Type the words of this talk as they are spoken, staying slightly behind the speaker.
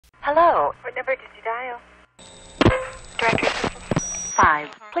Hello. What number did you dial? Directory. 5.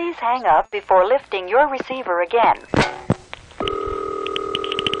 Please hang up before lifting your receiver again. 1.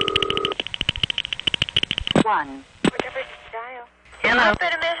 What number did you dial? Hello.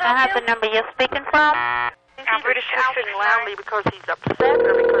 I have the number you're speaking from. Operator Shouting loudly because he's upset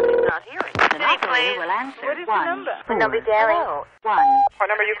or because he's not hearing. The operator will answer. What is 1. the number? Four. Number dialing. Hello. 1. What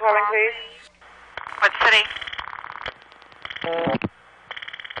number are you calling, please? What city?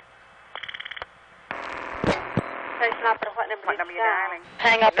 What number are you dialing?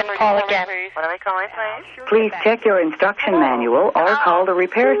 Hang up and call again. What are we calling, please? Please check your instruction manual or call the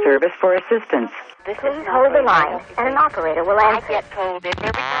repair service for assistance. This Please is hold the line, and an operator will I answer. get told it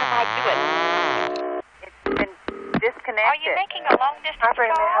every time I do it. It's been disconnected. Are you making a long distance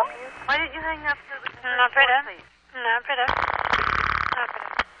Operator, may I call? help you? Why did you hang up to the operator? Operator.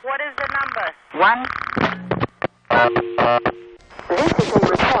 What is the number? 1. This is a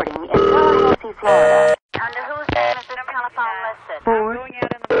recording in Tallahassee, Florida. Under whose name is this telephone listed? 4.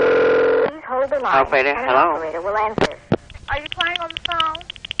 Please hold the line, Operator, and an hello. operator will answer. Are you playing on the phone?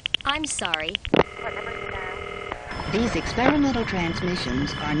 I'm sorry. What number did you dial? These experimental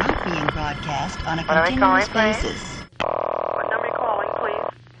transmissions are not being broadcast on a What are we continuous calling, please? basis. What number are you calling, please?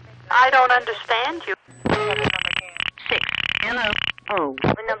 I don't understand you. 6. Hello. Oh.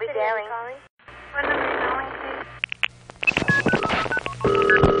 What number are you dialing? What number are you calling, please?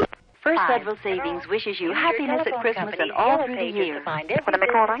 First 5. Federal Savings wishes you happiness at Christmas and all through the year. What number are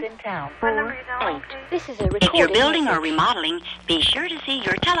you calling? 4. 8. This is a If recording. you're building or remodeling, be sure to see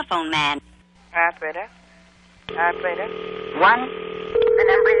your telephone man. Operator. Operator. 1. The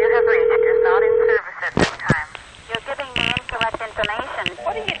number you have reached is not in service at this time. You're giving me incorrect information.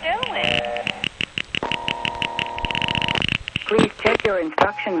 What are you doing? Please check your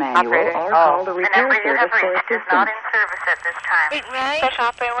instruction manual or call the The repair number you have service for reached is not assistance. in service at this time. Special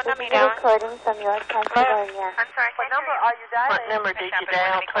operator, what number are you dialing? Recording from North Pennsylvania. I'm sorry, what number are you dialing? What number did you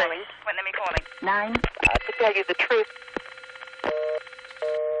dial, please? What number are you calling? 9. To tell you the truth.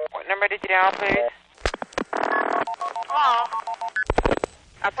 What number did you dial, please? Hello.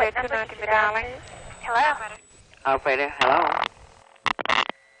 Operator, 290 dialing. Hello? Operator, hello.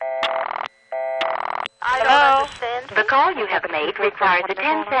 I Hello? don't understand. The call you have made requires a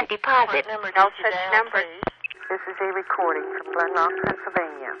 10-cent deposit. No such number. This is a recording from Glenrock,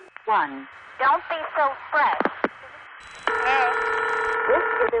 Pennsylvania. 1. Don't be so fresh. This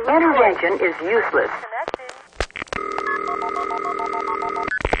is a Intervention is useless.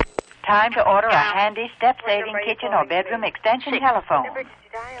 Time to order a handy step-saving kitchen or bedroom extension telephone.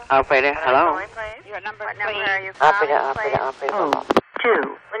 Operator, hello. Your number, what number are you calling, Operator. Oh. 2.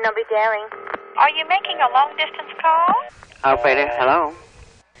 What number dialing? Are you making a long distance call? Operator, hello.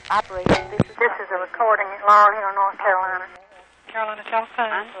 Operator, this is a recording in Laurel Hill, North Carolina. Carolina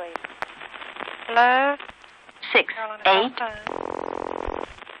telephone. Hello. 6. Carolina 8. telephone.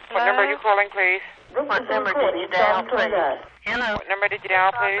 What number are you calling, please? What number did you dial, please? Hello. What number did you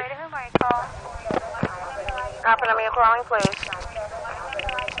dial, please? Operator, who are you calling? What number are you calling, please?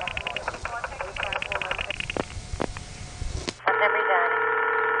 What number are you dialing?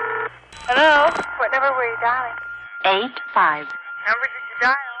 Hello. What number were you dialing? 8. 5. Number did you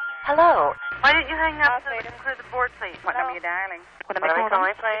dial? Hello. Why didn't you hang up to include the board, please? What number are you dialing? What am I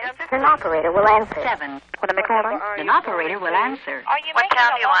calling? please? An operator will answer. 7. What am I calling? An operator will answer. Are you What making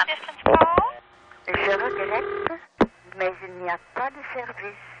town a do you long want? distance call? Je regrette, mais il n'y a pas de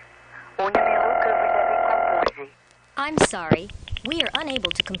service au numéro que vous avez composé. I'm sorry. We are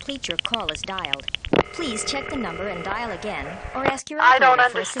unable to complete your call as dialed. Please check the number and dial again, or ask your I don't operator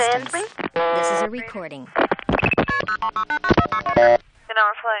for understand assistance. This is a recording. In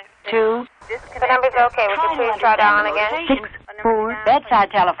our place. 2. The number's okay. Would you please try dialing again? 6. 4. Bedside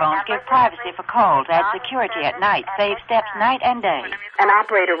telephones give privacy for calls, add security at night, save steps night and day. An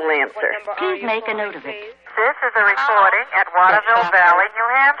operator will answer. Please make a note of it. This is a recording at Waterville Valley, New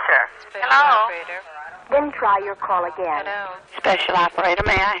Hampshire. Hello. Then try your call again. Special operator,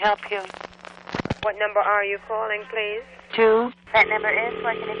 may I help you? What number are you calling, please? 2. That number is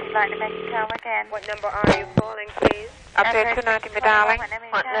working if you'd like to make a call again. What number are you calling, please? Operator, 290 dialing.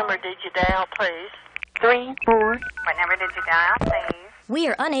 What number did you dial, please? 3. 4. What number did you dial, please? We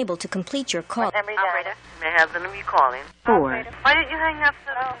are unable to complete your call. What number Operator, may I have the number you calling? 4. Why didn't you hang up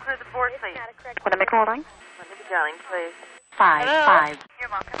to include the board, please? What am I calling? What number dialing, please? 5. Hello? 5. You're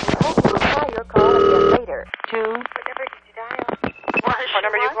welcome. We'll try your call again later. 2. What number did you dial? What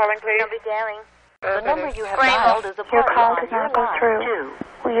number are you calling, please? What number dialing? The number you have dialed is a Your call on did not your go line. through.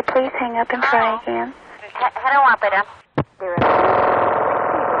 2. Will you please hang up and try again? Hello, operator.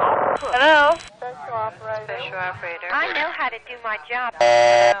 Hello? Special operator. I know how to do my job.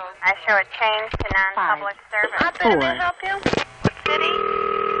 I show a change to non-public service. Four. May I help you? What city?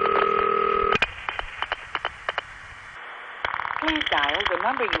 Please dial the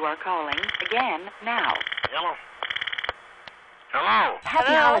number you are calling again now. Hello. Hello.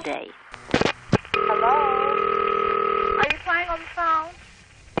 Happy holiday. Hello? Are you playing on the phone?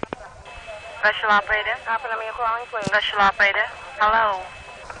 Special operator. Number you're calling, please. Special operator. Hello.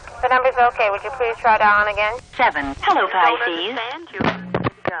 The number's okay. Would you please try dialing again? 7. Hello, I don't Pisces. understand you.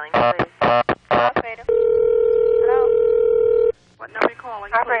 Darling, please. Operator. Hello. What number are you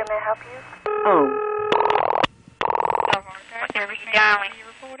calling? Operator, may I help you? Oh. What service are you dialing?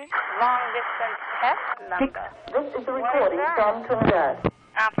 Long distance test number. This is a recording from Trinidad.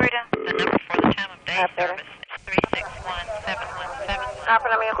 Operator. The number for the time of day Operator. service is 361717.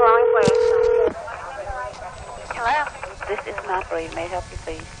 Operator, you're calling, please. Hello. This is an operator. May I help you,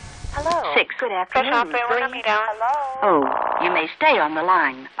 please? Hello. 6. Good Special afternoon. operator, what number are you dialing? Hello. Oh, you may stay on the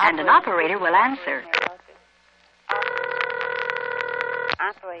line, and an operator will answer.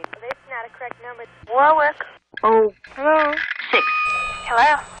 Operator. That's not a correct number. Warwick. Oh. Hello. 6.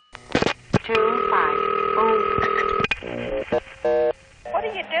 Hello. 2. 5. Oh. What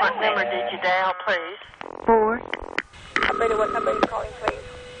are you doing? What number did you dial, please? 4. Operator, what number are you calling, please?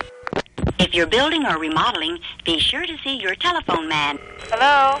 If you're building or remodeling, be sure to see your telephone man.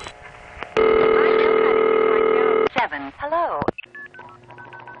 Hello. 7. Hello.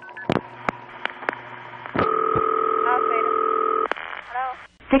 Operator. Hello.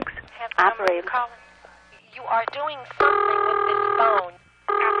 6. Operator. Calling. You are doing something with this phone.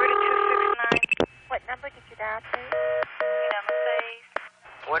 Operator 269. What number did you dial, please? Your number, please.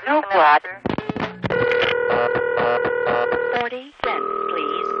 What is No the problem. number? 40 cents,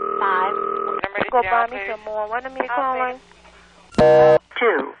 please. 5. What number did Go you buy dial, me please? some more. What number are you calling? 2. What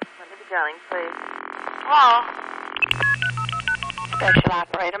number dialing, please? Hello. Special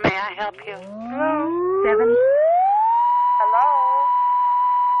operator, may I help you? Hello. 7. Hello.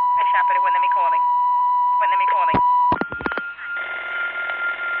 Special operator, what number you calling? What number you calling?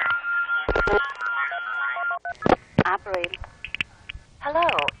 Operator. Hello.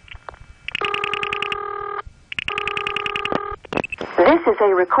 This is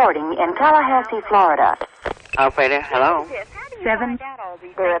a recording in Tallahassee, Florida. Operator, hello. 7.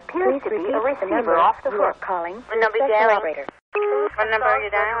 There appears to be a receiver off the hook. Calling. What number are you dialing? What number are you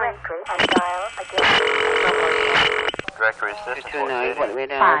dialing? Dial again. Directory system. What number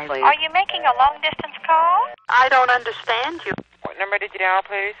 5. please? Are you making a long distance call? I don't understand you. What number did you dial,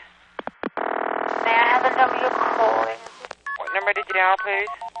 please? May I have the number you're calling? What number did you dial, please?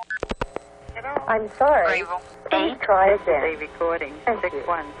 I'm sorry. Please try again. A recording.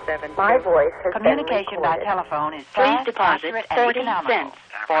 617. My voice has Communication been by recorded. telephone is Please fast, deposit accurate, and 40 economical. cents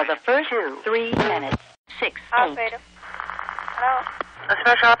for the first 3 minutes. 6. 8. Operator. Hello.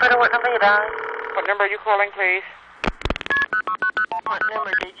 Special operator, what number are you dialing? What number are you calling, please? What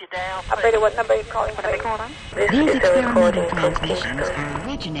number did you dial, please? Operator, what number are you calling, please? These experimental transmissions are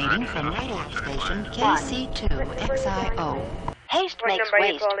originating from radio station KC2XIO. Haste What makes number are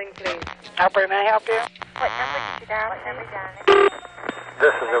you waste. calling, please? Operator, may I help you? What number did you dial? What number dialing?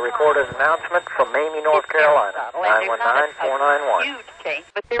 This is a recorded announcement from Mamie, North Carolina. 919-491. Huge case,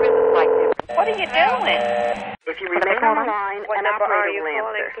 but there is a slight difference. What are you doing? If you remain on the line, What an number are operator you will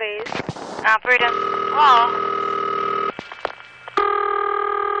calling, answer. please? Operator. Hello.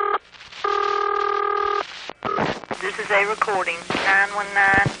 This is a recording.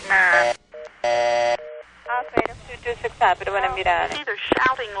 9199. Operator 2265. What number you dialing? Either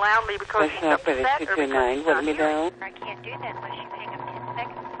shouting loudly because he's upset or because he's not hearing. I can't do that unless you hang up 10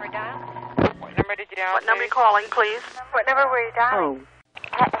 seconds for a dial. What number did you dial? What number are you calling, please? What number were you dialing? Oh.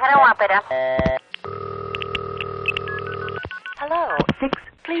 Hello, operator. Hello. 6.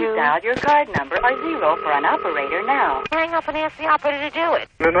 Please dial your card number or 0 for an operator now. Hang up and ask the operator to do it.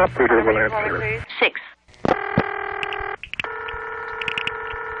 An operator will answer. 6.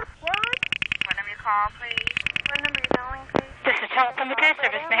 What number you call, please? What number you dialing, please? This is telephone repair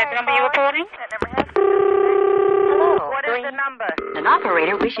service. May I have the number you're reporting? That number has Hello. What is the number? An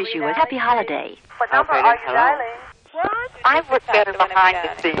operator wishes you a happy holiday. What number Operator, are you hello. dialing? What? I work better behind the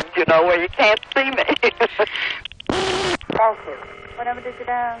scenes, you know, where you can't see me. Thank you. What number did you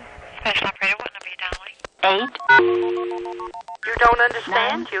dial? Special operator, what number are you dialing? 8. You don't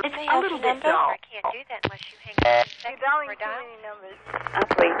understand, you. It's a little bit dull. I can't do that unless you hang up 10 seconds for a dial. numbers.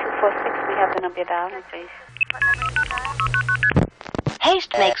 Operator 246, we have the number down, please. What number did you dial?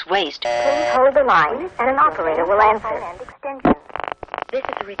 Haste makes waste. Please hold the line, and an operator will answer. This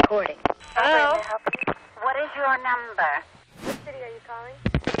is a recording. Hello. What is your number? What city are you calling?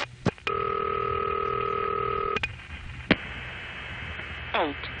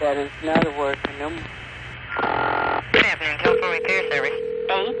 8. That is not a working number. Good afternoon, telephone repair service.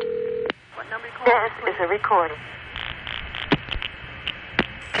 8. What number you calling? This is a recording.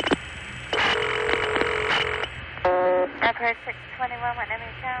 Operator 621, what number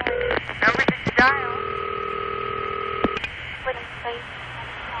you calling? Number that you dial.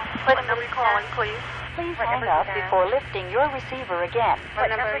 What number you calling, please? Please hang up before lifting your receiver again. What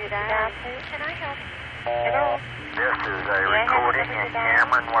number you dial, please? Can I help you? Hello? This is a recording in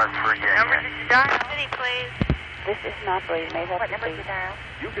Cameron, West Virginia. Number that you dial. City, please. This is an operator. May I help What you, number please? you dial?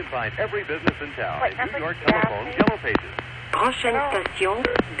 You can find every business in town What in number New York you dial, Telephone's please? Yellow Pages. Prochaine station,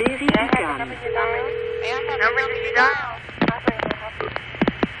 May I have the number you dial? May I have number that you dial? Operator, may I help you?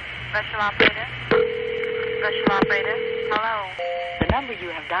 Special operator. Special operator. Hello. The number you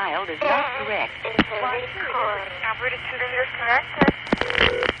have dialed is not correct. Operator 2 disconnected.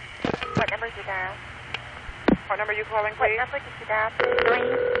 What number did you dial? What number you calling, What please? number did you dial? 3.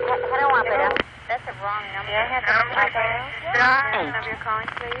 Hello, operator. That's the wrong number. May I have the number you dial? Dial. Number you're calling,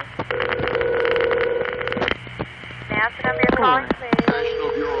 please. Now's the number you're calling, please. National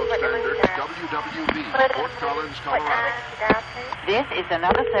Bureau What number Standard you dial? WWB, Fort Collins, What number Colorado. did you dial, please? This is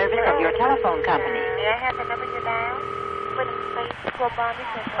another service of your telephone company. May I have the number you dial? What number, please? What number did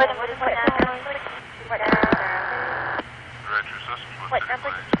you dial? What number? What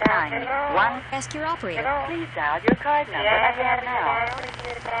number did you dial? 1. Ask your operator. Please dial your card number Yeah, at the end now.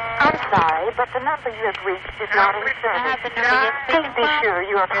 I'm sorry, but the number you have reached is not in service. Please be sure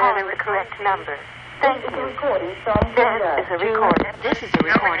you are calling the correct number. Thank you. This is a recording. This is a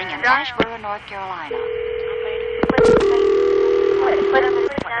recording in Asheboro, North Carolina. What number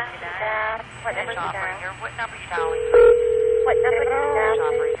did you dial? What number did you dial? What number you dialing? What number did you dial?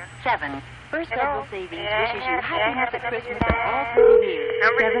 Operator. 7. First Federal Savings wishes you Yeah, happiness yeah, at Christmas yeah. and all through the year.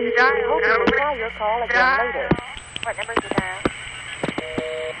 Number that you dial. Hope you will try your call again later. What number did you dial?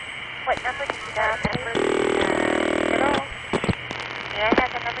 What number did you dial? Hello? May I have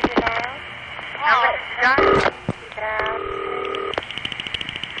the number you dial? Number that you dial. Dial.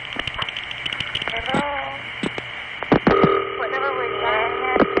 Hello? What number were you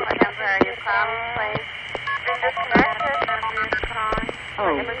dialing? What number are you calling, please? Been disconnected. Number you're calling.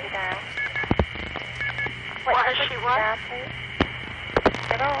 What number did you dial? What number did you dial, please?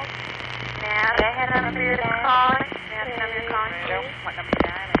 Hello? Now, may I have the number you're calling? May I have the number you're calling, please? What number you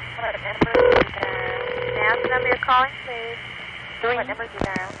dialing? What number did you dial? May I have the number you're calling, please? 3. What number did you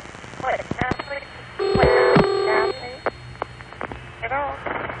dial? What number did you dial, please? Hello?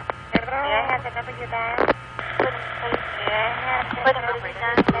 Hello? May I have the number you dial? What number did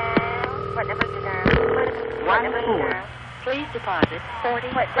you dial? What number did you dial? 1 4. Please deposit 40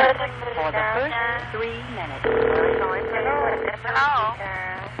 cents for the first 3 minutes. Hello?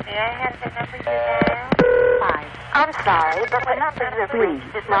 May I have the number you dial? 5. I'm sorry, but the number you have reached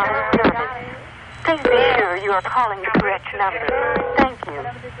is not in service. Please be sure you are calling the correct number. Thank you.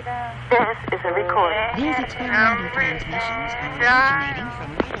 This is a recording. These experimental transmissions are originating from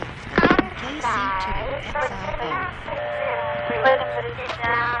Roulette, KC2XIO.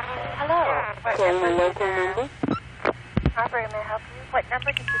 Hello? Calling a local number? Operator, may I help you? What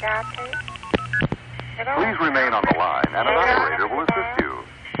number did you dial, please? Hello? Please remain on the line, and an operator will assist you.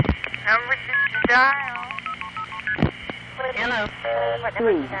 Number that you dial. Hello. What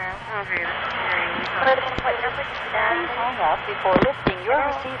number did you dial? What number did you dial? Please hang up before lifting your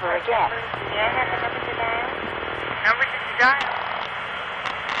receiver again. May I have the number you dial? Number that you dial.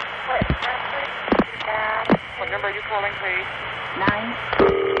 What number did you dial? What number are you calling, please? 9.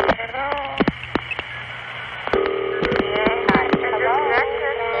 Hello? Hello?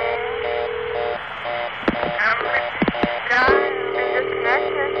 Number that you dial.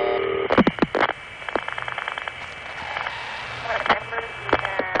 Disconnected. What number did you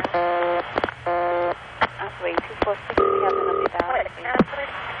dial? Operator 246, we have the number you dialed. What number did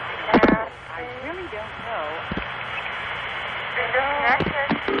you dial? I really don't know. Disconnected.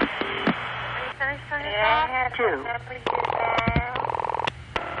 May I have the number you dial?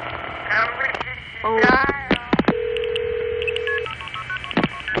 Number that you dial.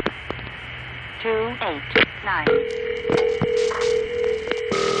 2 8 9.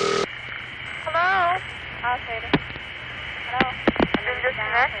 Hello? Operator. Hello? Been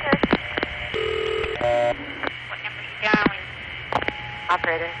disconnected. What number you dialing?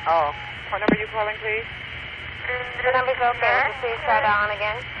 Operator. Oh. What number are you calling, please? The number's okay. Would you please try dialing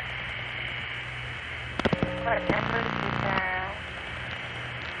again? What number did you dial?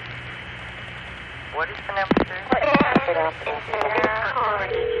 What is the number, sir? What number did you dial? What number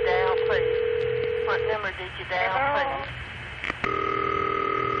did you dial, please? What number did you dial, please?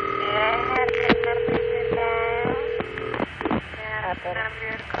 May I have the number you dial? Operator. Number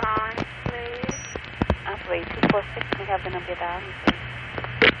you're calling, please. Operator 246. We have the number you're dialing, please.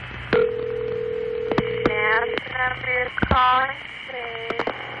 Now, the number you're calling, please.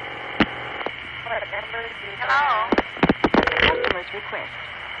 What number is you? Hello? Customer's request.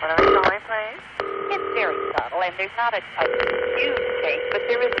 What are we calling, please? It's very subtle, and there's not a huge change, but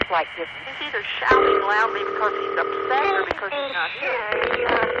there is a slight difference. He's either shouting loudly because he's upset or because he's not here.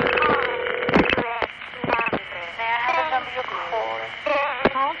 May I have the number you're calling?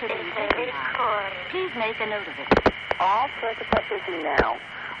 Call to be taken now. Please make a note of it. All circuits are busy now.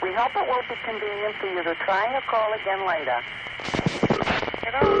 We hope it will be convenient for you to try a call again later.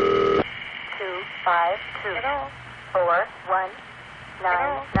 Hello? 252 Hello? 4199.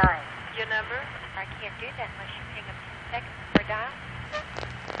 Your number? I can't do that unless you hang up 10 seconds per dial.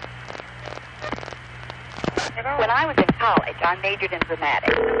 Hello? When I was in college, I majored in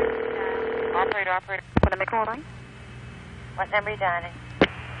dramatics. Operator. What am I calling? What number are you dialing?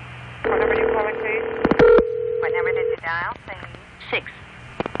 What number are you calling, please? What number did you dial, please? 6.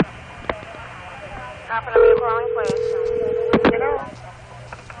 What number you're calling, please? Hello?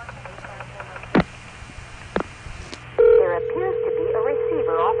 There appears to be a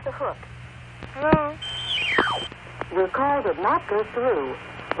receiver off the hook. Hello? Your call did not go through.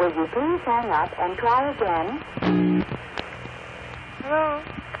 Will you please hang up and try again? Hello?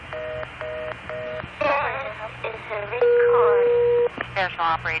 Special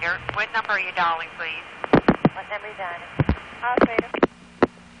operator. What number are you dialing, please? What number are you dialing? Operator.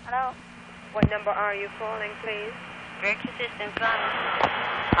 Hello? What number are you calling, please? Direct assistance line.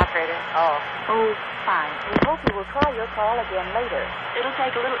 Operator. 05. We hope you will try your call again later. It'll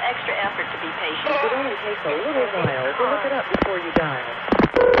take a little extra effort to be patient. It only takes a little while to look it up before you dial.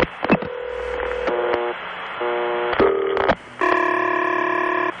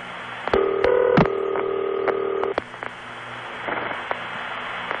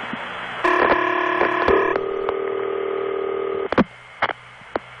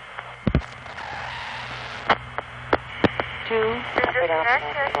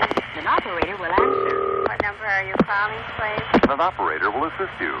 An operator will answer. What number are you calling, please? An operator will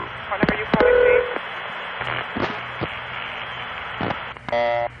assist you. What number are you calling, please?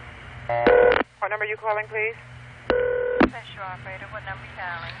 What number are you calling, please? Special operator, what number are you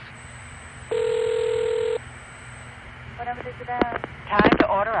dialing? What number did you dial? Time to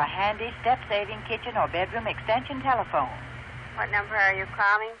order a handy, step-saving kitchen or bedroom extension telephone. What number are you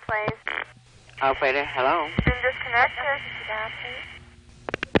calling, please? Operator, hello. Been disconnected.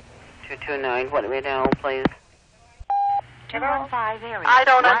 229. What do we dial, please? 215 area. I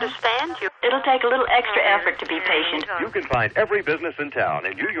don't understand you. It'll take a little extra effort to be patient. You can find every business in town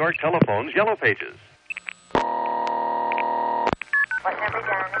in New York Telephone's Yellow Pages. What number are you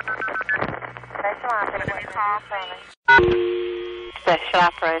dialing? Special operator. What number are you calling? Special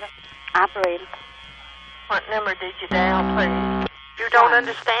operator. Operator. What number did you dial, please? You don't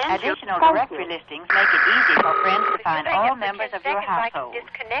understand you. Additional directory listings make it easy for friends to find all members of your household.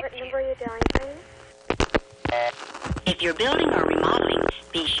 Disconnect. What number are you dialing, please? If you're building or remodeling,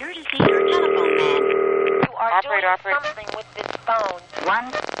 be sure to see your telephone man. You are Operator. something with this phone.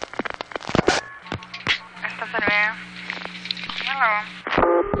 1. Hello.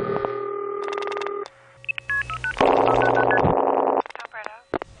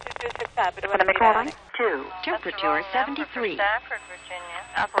 What am I calling? 2. Temperature 73. Stafford, Virginia.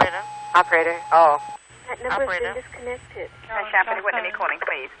 Operator. Operator. Oh. That number's Operator. been disconnected. Operator, what number are you calling,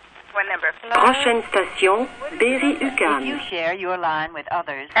 please? What number? Prochaine station, Berry-UQAM. If you share your line with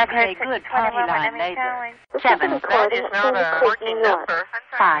others, it's a good party line neighbor. 7. That is not a working number.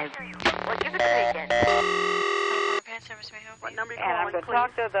 5. Well, give it to me again. What number are you calling, please?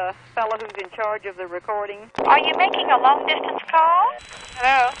 Talk to the fellow who's in charge of the recording. Are you making a long-distance call?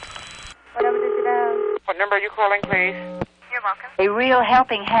 Hello? What number did you dial? What number are you calling, please? You're welcome. A real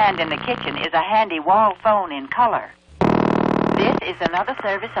helping hand in the kitchen is a handy wall phone in color. This is another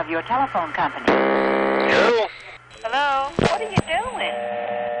service of your telephone company. Hello. Hello? What are you doing?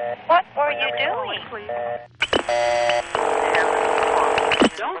 What were you doing?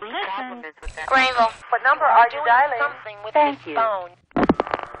 Don't listen. Greenville. What number are you dialing? Something with Thank this you. phone.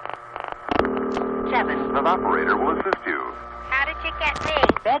 7. An operator will assist you. How did you get me?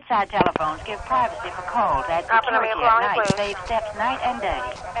 Bedside telephones give privacy for calls, add security at night, save steps night and day.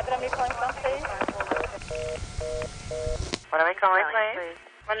 What number are you calling from, please? What are we calling, please?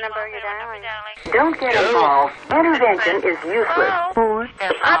 What number are you dialing? Don't get involved. Intervention is useless. 4.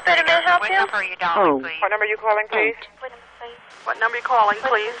 Operator, may I help you? What number are you dialing, please? What number are you calling, please? What number are you calling,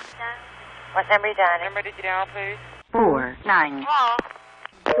 please? What number are you dialing? What number did you dial, please? 4. 9. Hello?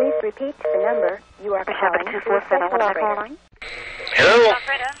 Please repeat the number you are calling. 247. What am I calling? Hello?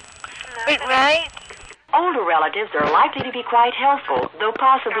 Right? Older relatives are likely to be quite helpful, though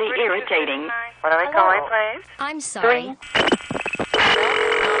possibly irritating. What are we calling, please? I'm sorry.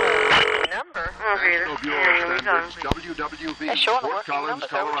 Number. National Bureau Standards, WWV, Fort Collins,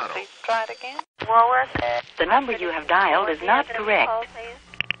 Colorado. Please try it again. Walworth? The number you have dialed is not correct.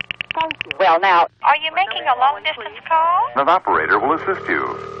 Well, now, are you making a long-distance call? An operator will assist you.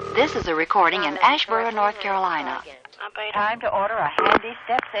 This is a recording in Asheboro, North Carolina. Time to order a handy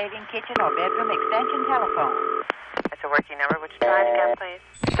step-saving kitchen or bedroom extension telephone. That's a working number. Would you try it again,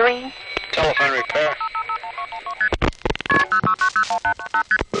 please? 3. Telephone repair.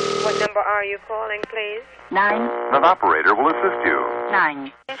 What number are you calling, please? 9. An operator will assist you.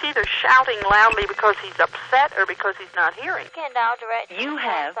 9. He's either shouting loudly because he's upset or because he's not hearing. Can now direct You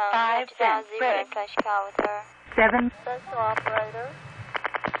have 5 cents credit. call with her. 7. Special operator.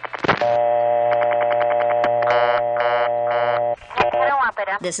 Hello,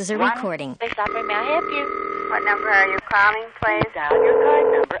 operator. This is a recording. This operator, may I help you? What number are you calling, please? Dial your card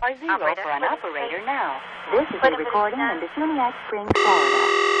number or 0 Operator. for an operator now. This is a recording in the Suniac Springs, Florida.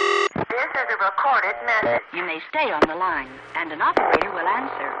 This is a recorded message. You may stay on the line, and an operator will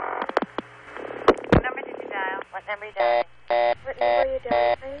answer. What number did you dial? What number you dialing? What number are you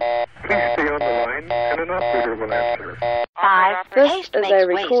dialing, please? Please stay on the line, and an operator will answer. 5. Haste Is makes a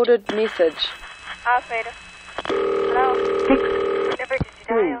waste. recorded message. Operator. Hello? 6. What number did you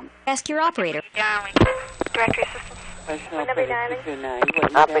dial? Ask your operator. Dialing. Directory assistant. What number are you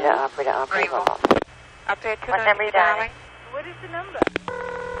dialing? Operator. Operator, what number you dialing? What is the number?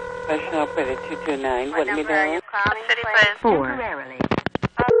 What number are you calling, please? 4.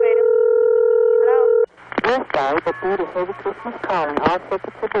 Operator. Hello? We're sorry, but due to heavy Christmas calling, all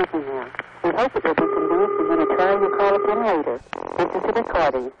circuits are busy now. We hope it will be convenient for you to try your call again later. This is a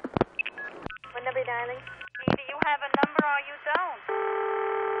recording. What number are you dialing? Either you have a number or you don't.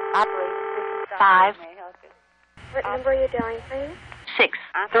 Operator, this is Dr. 5. May I help you? What number are you dialing, please? 6.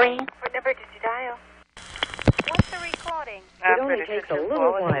 3. What number did you dial? What's the recording? It only takes a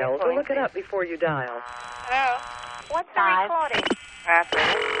little while to look it up before you dial. Hello? What's the 5. recording?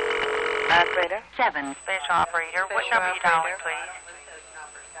 Operator. 7. Special operator. What number are you dialing, please?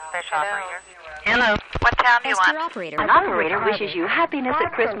 Special operator. Hello. What town do you Ask your want? operator. An operator wishes you happiness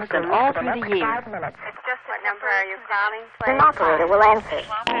at Christmas and all through the year. It's just what number are you calling, please? An operator will answer.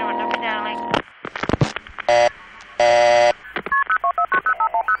 Operator, what number dialing?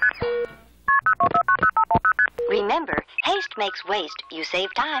 Remember, haste makes waste. You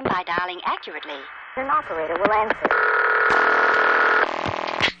save time by dialing accurately. An operator will answer.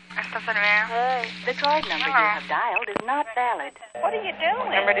 Hey, the card number you have dialed is not valid. What are you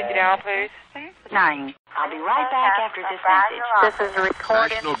doing? Number did you dial, please? 9. I'll be right back after this message. This is a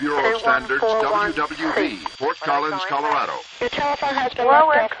recorded National Bureau of Standards, WWV, Fort Collins, Colorado. Your telephone has been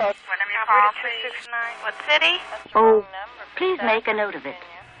Walworth. left off. What number you call, please? What city? Oh, please make a note of it.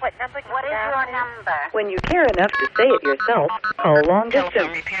 What number? What is your number? When you care enough to say it yourself, call long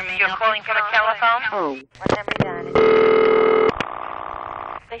distance. You're calling from a telephone? Oh. What number you dialing?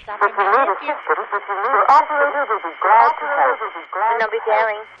 Please stop. What number you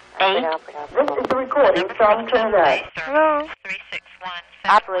dialing? 8. This is a recording from Trinidad. Hello? 361.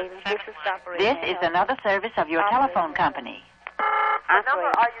 Operator, this is the operator. This is another service of your telephone company. What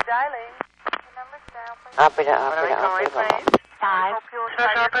number are you dialing? Operator, operator. 5.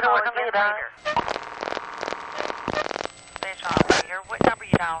 Special operator, what number you dialing? Special operator, what number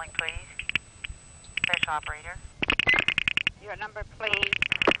you dialing, please? Special operator. Your number, please.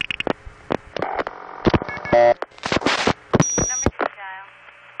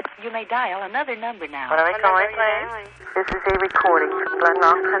 You may dial another number now. What are we calling, please? This is a recording from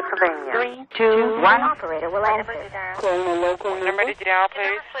Glenlock, Pennsylvania. 3, 2, 1. Operator will answer. Calling a local number. Did you dial,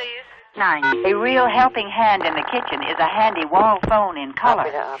 please? 9. A real helping hand in the kitchen is a handy wall phone in color.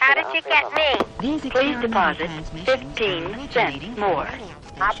 How did you get me? Please deposit 15 cents more.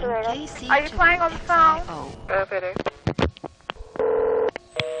 Operator. Are you playing on the phone? Operator.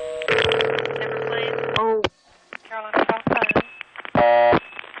 Oh.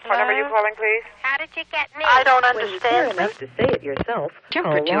 What number are you calling, please? How did you get me? I don't When you care understand. enough to say it yourself, call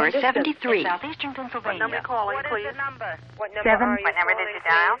long Temperature distance. 73. What Southeastern number Pennsylvania. you calling, What please? is the number? What 7. What number did you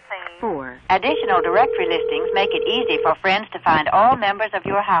dial, please? 4. Additional directory listings make it easy for friends to find all members of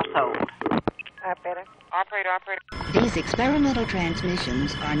your household. Operator. Operator. These experimental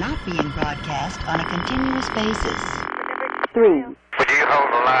transmissions are not being broadcast on a continuous basis. 3. Would you hold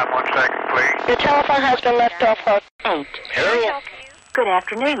the line 1 second, please? Your telephone has been left off hold. 8. Hello? Good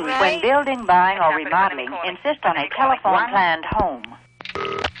afternoon. When building, buying, or remodeling, insist on a telephone planned home.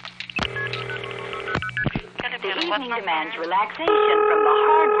 The evening demands relaxation from the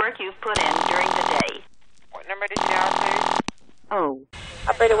hard work you've put in during the day. What number did you dial, please? Oh.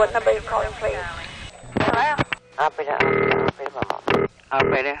 Operator, what number are you calling, please? Hello? Operator, one moment.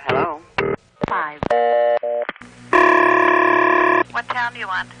 Operator, hello? 5. What town do you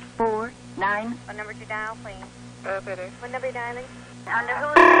want? 4, 9. What number did you dial, please? Operator. What number are you dialing? Under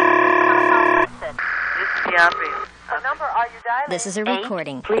whose name is this telephone listed? This is the operator. What number are you dialing? This is a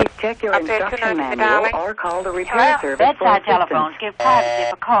recording. Please check your instruction manual or call the repair service for Bedside assistance. telephones give privacy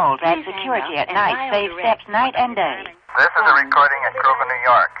for calls, add security at night, save steps night and day. This is a recording at Kroger, New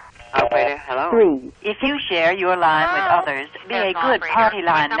York. Operator, hello? 3. If you share your line with others, be a good party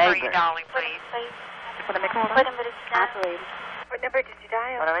line What number are you neighbor. dialing, please? What number did you dial? What number did you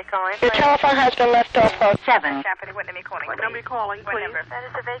dial? What are we calling? Your telephone has been left off for 7. What number are you calling? What number are you calling, What please? number? That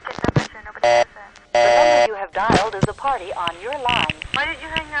is a vacant number, sir. Nobody has that. The number you have dialed is a party on your line. Why did you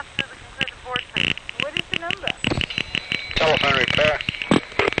hang up so we can clear the board, please? What is the number? Telephone repair.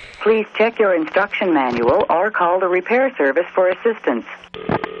 Please check your instruction manual or call the repair service for assistance.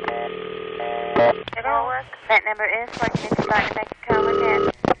 Hello? That number is what you need to find in Mexico again.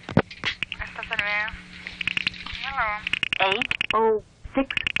 There's something there. Hello? 806.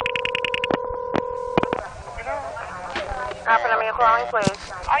 Operator, you're calling, please.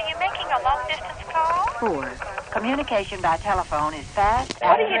 Are you making a long-distance call? 4. Communication by telephone is fast,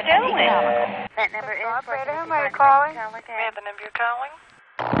 What are you accurate, and doing? economical. That number is Operator, what who am I you calling? need to May I have the number you're calling?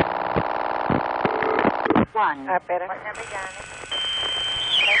 1. Operator. What number you dialing?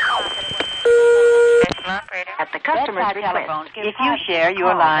 Operator. At the customer's Bedside request. telephones give if you share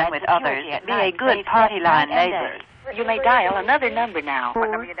your line with others, be a good party line neighbor. You may dial another number now. What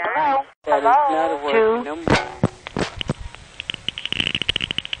number you dialing? That is not a working 2. number.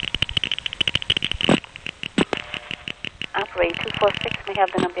 Operator 246, may have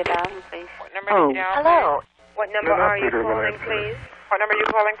the number dialing, please. What number did you dial, Hello. What number are you calling, please? What number are you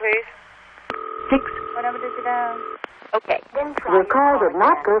calling, please? 6. What number did you dial? Okay. Your call did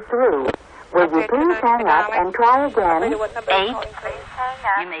not go through. Will you please hang up and try again? What number are you calling, please? Hang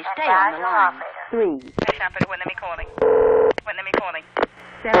up. You may stay on the line. 3. Operator, what number are you calling? What number are you calling?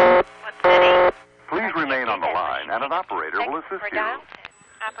 7. What city? Please remain on the line, and an operator will assist you.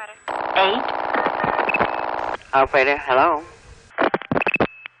 Operator. 8. Operator, hello?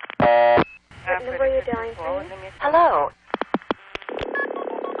 What number are you dialing, please? Hello.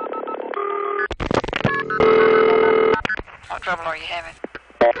 What trouble are you having?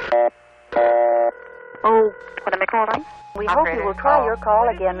 What am I calling? We hope you will try your call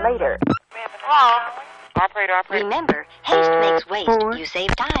again later. Hello? Operator. Remember, haste makes waste. 4. You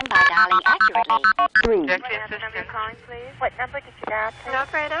save time by dialing accurately. 3. What number are you calling, please? What number did you dial, please?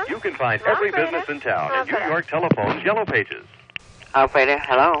 Operator? You can find every business in town in New York Telephone's Yellow Pages. Operator,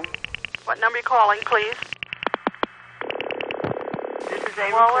 hello? What number are you calling, please? This is a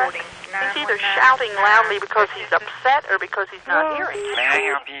recording. He's either shouting loudly because he's upset or because he's not hearing. May I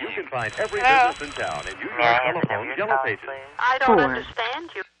help You can find every business in town in New York Telephone's Yellow Pages. I don't 4. understand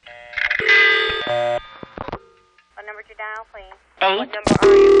you. What number did you dial, please? 8. What number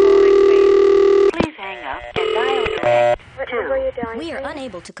are you calling, please? Please hang up and dial again. What number are you dialing? We are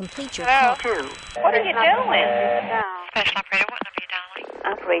unable to complete your call. 2. What are you doing? Special operator, what number are you dialing?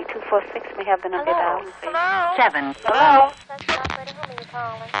 Operator 246, may have the number dialing, please. Hello? 7. Hello?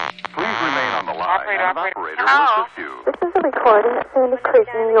 Please remain on the line, and an operator will Hello? assist you. This is a recording at Sandy Creek,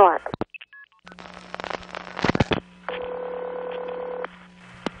 New York.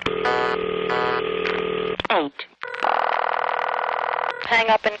 8. Hang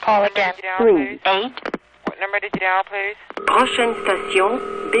up and call again. 3. 8. What number did you dial, please? Prochaine station,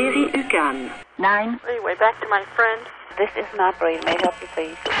 Berry-UQAM. 9. Anyway, back to my friend. This is an operator. May I help you,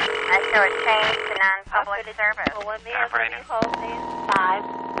 please? I show it changed to non-public service. Well, let me have the new hold, please. 5.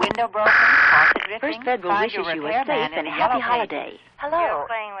 Window broken, faucet dripping, First Federal find wishes your you a repair man safe in and the happy Yellow holiday. Hello?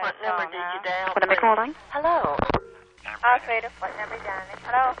 What number did you dial? What am I calling? Hello. Operator, what number you dialing?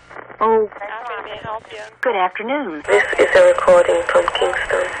 Hello? Operator, may I help you? Good afternoon. This is a recording from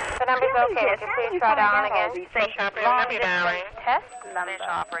Kingston. The number's okay. Would you please try dialing again? Special operator, what number are you dialing? Test number. Special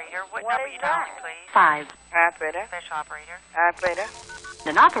operator, what number are you dialing, please? 5. Operator. Special operator. Operator.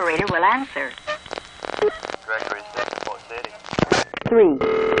 An operator will answer. Directory 6, what city? 3.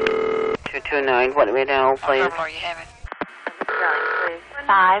 229, what do we dial, please? What trouble are you having?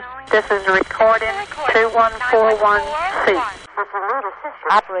 5. This is recording 2141C.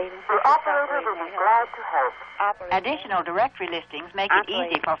 Operator. The operator will be glad to help. Additional directory listings make it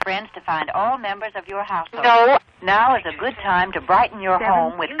easy for friends to find all members of your household. No. Now is a good time to brighten your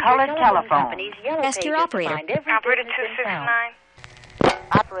home with colored telephone. Ask your operator. Operator 269.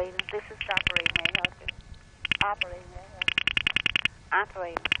 Operator, this is the operator. May I help you? Operator.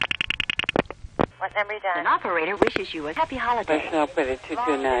 What number you dialing? An operator wishes you a happy holiday. Station operator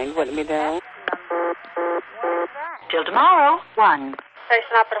 229. What number dial? Till tomorrow, 1.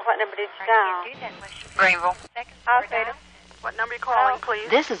 Station operator, what number did you dial? Greenville. Operator. What number are you calling, please?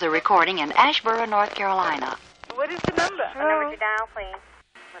 This is a recording in Asheboro, North Carolina. What is the number? What number did you dial, please?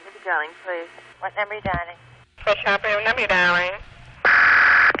 What number are you dialing, please? What number are you dialing? Station operator, what number are you dialing?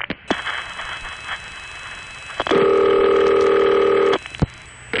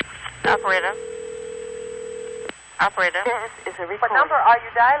 Operator. Operator. This is a recording. What number are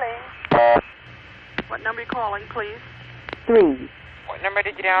you dialing? What number are you calling, please? 3. What number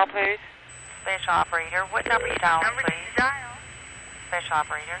did you dial, please? Special operator, what number are you dialing, Number did you dial? Special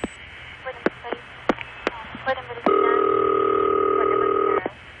operator. What number, please? What number did you dial? What number did you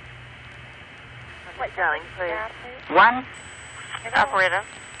dial? What dialing, please? 1. Operator.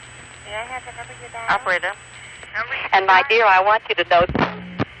 May I have the number you dialed? Operator. And my dear, I want you to know...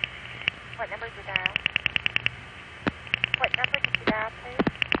 What number did you dial? What number did you dial, please?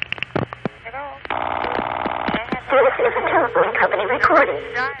 Hello? May I have the This is a telephone company recording.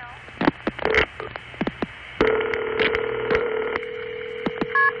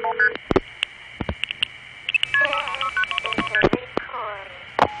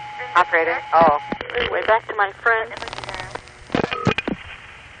 Operator. Oh. Way back to my friend.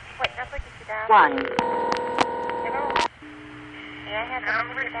 What number did you dial? 1. Hello? May I have the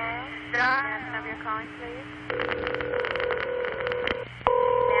number you dialed? May I have the number you're calling, please?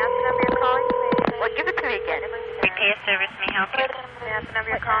 May I have the number you're calling, please? Well, give it to me again. Repair service, may I help you? May I have the number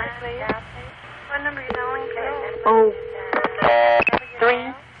you're calling, please? What number are you calling, please? Oh.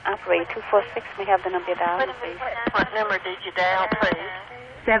 3. Operator 246. We have the number dialed, please. What number did you dial, please?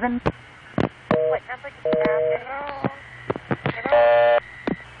 7. What number did you dial? Hello?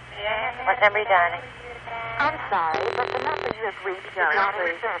 What number are you dialing? I'm sorry, but the number you have reached is not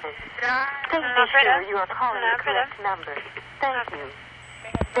in service. Please be sure you are calling the correct number. Thank you.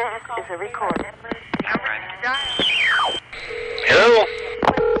 This is a recording. Hello?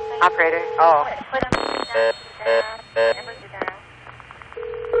 Operator. Oh. What number did you dial? Number did you dial?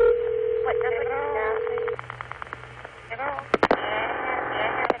 What number did you dial, please? Hello? May I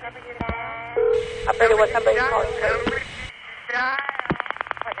have the number you dialed? Operator, what number are you calling, please?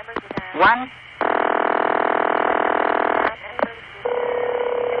 What number did you dial? 1.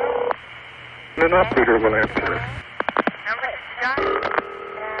 An operator will answer.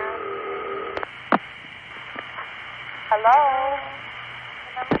 Hello?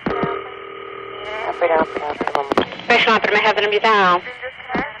 Operator. Station operator, may I have the number you dial?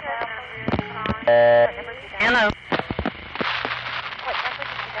 Hello. What number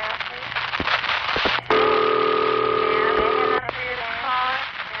did you dial, please?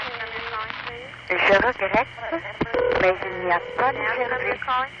 Je regrette, mais il n'y a pas de service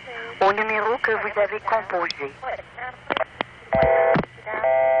au numéro que vous avez composé.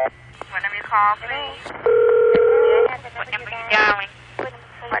 What number you call, please? What number you dialing?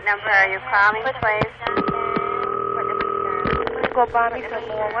 What number are you calling, please? What number you dialing? Go buy me some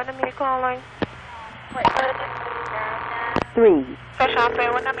more. What number you calling? What number you dialing? 3. Station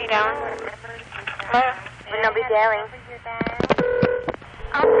operator, what number you dialing? What number you dialing?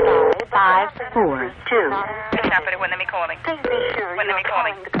 I'm sorry, 5, 4, 2. Station operator, what number you calling? please be sure What you number are you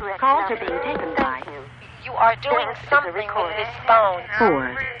calling? calling the correct Calls are number. being taken by Thank you. You are doing something with this phone.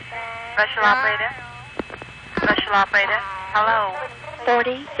 4. Special operator. Special operator. Hello.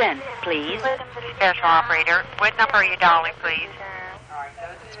 40 cents, please. Special operator. What number are you dialing, please?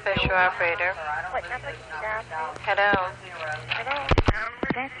 Special operator. What number did you dial? Hello. Hello?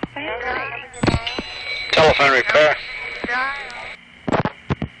 That's fancy. Telephone repair.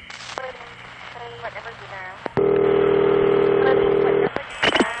 What number did you dial? What number did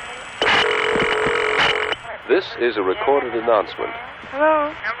you dial? This is a recorded announcement. Hello?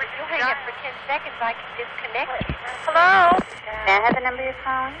 You hang up for 10 seconds, I can disconnect you. Hello? May I have the number you're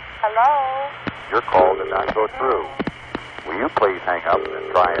calling? Hello? Your call did not go through. Will you please hang up and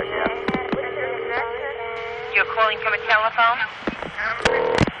try again? You're calling from a telephone? I'm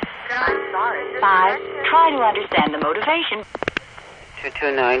sorry. 5. Try to understand the motivation.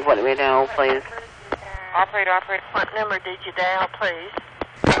 229, what do we dial, please? Operator. What number did you dial, please?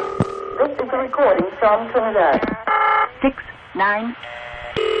 This is a recording from Trinidad. 6, 9.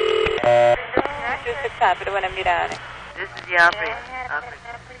 26 operator, what number you dialing? This is the operator.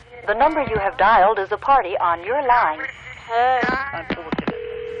 The number you have dialed is a party on your line. Unfortunately.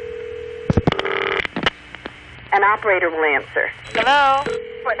 An operator will answer. Hello?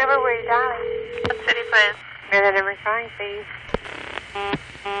 What number were you dialing? What city, please? May I have the number you're calling, please?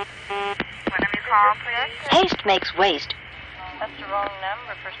 What number you call, please? Haste makes waste. That's the wrong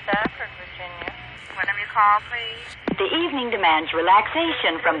number for Stafford, Virginia. What number you call, please? The evening demands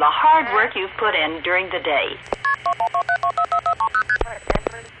relaxation from the hard work you've put in during the day.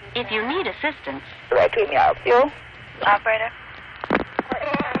 If you need assistance... Let me help you. Operator.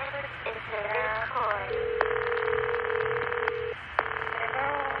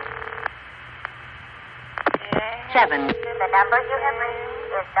 7. The number you have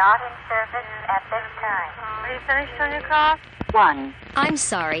reached is not in service at this time. Are you finished on your call? 1. I'm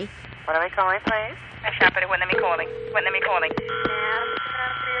sorry. What are we calling, please? I shop it. When are we calling? When are we calling?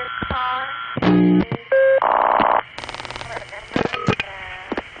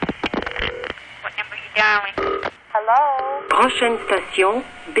 What number are you dialing? Hello? Prochaine station,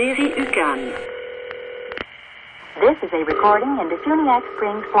 Berry-UQAM. This is a recording in Defuniak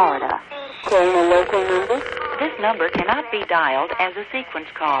Springs, Florida. Calling a local number? This number cannot be dialed as a sequence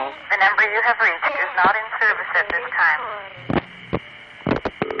call. The number you have reached is not in service at this time.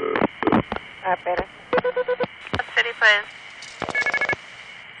 Operator. What city, please?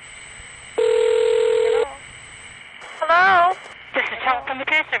 Hello? This is telephone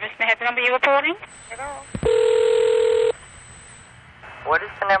repair service. May I have the number you're reporting? Hello? What is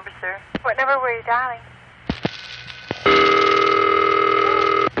the number, sir? What number were you dialing?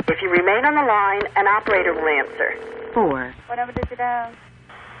 If you remain on the line, an operator will answer. 4. What number did you dial?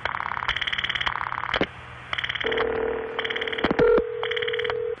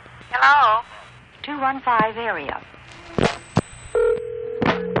 Hello? 215 area.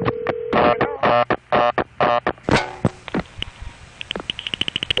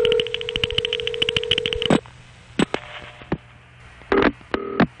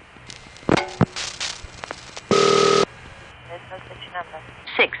 Number.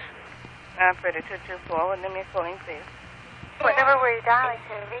 6. Operator 224. What number are you calling, please? What number were you dialing?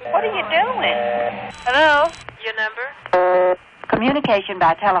 What are you doing? Hello? Your number? Communication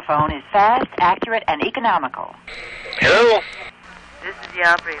by telephone is fast, accurate, and economical. Hello? This is the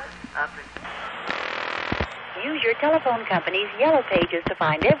operator. Use your telephone company's yellow pages to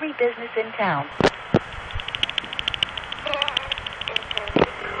find every business in town.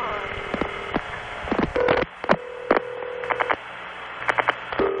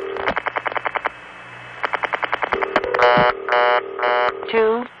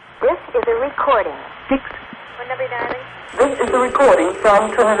 This is a recording. 6. What number are you dialing? This is a recording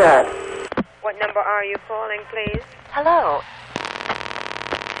from Trinidad. What number are you calling, please? Hello.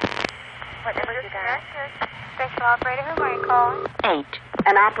 What number is that? Special operator, who are you calling? 8.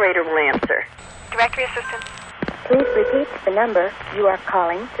 An operator will answer. Directory assistant. Please repeat the number you are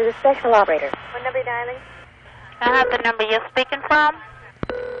calling to the special operator. What number are you dialing? I have the number you're speaking from.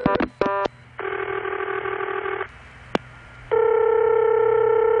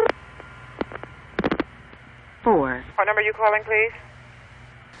 4. What number are you calling, please?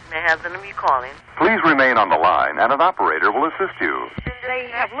 May I have the number you're calling? Please remain on the line, and an operator will assist you. They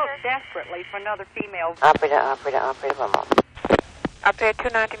have looked desperately for another female. Operator, one moment. Operator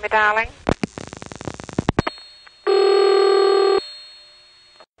 290, my darling.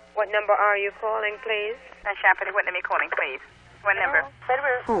 What number are you calling, please? I shop it. What number are you calling, please? What number?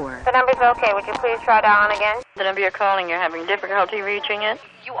 4. The number's okay. Would you please try dialing again? The number you're calling, you're having difficulty reaching it?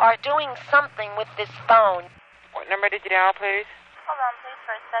 You are doing something with this phone. What number did you dial, please? Hold on, please,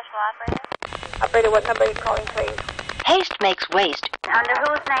 for a special operator. Operator, what number are you calling, please? Haste makes waste. Under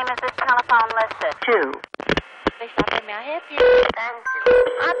whose name is this telephone listed? 2. Please, operator, may I help you? Thank you.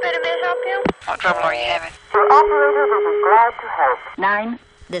 Operator, may I help you? What trouble are you having? The operator will be glad to help. 9.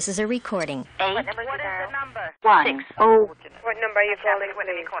 This is a recording. 8. What is the number? 1. 6. Oh. What number are you calling, What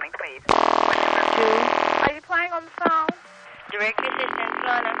number are you please? calling, please? 2. Are you playing on the phone? Directory assistant,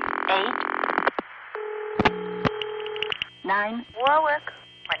 Lana. 8. 9. Warwick.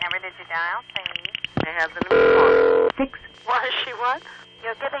 What number did you dial, please? May I have the number you're calling? 6. What is she what?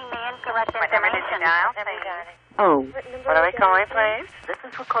 You're giving me incorrect What number did you information. dial, please? Oh. What are we calling, please? This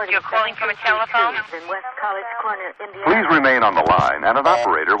is recording. You're calling from a telephone? In West College Corner, Indiana. Please remain on the line, and an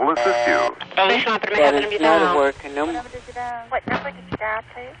operator will assist you. 8. That is not working. What number did you dial? What number did you dial,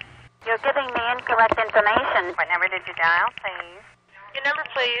 please? You're giving me incorrect information. What number did you dial, please? Your number,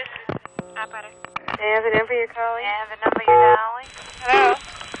 please. Operator. May I have the number you're calling? May I have the number you're dialing? Hello?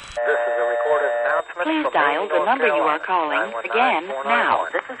 This is a recorded announcement Please from dial the North number you Carolina. are calling 919-491. again now.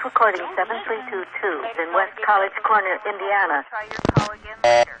 This is recording 7322 in West College Corner, Indiana. Try your call again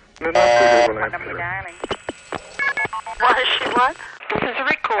later. The operator will What number are you answer. dialing? What is she what? This is a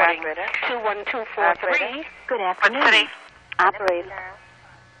recording. Operator. 21243. Good What afternoon. city? Operator.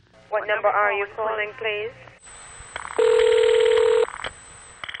 What number are you calling, please?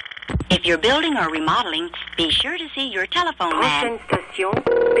 If you're building or remodeling, be sure to see your telephone man.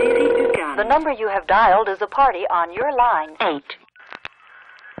 The number you have dialed is a party on your line. 8.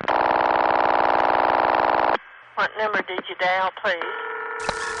 What number did you dial, please?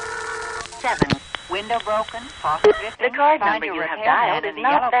 7. Window broken, faucet dripping. The card Find number your you have repairman dialed in is the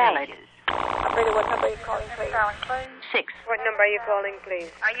not yellow valid. pages. Operator, what number are you calling, please? 6. What number are you calling, please?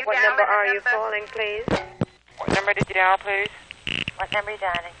 Are you What dialing number a are you number? calling, please? What number did you dial, please? What number are you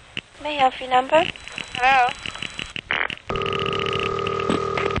dialing? May I have your number? Hello?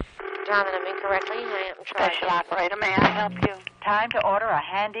 Dialing them incorrectly. I am trying. Special operator, may I help you? Time to order a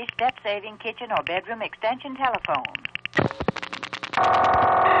handy step-saving kitchen or bedroom extension telephone.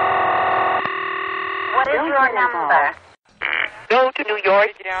 What is your number? Go to New York.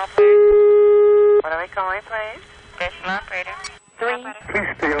 Did you dial, please? What are we calling, please? Special operator. 3. Please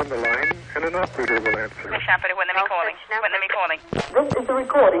stay on the line, and an operator will answer. Special operator, what number are you calling? What number are you calling? This is a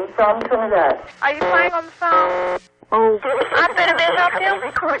recording from Trinidad. Are you playing on the phone? Oh, Operator, may I help you?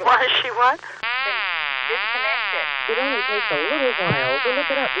 Why is she what? Disconnected. it only takes a little while to look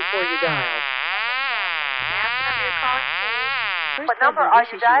it up before you dial. That's the number you're calling, please. What number are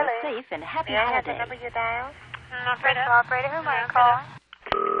you dialing? Safe and happy May I have the holidays. number you dialed? Special operator, who am I calling?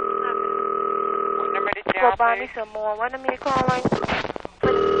 What number did you dial, Well, buy me please? some more. What number are you calling?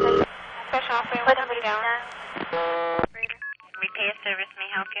 Special operator, what number you dialed? Repair service, may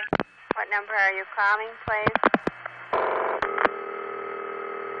I help you? What number are you calling, please?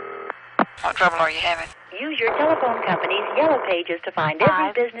 What trouble are you having? Use your telephone company's yellow pages to find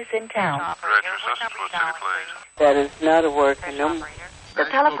every business in town. That is not a working number. The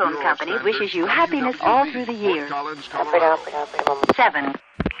telephone company wishes you happiness all through the year. 7.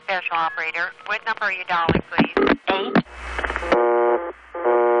 Special operator, what number are you dialing, please? 8.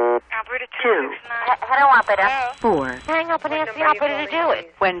 Operator 2. Hello, operator. 4. Hang up and ask the operator to do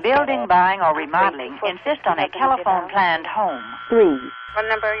it. When building, buying, or remodeling, insist on a telephone planned home. 3. What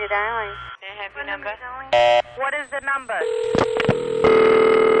number are you dialing? May I have your number? What is the number?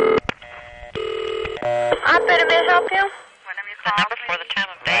 Operator, may I help you? The number for the time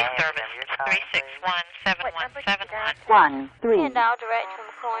of day service is 361-7171. 1. 3. And dial direct from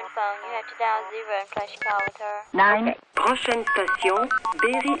the coin phone. You have to dial 0 and place your call with her. 9. Prochaine station,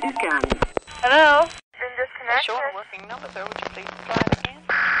 Berry-UQAM. Hello? Been disconnected. Sure, working number, sir. Would you please try it again?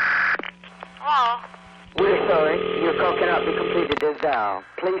 Hello? We're sorry, your call cannot be completed as dial.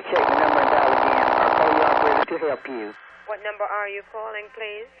 Please check the number and dial again, or call your operator to help you. What number are you calling,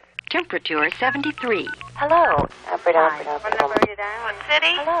 please? Temperature 73. Hello? Operator. What number are you dialing? What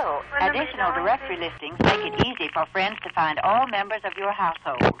city? Hello? Additional directory listings make it easy for friends to find all members of your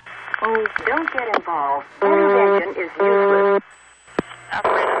household. Oh, don't get involved. Intervention is useless.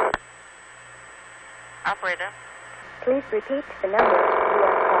 Operator? Operator? Please repeat the number you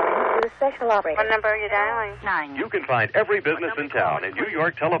are calling to the special operator. What number are you dialing? 9. You can find every business in town in New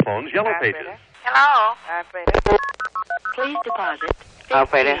York Telephone's Yellow Pages. Hello? Operator? Please deposit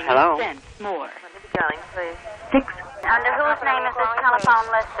Operator, hello. 15 cents more. What number are you dialing, please? 6. Under whose name is this telephone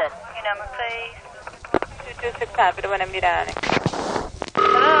listed? Your number, please. 226 operator, what number are you dialing?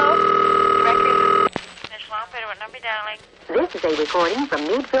 Hello? Directory. Special operator, what number are you dialing? This is a recording from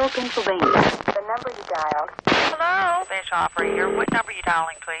Meadville, Pennsylvania. The number you dialed. Hello? Special operator, what number are you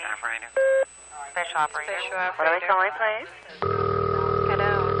dialing, please? Operator. Special operator. What are we calling, please?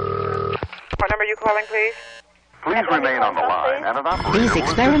 Hello? What number are you calling, please? Please remain on the line, and an operator These will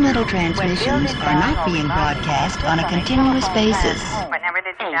experimental transmissions are not being broadcast on a continuous basis. What number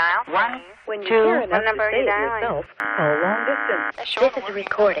did you dial? 1. When you 2. hear enough What number to are you say it dialing? yourself, call long distance. This is a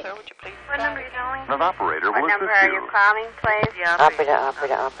recording. What number are you dialing? An operator What will number assist are you you. calling, please? Operator,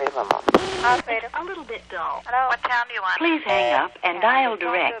 one more. Operator. A little bit dull. Hello? What town do you want? Please hang up and dial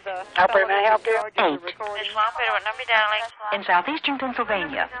direct. Operator, may I help you? 8. Special operator, what number are you dialing? In southeastern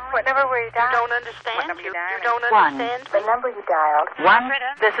Pennsylvania. What number were you dialing? You don't understand? What number You you don't 1. understand? The number you dialed. 1.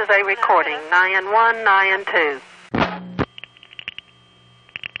 This is a recording, 91992.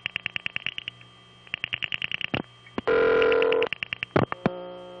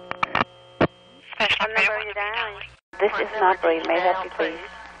 What number are you dialing? This is an operator. May I help you, please?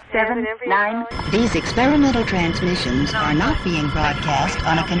 7, 9. These experimental transmissions are not being broadcast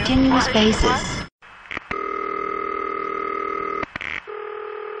on a continuous basis.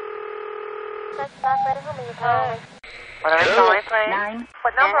 Special operator, whom are you calling? What are we calling, please? 9.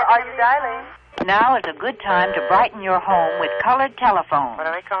 What number are you dialing? Now is a good time to brighten your home with colored telephone. What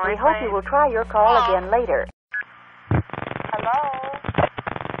are we calling, We hope you will try your call again later. Hello?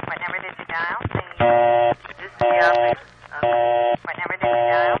 What number did you dial, please? This is the operator. What number did you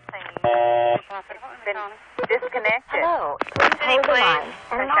dial, please? Been disconnected. Hello. Please hold the line,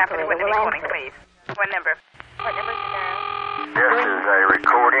 and an operator will answer. Please. What number? What number did you dial? This is a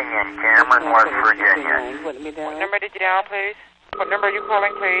recording in Cameron, West Virginia. What number did you dial, please? What number are you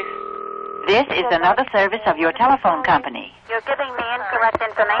calling, please? This is another service of your telephone company. You're giving me incorrect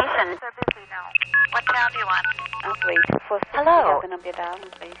information. So busy now. What town do you want? Please. Hello. The number you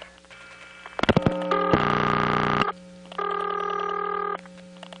dialed, please.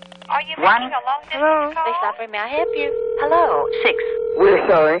 Are you making a long distance call? This operator, may I help you? Hello. 6. We're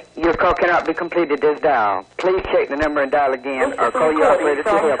sorry. Your call cannot be completed this dial. Please check the number and dial again, or call your operator to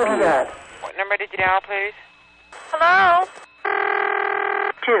help you. What number did you dial, please? Hello?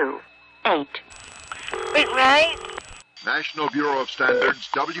 2, 8. Wait, right? National Bureau of Standards,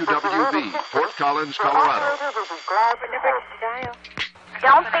 WWV, Fort Collins, Colorado. What number did you dial?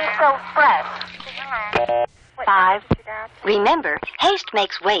 Don't be so stressed. 5. Remember, haste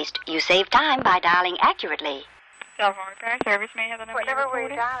makes waste. You save time by dialing accurately. Telephone repair service, may I have the number? What number were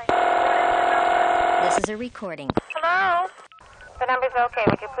you dialing? This is a recording. Hello? The number's okay.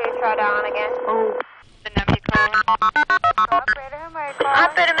 Would you please try dialing again? Oh. The number you calling? Operator, who may I call?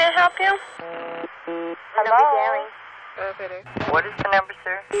 Operator, may I help you? Hello? What is the number,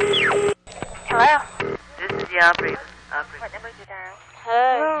 sir? Hello? This is the operator. What number did you dial?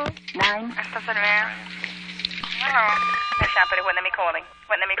 Hello? 9, Hello? Miss Operator, what number you calling?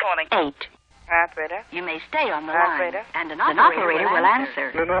 What number you calling? 8. Operator. You may stay on the Operator. line, and an operator will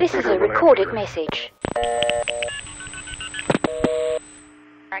answer. This is a recorded message.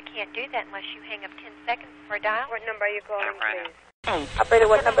 I can't do that unless you hang up 10 seconds for a dial. What number are you calling, please? 8. Operator,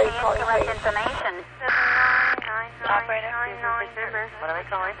 what number are you calling, Incorrect please? information. Operator. What are we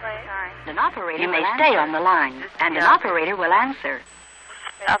calling, please? An operator you may stay on the line, and an operator will answer.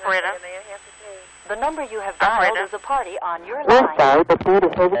 Operator. The number you have dialed is a party on your We're line. sorry, but due to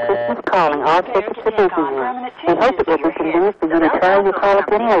heavy Christmas calling, all tickets are busy here. We hope it will be convenient for you to try your call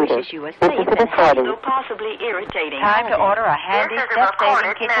again later. This is a recording. Possibly irritating. Time to order a handy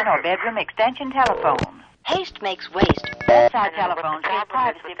step-saving kitchen or bedroom extension telephone. Haste makes waste. Bedside telephones give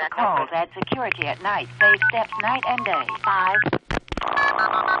privacy for calls, add security at night, save steps night and day. 5.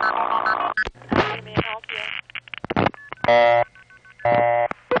 Let me help you.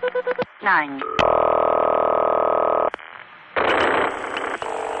 9.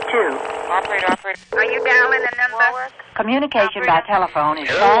 2. Operator. Are you dialing the number? Communication by telephone is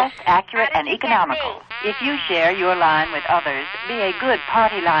fast, accurate, and economical. If you share your line with others, be a good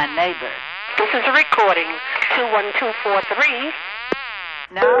party line neighbor. This is a recording. 21243.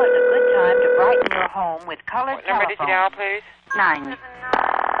 Now is a good time to brighten your home with colored What number did you dial, please? 9.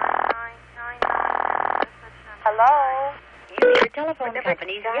 Hello? Use your telephone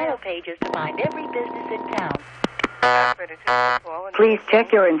company's yellow pages to find every business in town. Please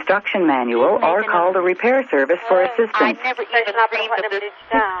check your instruction manual or call the repair service for assistance. I never even dreamed of this.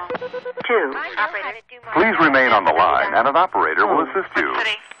 2. Please remain on the line, and an operator will assist you.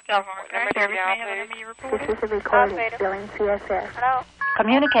 Telephone repair service, may I have the number you reported? This is a recording, billing CSS. Hello?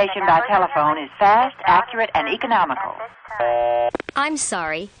 Communication by telephone is fast, accurate, and economical. I'm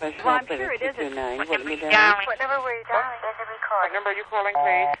sorry. Well, I'm sure it isn't. What number were you dialing? What number were you dialing? There's a What recording. number are you calling,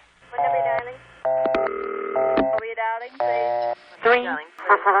 please? What number are you dialing? What were you dialing, please? 3.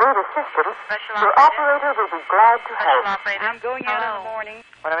 If you need assistance, your operator will be glad to help. I'm going out in the morning.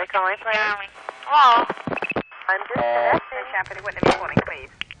 What are we calling, please? Hello? I'm disconnected. Miss Operator, what number you calling,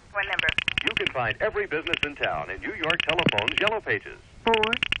 please? What number? You can find every business in town in New York Telephone's Yellow Pages. 4.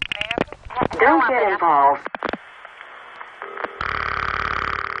 Don't get involved.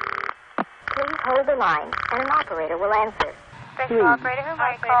 Please hold the line, and an operator will answer. Special operator, who am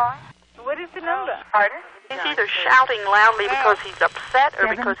I calling? What is the number? Pardon? He's either shouting loudly because he's upset or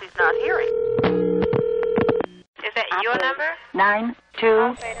because he's not hearing. Is that your number? 9.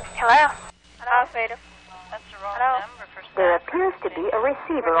 2. Hello? Operator. That's the wrong number for There appears to be a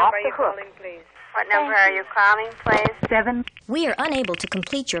receiver What off number are the you hook. calling, please? What number are you calling, please? 7. We are unable to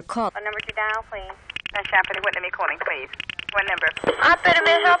complete your call. What number did you dial, please? Miss Operator, what number you calling, please? What number? Operator,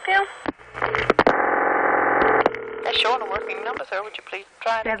 may I help you? That's showing a working number, sir. Would you please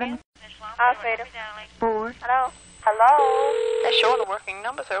try it 7. again? Operator. 4. Hello? Hello? That's showing a working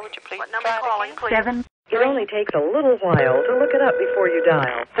number, sir. Would you please What number try it calling, again? please? 7. It only takes a little while to look it up before you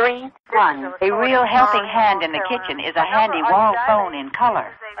dial. 3. 1. A real helping hand in the kitchen is a handy wall phone in color.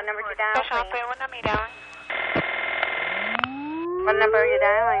 What number did you dial, Special please? Operator, what number you dialing? What number are you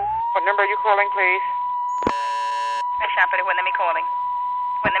dialing? What number are you calling, please? Miss Operator, what number you calling?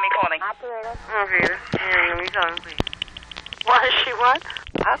 What number you calling? Operator. Operator. Yeah, we calling, please. What is she what?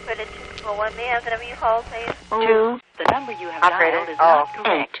 Operator 241, may I have the number you called, please? 2. The number you have Operator. dialed is Oh. not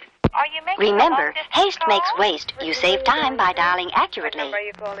correct. Are you making Remember, haste makes waste. You save time by dialing accurately. What number are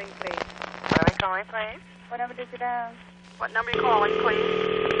you calling, please? What are we calling, please? What number did you dial? What number are you calling,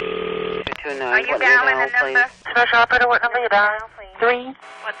 please? 229. Are you dialing the number? Special operator, what number are you dialing, please? 3.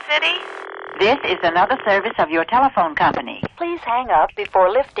 What city? This is another service of your telephone company. Please hang up before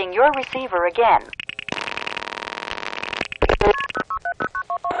lifting your receiver again.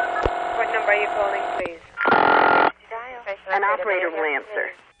 What number are you calling, please? An operator will answer.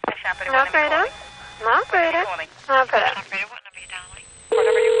 An operator? An operator? An operator. What number are you dialing? What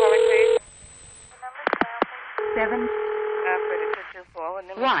number are you calling, please? 7. Operator 224. What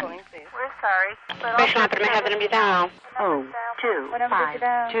number are you 1. calling, please? We're sorry. Special operator, may I have the number you dial? 2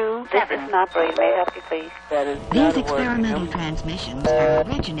 5 2 This 7. is an operator. May I help you, please? That is These experimental transmissions are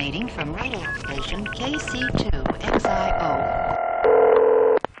originating from radio station KC2XIO.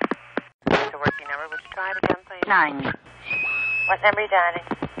 That's a working number. Would you try it again, please? 9. What number are you dialing?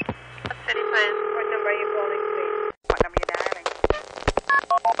 What city, please? What number are you calling, please? What number are you dialing?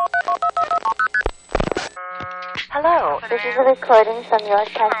 Hello. This is a recording from York,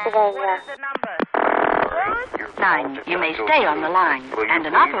 Pennsylvania. 9. You may stay on the line, and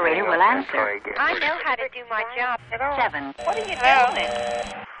an operator will answer. I know how to do my job. 7. What are you doing?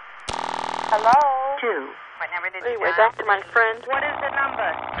 Hello? 2. What number did you Anyway, dial? back to my friend. What is the number?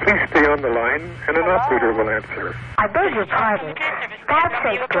 Please stay on the line, and an operator will answer. I beg your pardon. Stand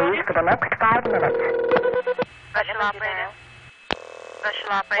safe, please, for the next 5 minutes. Special operator. Special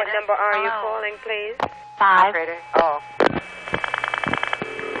operator. What number are you calling, please? 5. Operator. Oh.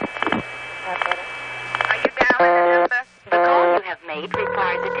 Operator. Are you dialing the number? The call you have made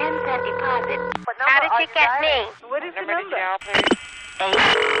requires a 10-cent deposit. How did you get me? What is the Number did you number? dial, please? 8.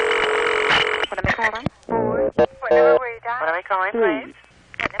 What am I calling? 4. What number were you dialing? What are we calling, please?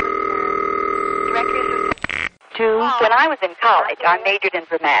 Directory assistant. 2. When I was in college, I majored in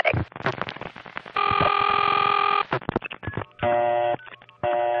dramatics.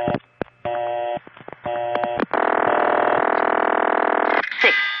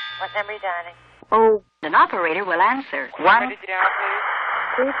 What number are you dialing? Oh. An operator will answer. What 1. number did you dial, please?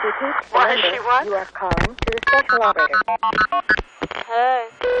 Please repeat the What is number she, what? you are calling to the special operator. Hey.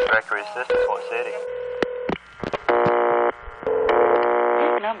 Directory assistance, what city?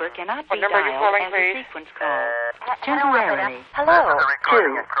 This number cannot What be number are you dialed calling, as please? a sequence call. Temporarily. Hello.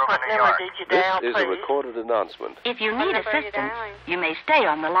 2. What number did you This dial, is a please? recorded announcement. If you What need number are you assistance, dialing? you may stay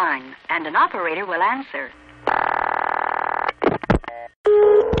on the line, and an operator will answer.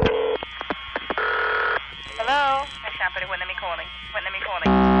 Hello. Special operator, what number are you calling? What number are you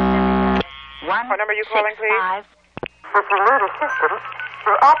calling? 1. What number are you calling, 6 please? 5. If you need assistance,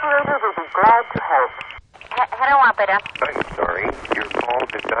 your operator will be glad to help. Hello, operator. I'm sorry, your call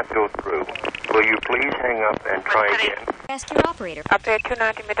did not go through. Will you please hang up and try again? Ask your operator. Operator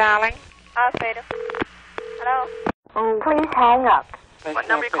 290, me dialing. Operator. Hello? Please hang up. What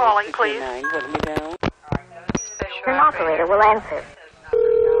number are you calling, please? What number down? An operator will answer.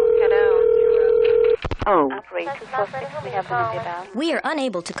 Hello. Oh. Operator 246, we have the number down. We are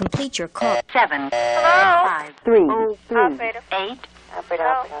unable to complete your call. 7. Hello? 5. 3. Operator. 8.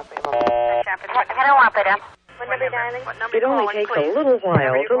 Hello? Hello, operator. What number dialing? What number It only calling, takes please? a little while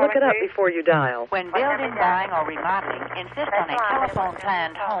Number you to look it calling, up please? before you dial. When building, buying, or remodeling, insist on a telephone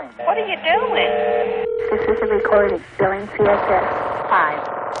planned home. What are you doing? This is a recording. Billing CSS.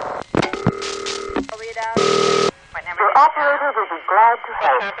 5. What number Your operator will be glad to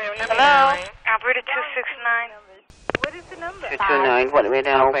help. Hello. Operator 269. What is the number? 229. What number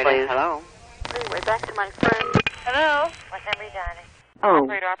down, please? Hello. Anyway, back to my friend. Hello. What number are you dialing? Oh.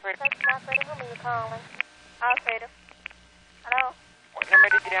 Operator. Operator, whom are you calling? Operator. Hello? What number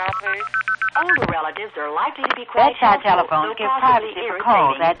did you dial, please? Older relatives are likely to be quite bedside telephones give privacy for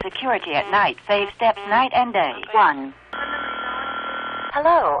calls, add security at night, save steps night and day. 1.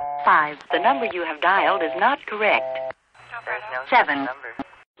 Hello. 5. The number you have dialed is not correct. There's no 7. number.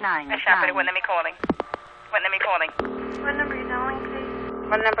 9. Special operator, what number are you calling? What number are you calling? What number are you dialing, please?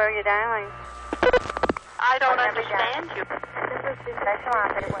 What number are you dialing? I don't understand you. This is the special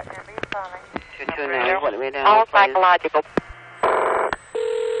operator. What number are you calling? 229. What number down, All please? psychological.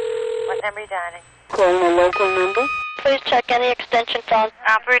 What number are you dialing? Calling a local number. Please check any extension phone.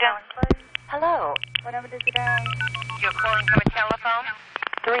 Operator. Hello. What number did you dial? You're calling from a telephone?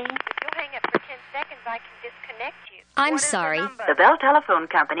 3. If you hang up for 10 seconds, I can disconnect you. I'm sorry. The Bell Telephone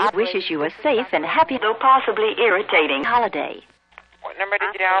Company wishes you a safe and happy, though possibly irritating, holiday. What number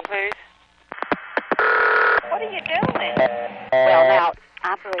did you dial, please? What are you doing? Well, now,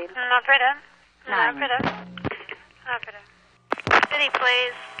 Operator. Operator. 9. Operator. City,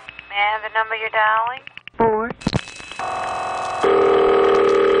 please. May I have the number you're dialing? 4.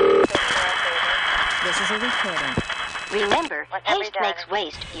 This is a recording. Remember, haste makes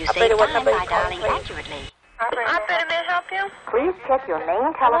waste. You save time by dialing accurately. Operator, may I help you? Please check your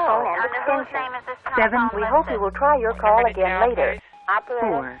main telephone and extension. 7. We hope you will try your call again later. Operator.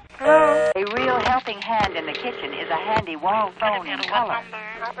 4. Hello? A real helping hand in the kitchen is a handy wall phone in color.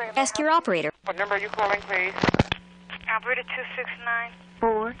 Ask your operator. What number are you calling, please? Operator 269.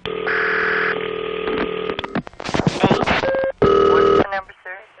 4. 8. What's the number,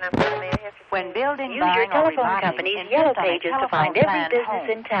 sir? When building, use your telephone company's yellow pages to find every business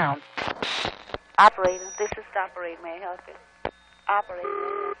in town. Operator, this is the operator. May I help you? Operator.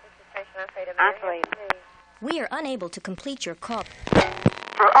 Operator. We are unable to complete your call.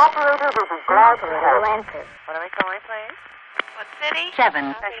 Your operator will be glad to answer. What are we calling, please? What city? 7.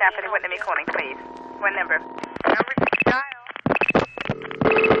 Operator, what number are you calling, please? What number? Number to dial.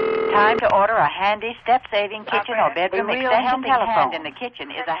 Time to order a handy step-saving kitchen or bedroom extension telephone in the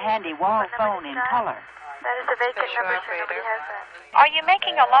kitchen is a handy wall phone in color. That is a vacant number, sir. Nobody has that. Are you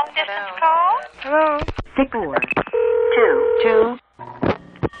making a long-distance call? Hello? 6. 4. 2.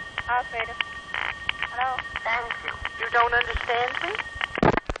 Operator. Hello? Thank you. You don't understand me?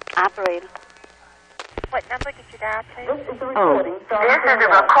 Operator. What number did you dial, please? This is a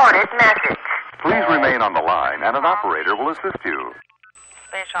recorded message. Please remain on the line, and an operator will assist you.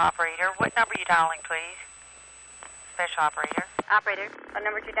 Special operator, what number are you dialing, please? Special operator. Operator, what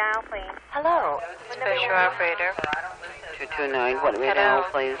number did you dial, please? Hello. Special operator. 229, what do we dial,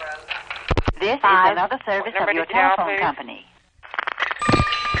 please? This is another service of your telephone company.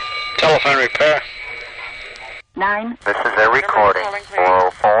 Telephone repair. 9. This is a recording.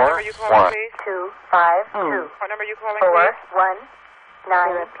 404 1 2 5 2. What number are you calling, 4 1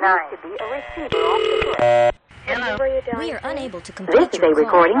 9 9. To be a receiver off the clip. Hello. We are unable to complete This is your a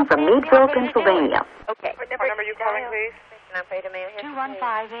call. recording from Meadville, Pennsylvania. Okay. What number are you calling, please?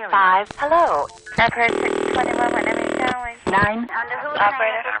 2150. 5. Hello. Operator 621, what number are you calling? 9.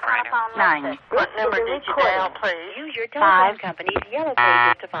 Operator. 9. What number did you dial, please? Use your telephone company's yellow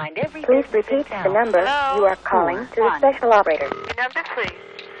pages to find every Please repeat the number you are calling to the special operator. Your number, please.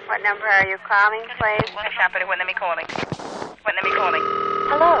 What number are you calling, please? Special operator, what number are you calling? What number are you calling?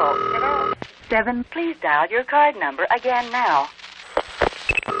 Hello. Hello? 7. Please dial your card number again now.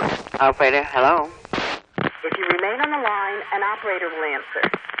 Operator, hello? If you remain on the line, an operator will answer.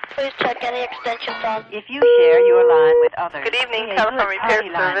 Please check any extension phone. If you share your line with others, Good evening, be a telephone good repair party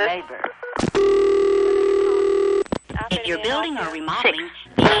line service. neighbor. If you're building or remodeling,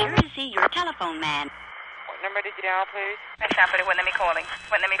 be sure to see your telephone man. What number did you dial, please? Special operator, what number are you calling?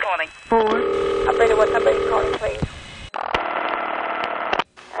 What number are you calling? 4. Operator, what number are you calling, please?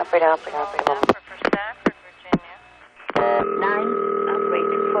 Operator. For Stafford, Virginia. 9.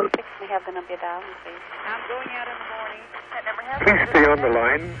 Operator 246, we have the number dialed, please. I'm going out in the morning. That number has Please stay on the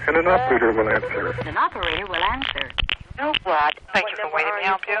line, and an operator will answer. An operator will answer. No, what? Thank you for waiting. May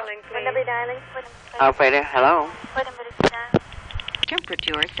I help you? What number dialing? Operator, hello? What number did you dial?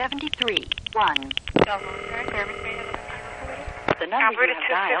 Temperature 73. 1. The number you have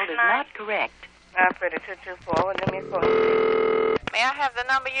dialed is not correct. Operator 224, what number are you calling? May I have the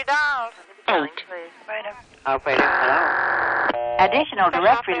number you dialed? 8. Operator, hello? Additional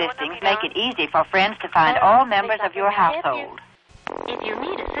directory listings make it easy for friends to find all members of your household. If you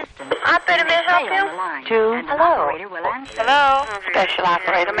need assistance, Operator, may I help stay on the line. 2. And the operator will answer. Hello? Special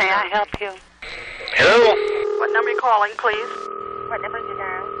operator, may I help you? Hello? What number are you calling, please? What number did you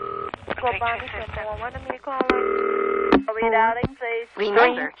dial? What number are you calling? Are we dialing, please?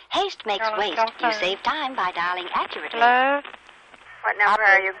 Remember, haste makes waste. You save time by dialing accurately. Hello? What number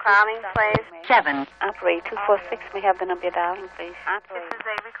are you calling, please? 7. Operator 246, we have the number you're dialing, please. This is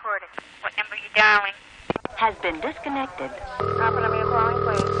a recording. What number are you dialing? Has been disconnected. What number are you calling,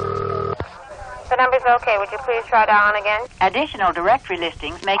 please? The number's okay. Would you please try dialing again? Additional directory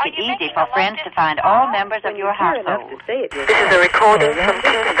listings make it easy for friends to find all members of your household. This is a recording from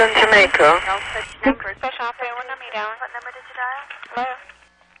Kingston, Jamaica. Special operator, what number are you dialing? What number did you dial? Hello?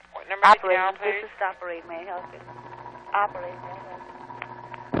 What number did you dial, Operator, please? this is the operator. May I help you? Operator.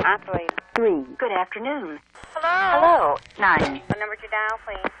 Operator. 3. Good afternoon. Hello? 9. What number did you dial,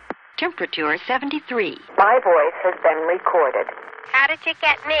 please? Temperature 73. My voice has been recorded. How did you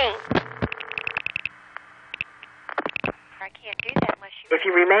get me? I can't do that unless you... If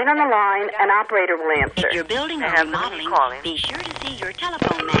you remain on the line, an operator will answer. If you're building or remodeling, be sure to see your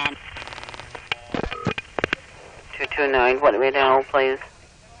telephone man. 229, what do we dial, please?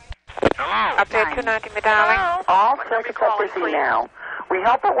 Operator 290, me darling. All circuits are busy now. We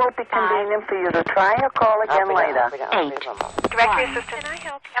hope it won't be convenient for you to try your call again later. 8. Directory assistant. Can I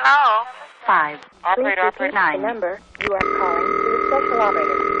help you? Hello? 5. Operator, Please repeat the number you are calling to the special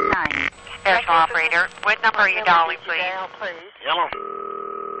operator. 9. Special operator, what number are you dialing, please? Hello.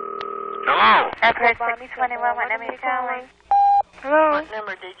 Hello. Operator 621, what number are you calling? Hello. What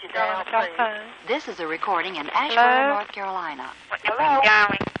number did you dial, please? This is a recording in Asheville, North Carolina. What number are you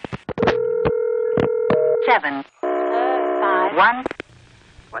dialing? 7. 5. 1.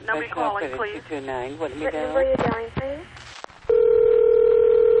 What number are you calling, please? 229, what What number are you dialing, please?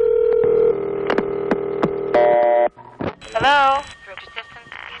 Hello?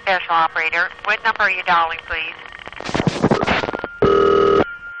 Special operator, what number are you dialing, please?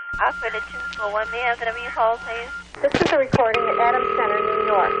 Operator 241, may I have the number you call, please? This is a recording at Adams Center, New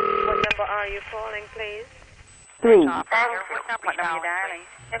York. What number are you calling, please? 3. Operator, what number are you dialing?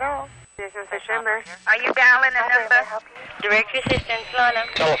 Hello? This is the number. Are you dialing a number? Direct assistance, Lana.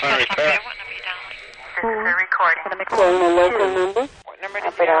 Telephone repair. What number are you dialing? This is a recording. Calling a local number? What number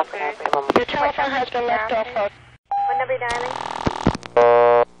did you dial, please? Your telephone has been left off. What number are you dialing?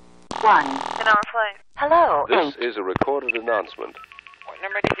 1. Get on play. Hello. This is a recorded announcement. What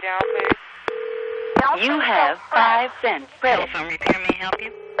number did you dial, please? You have 5 cents. Credit. Telephone repair, may I help you?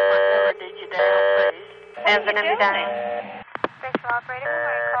 What number did you dial, please? And the number you dialing? Special operator, who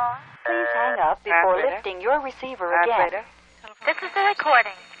are you calling? Please hang up before lifting your receiver again. This is the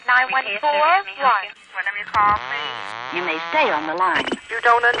recording. 9141. What number you call, please? You may stay on the line. You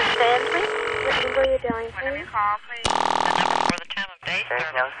don't understand me? What number are you dialing, What number you please? call, please? The number for the time of day There's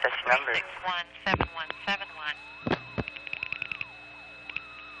service. no such number. 361-7171.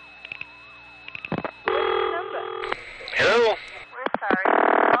 Hello. We're sorry.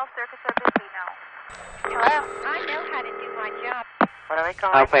 All circuits are busy now. Hello? I know how to do my job. What are we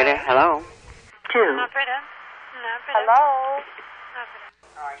calling? Operator, hello. 2. Operator? Hello?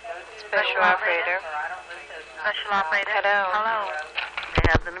 Special operator. Special operator. Hello.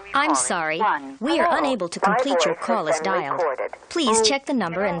 I'm sorry. 1. We are unable to complete your call as dialed. Please check the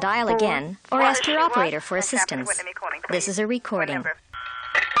number and dial again, or ask your operator for assistance. This is a recording.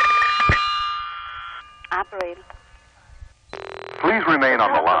 Operator. Please remain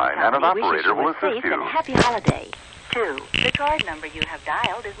on the line, and an We wish operator you will a assist safe you. and happy holiday. 2. The card number you have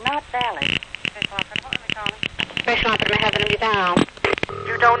dialed is not valid. Special operator, what number you calling? Special operator, may I have the number you dial?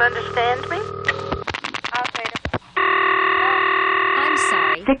 You don't understand me? Operator. I'm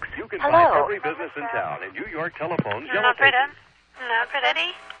sorry. 6. You can Hello. find every business in town in New York Telephone's Yellow Operator? Pages.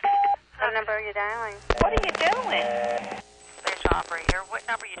 Operator? What number are you dialing? What are you doing? Special operator, what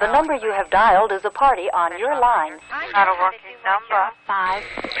number are you The dialing? number you have dialed is a party on your line. Not a working number. 5.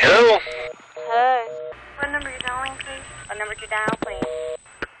 Hello. Hey. What number are you dialing, please? What number did you dial, please?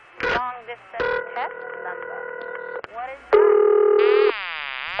 Long distance test number. What is that?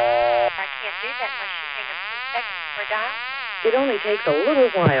 I can't do that unless you take a few seconds for dial. It only takes a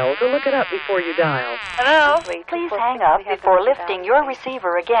little while to look it up before you dial. Hello? Please hang up before lifting your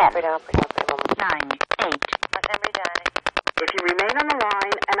receiver again. 9. 8. What number are you dialing? If you remain on the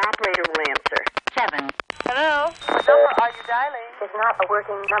line, an operator will answer. 7. Hello? What number are you dialing? It's not a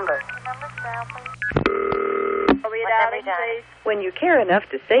working number. Number dial, please. Are we dialing, please? When you care enough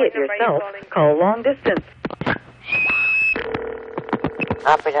to say it yourself, call long distance.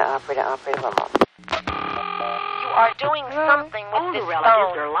 Operator, one more. You are doing something with Older this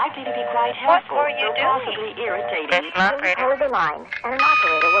relatives phone. are likely to be quite helpful, were you though doing? possibly irritating. Special operator. Hold the line, and an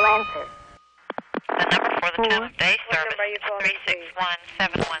operator will answer. The number for the time of day service number are you is calling,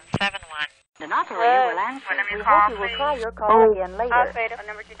 361-7171. An operator will answer. What number We you hope call, you will please? try your call again later. Operator, what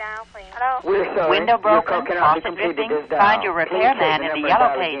number did you dial, please? Hello? We're sorry. Window Your broken, call cannot be faucet completed dripping. this dial. Find your Please repairman take in the number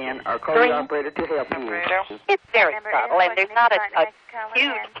yellow dial pages. again, or call 3. your operator to help you. It's very subtle, and there's not a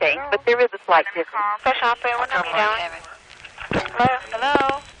huge change, but there is a slight difference. Special operator, what number are you dialing?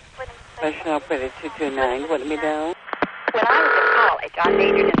 Hello? Special operator 229, what number dial? When I was in college, I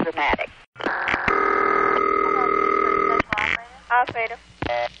majored in dramatics. Operator.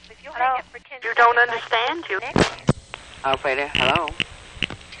 If you hang up for 10 You don't understand, you. Operator, hello.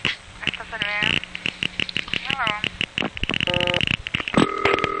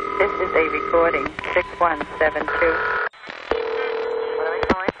 This is a recording, 6172.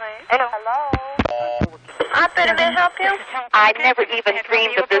 Hello? Operator, may I help you? I never even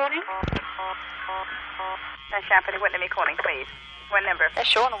dreamed of this. Special operator, what number are you calling, please? What number? That's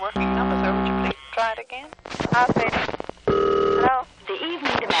showing a working number, sir. Would you please try it again? Operator. Hello? The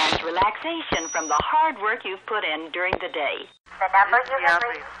evening demands relaxation from the hard work you've put in during the day. The number you have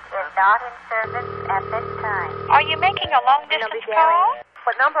reached is not in service at this time. Are you making a long-distance call?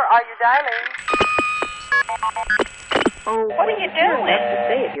 What number are you dialing? What are you doing? To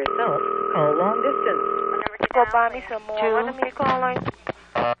say it yourself, call long distance. Go buy me some more. What number are you calling?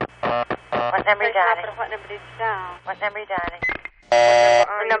 What number are you dialing? What number did you dial? What number are you dialing?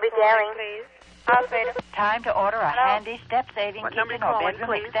 are you calling, please? Operator. Time to order a handy step-saving kitchen or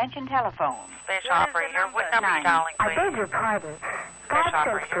bedroom extension telephone. Special operator, what number are you dialing, please? I beg your pardon. Special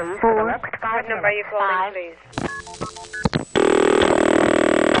operator. What number are you calling, please?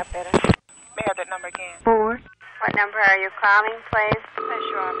 Operator. May I have that number again? 4. What number are you calling, please?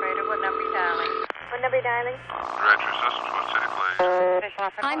 Special operator, what number are you dialing? What number are you dialing? Direct your system to what city, please? Special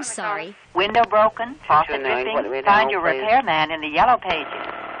operator. I'm sorry. Window broken, faucet 229, what do we dripping. Find dial, your please? repairman in the yellow pages.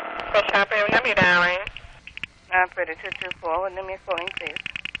 Special operator, what number are you dialing? Operator 224, what number are you calling, please?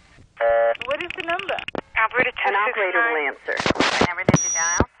 What is the number? Operator 269. An operator will answer. What number did you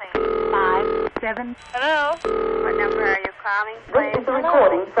dial, please? 5, 7. Hello? What number are you calling, This please? is a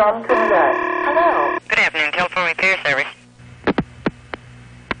recording from Roulette. Hello. Good afternoon, telephone repair service.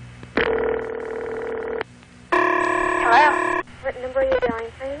 Hello? What number are you dialing,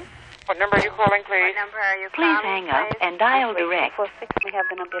 please? What number are you calling, please? What number are you Please calling, hang up please? and dial direct. 246, we have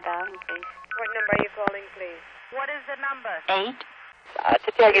the number you're dialing, please. What number are you calling, please? What is the number? 8. To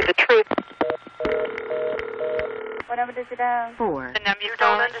tell you the truth. What number did you dial? 4. The number you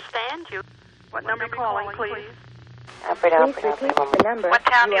Don't calling? understand you. What number are you calling, please? Operator, Please repeat the number What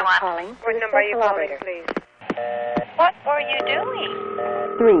town do you are want? calling to What the number are you special calling, operator. please? What are you doing?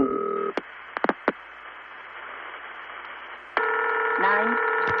 3. 9.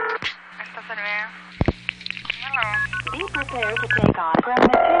 Be prepared to take on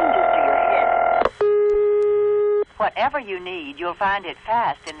permanent changes to your head. Whatever you need, you'll find it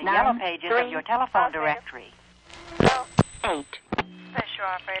fast in the 9, yellow pages 3. of your telephone directory. 8. Special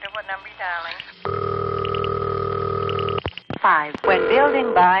operator, what number are you dialing? 5. When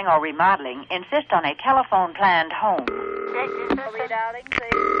building, buying, or remodeling, insist on a telephone planned home. Are you dialing,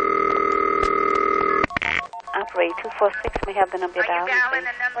 please? Operator 246, we have the number Are you dialing, dialing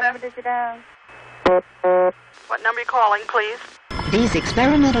please. the What number did you dial? What number are you calling, please? These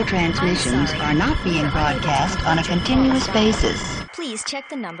experimental transmissions are not being broadcast on a continuous basis. Please check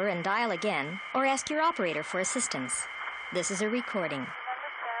the number and dial again, or ask your operator for assistance. This is a recording.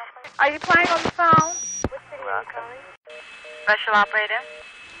 Are you playing on the phone? Special operator?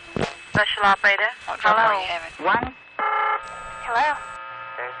 Special operator? Hello? 1. Hello?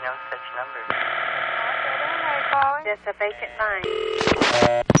 There's no such number. That's a vacant line.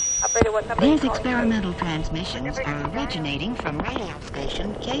 Operator, what number are you These calling? experimental transmissions are originating from radio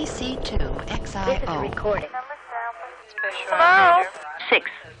station KC2XIO. This is a recording. Special Hello? operator.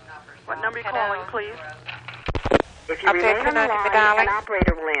 6. What number are you calling, please? If you remain on the line, an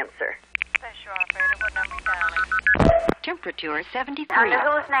operator will answer. Special operator, what number are you dialing? Temperature 73. Under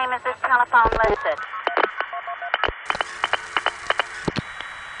whose name is this telephone listed?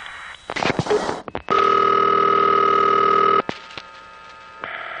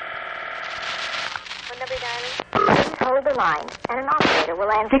 What number are you dialing? Please hold the line, and an operator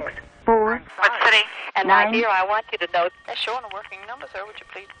will answer. 6, 4. What city? And my 9. dear, I want you to know That's showing a working number, sir. Would you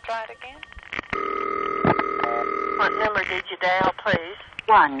please try it again? what number did you dial, please?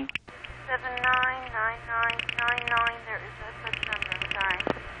 1. 799999. There is no such number. I'm sorry.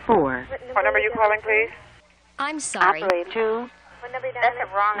 4. What number are you calling, please? I'm sorry. Operator 2. What number are you That's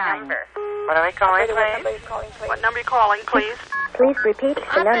dialing? a wrong 9. number. What are we calling, What number please? are you calling, please? What number are you calling, please? Please repeat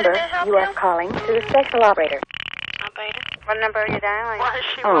the number you are calling to the special operator. Operator. What number are you dialing? What is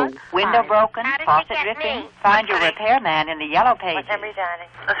she Oh, want? Window 5. broken, How did you faucet get dripping. me? Find your repairman in the yellow pages. What number are you dialing?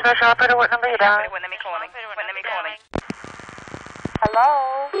 The special operator, what number are you dialing? What number are you calling? What number are you calling? Hello?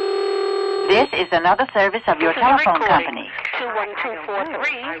 This is another service of your telephone company.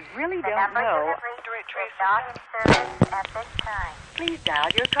 21243. I really don't Number you know. have reached is not in service at this time. Please dial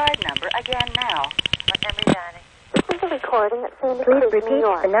your card number again now. What number are you dialing? This is a recording that Please repeat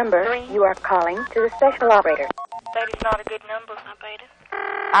the number you are calling to the special operator. That is not a good number, operator.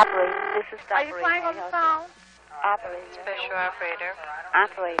 Operator, this is Are you playing on the phone? Operator. Special operator.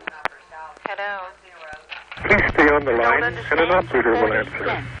 Operator. Hello. Please stay on the line, and an operator will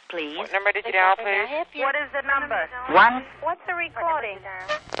answer. Please. What number did you dial, please? What is the number? 1. What's the recording?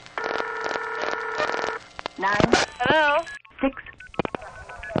 9. Hello? 6.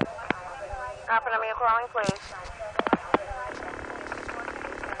 Operator, number you're calling, please.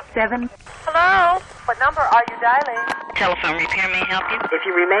 7. Hello? What number are you dialing? Telephone repair may help you. If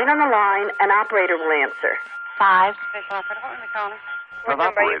you remain on the line, an operator will answer. 5. Special operator, what number are you calling? What An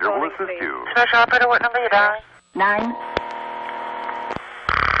number are you operator will calling, assist please? you. Special operator, what number are you dialing? 9.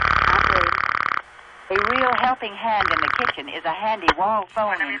 Operator. A real helping hand in the kitchen is a handy wall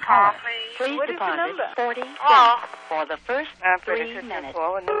phone in color. Please What is the deposit number? 40 Oh. cents for the first Operator 3 minutes.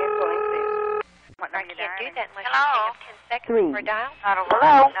 224. What number are you calling, please? What I number are you can't do dialing? that unless Hello? you hang up 10 seconds 3. for a dial. Not a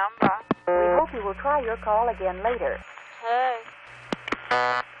Hello? number. We hope you will try your call again later. Hey.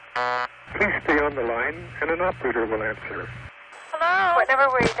 Please stay on the line, and an operator will answer. Hello? What number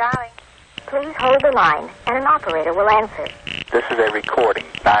were you dialing? Please hold the line, and an operator will answer. This is a recording.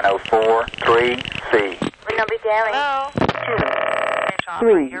 9043C. What number you dialing? Hello?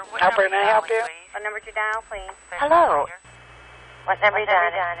 2, 3. Operator, may I help you? What number did you dial, please? Hello? What number you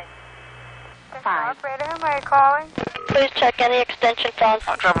dialing? 5. Operator, who am I calling? Please check any extension phones.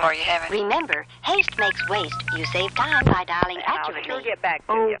 What trouble are you having? Remember, haste makes waste. You save time by dialing accurately. We'll get back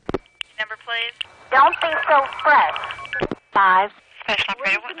to you. Number, please. Don't be so pressed. 5. Special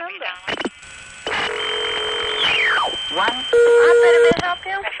operator, what number are you dialing? 1. Operator, may I help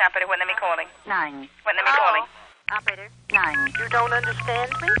you? Special operator, what number are you calling? 9. What number are you calling? Operator. 9. You don't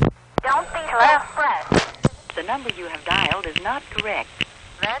understand me? Don't be so pressed. The number you have dialed is not correct.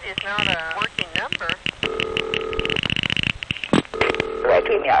 That is not a working number. What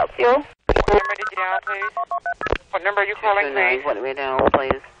number did you dial, please? What number are you calling, please? What do we dial,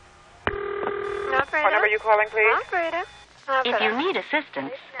 please? Operator. What number are you calling, please? Operator. If you need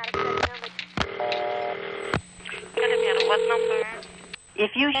assistance, What number?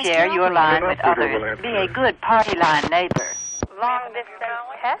 if you share your line with others, be a good party line neighbor. Long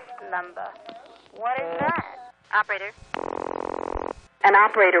distance test number. What is that? Operator. An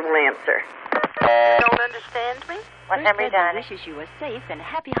operator will answer. Don't understand me? What number you dialing? Wishes you a safe and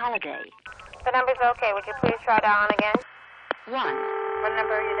happy holiday. The number's okay. Would you please try dialing again? 1. What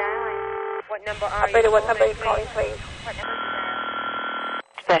number are you dialing? What number are Operator, you what number are you calling, calling, please? please? What number are you dialing?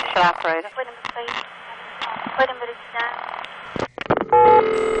 Special operator. What number, please? What number did you dial?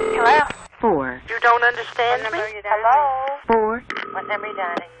 Hello? 4. You don't understand me? Hello? 4. What number are you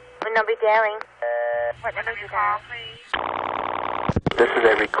dialing? What number are you dialing? What number are you dialing? This is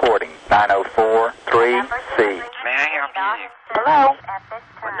a recording. 9043C. May I help you? Hello?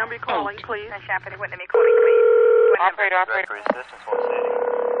 What number are you calling, please? Special operator, what number are you calling, please? Operator, operator.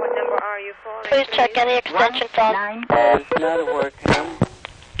 What number are you calling? Please check any extension phone. 9. It's not a working.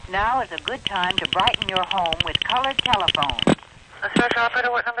 Now is a good time to brighten your home with colored telephones. Special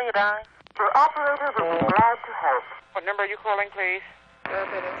operator, what number are you dialing? Your operator will be glad to help. What number are you calling, please?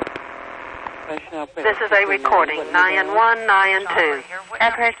 This is a recording. 9-1, 9-2.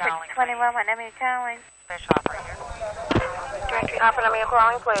 Operator 621, what number are you calling? Special operator. Directory operator, number you're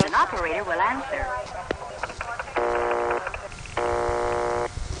calling, please. An operator will answer.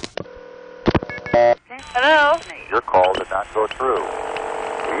 Hello? Your call did not go through.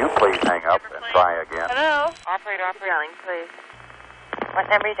 Will you please hang up and try again? Hello? Operator, operator. Dialing, please. What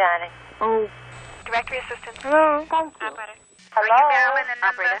number are you dialing? Oh. Directory assistant. Hello? Thank you. Operator. Hello?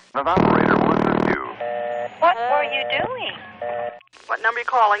 Operator. An operator will assist you. What were you doing? What number are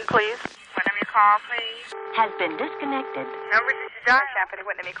you calling, please? What number you call, please? Has been disconnected. Number did you dial? Special operator,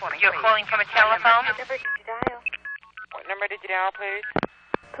 what number you calling, You're calling from a telephone? What number did you dial? What number did you dial, please?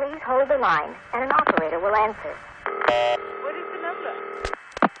 Please hold the line, and an operator will answer. What is the number?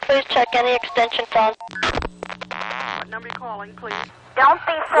 Please check any extension phone. What number are you calling, please? Don't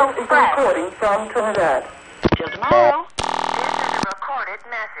be so pressed. Recording from Trinidad. Till tomorrow. This is a recorded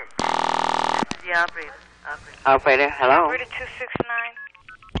message. This is the operator. Operator, hello. Operator 269.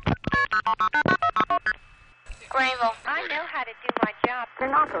 Greenville, I know how to do my job.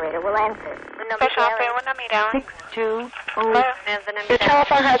 An operator will answer. The number Special operator, what number you dialing? 620. Your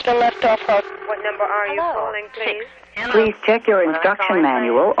telephone has been left off hold. What number are you calling, please? Please check your instruction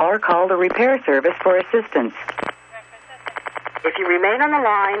manual or call the repair service for assistance. If you remain on the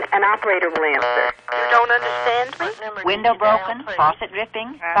line, an operator will answer. You don't understand me? Window broken, faucet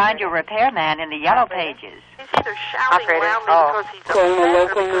dripping. Find your repairman in the yellow pages. He's either shouting Operator, loudly because he's upset or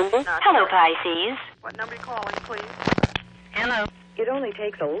because he's not Hello, hearing. Pisces. What number are you calling, please? Hello. It only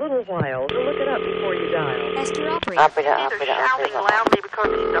takes a little while to look it up before you dial. Ask your operator. He's either shouting loudly because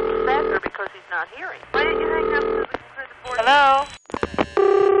he's upset or because he's not hearing. Why did you hang up so we can clear the board? Hello.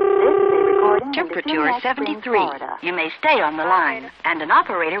 Temperature 73. You may stay on the line, and an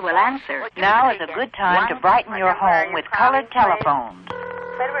operator will answer. Now is a good time to brighten your home with colored telephones.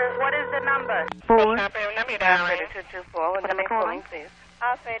 What is the number? 4. Operator, number you dialing? Operator 224, what number calling, please?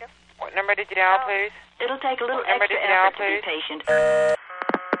 Operator. What number did you dial, please? It'll take a little Number extra did you dial, effort to be please? patient.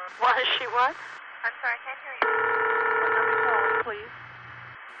 Why is she what? I'm sorry, I can't hear you. What number are you calling, please?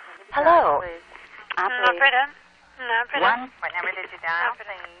 Hello. Operator. Operator. 1. What number did you dial,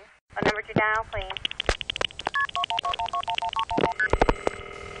 please? What number did you dial, please?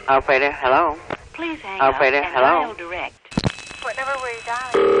 Operator, hello. Please hang Operator, up and hello. dial direct. What number were you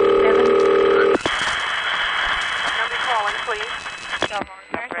dialing? 7. What number are you calling, please?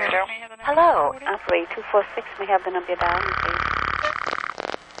 Operator. Hello. Operator 246, we have the number you're dialing, please.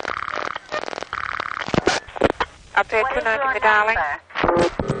 Operator 290, you're dialing?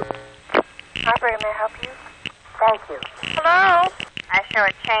 Operator, may I help you? Thank you. Hello? I show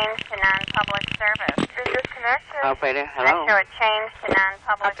a change to non-public service. Is this connection? Operator, I hello. show a change to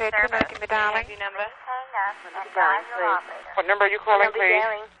non-public service. Operator, give me darling. Your number? Hang up and dial your operator. What number are you calling, please?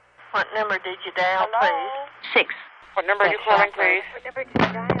 What number did you dial, please? 6. What number are you calling, please? What number did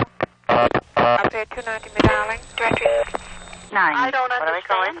you dial? Operator, 290, me darling. Directory assistance. 9. I don't What are we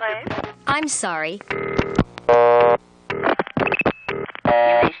calling, understand you. please? I'm sorry. You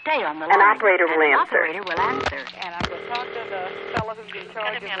may stay on the line. An operator will An answer. operator will answer. And I'm going to talk to the fellow who's in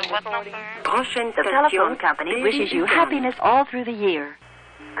charge of the recording. The telephone company wishes you happiness all through the year.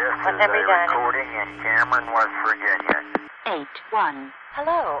 This is a recording in Cameron, West Virginia. 8-1.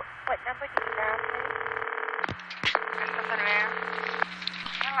 Hello. What number did you dial, please? Christopher there.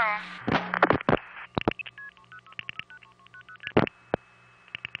 Hello.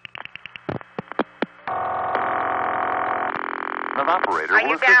 An operator Are will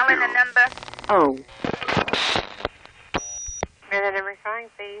you assist dialing you. the number? Oh. May the number calling,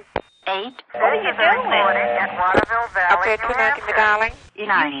 please? 8. What are you doing? At Waterville Valley, Operator, 290, me darling. If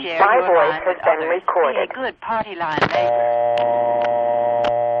 9. you share My your voice line has with been others, recorded. Be a good party line neighbor.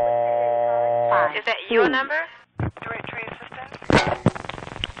 5. Is that your 2. number? Directory assistance.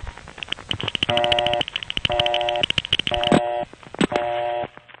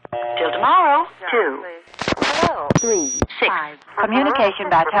 Till tomorrow. 2. Hello. 3. 6. Communication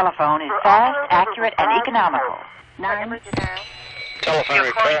by telephone is fast, accurate, and economical. 9. Telephone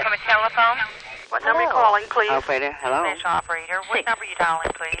You're calling request. from a telephone? What number are you calling, please? Operator, hello. Special operator. What 6. number are you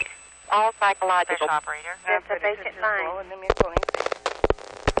dialing, please? All psychological. Special operator. That's a vacant line.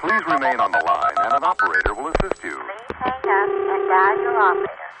 Please remain on the line, and an operator will assist you. Please hang up and dial your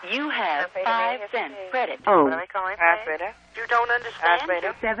operator. You have 5 cents credit. Oh. What are we calling, please? Operator. You don't understand?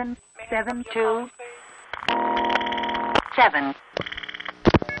 Operator. 7. 7. 2. 7.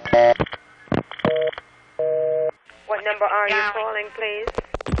 What number are you calling, please?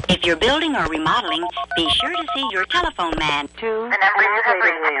 If you're building or remodeling, be sure to see your telephone man. 2. The number you have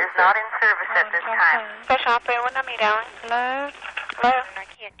reached is not in service at this time. Special operator, what number are you dialing? Hello? Hello? I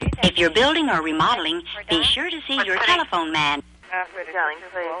can't do that. If you're building or remodeling, be sure to see your telephone man. Darling,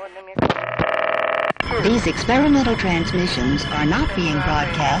 please. These experimental transmissions are not being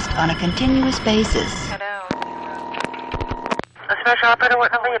broadcast on a continuous basis. Hello. A special operator,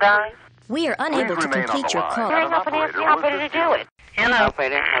 what number are you dialing? We are unable to complete your call. Hang up and ask the operator to do it. Hello.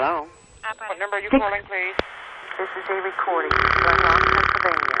 Operator, hello. What number are you 6. calling, please? This is a recording from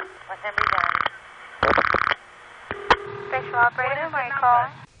Pennsylvania. What number are you dialing? Special operator, who are you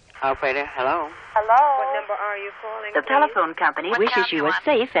calling? Operator, hello. Hello. What number are you calling? The telephone company What wishes time you you a want?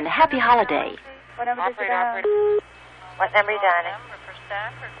 safe and happy holiday. What number did you Operator, dial? operator. What number are you dialing? For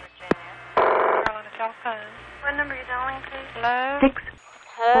Stafford, Virginia. Calling the telephone. What number are you dialing, please? Hello? 6.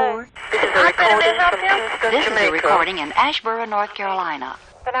 4. This is a recording from Houston, This is a Jamaica. recording in Asheboro, North Carolina.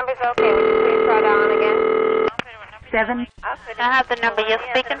 The number's okay. Would you please try dialing again? 7. Can I have the number you're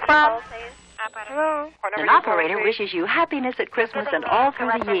speaking from? Hello? An operator wishes you happiness at Christmas and all through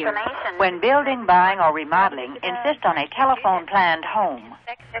the year. When building, buying, or remodeling, insist on a telephone planned home.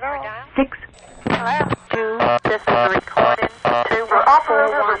 6. 2. This is a recording. Your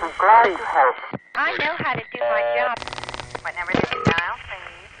operator will be glad to help. I know how to do my job. What number did you dial,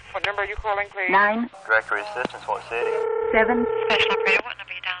 please? What number are you calling, please? 9. Directory assistance, what city? 7. Special operator, what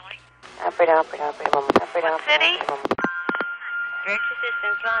number are you dialing? What city? Directory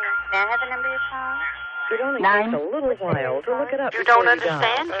assistance, Ronnie. May I have the number you're calling? It only 9. takes a little while to look it up. You don't before dial.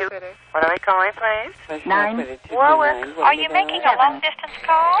 understand you. What are we calling, please? 9. Warwick, are you making a long-distance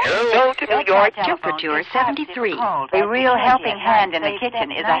call? Go to New York, temperature 73. A real helping hand in the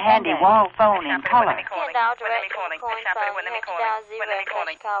kitchen is a handy wall phone in color.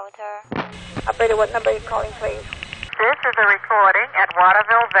 Operator, what number are you calling, please? This is a recording at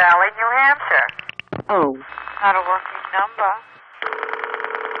Waterville Valley, New Hampshire. Oh. Not a working number.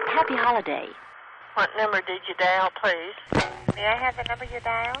 Happy holiday. What number did you dial, please? May I have the number you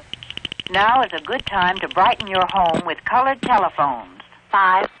dialed? Now is a good time to brighten your home with colored telephones.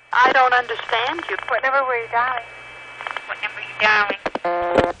 5. I don't understand you. What number were you dialing? What number are you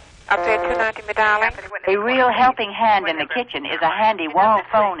dialing? Operator, 290, me darling. A real helping hand in the kitchen is a handy wall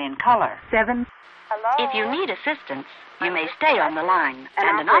phone in color. 7. Hello? If you need assistance, you may stay on the line,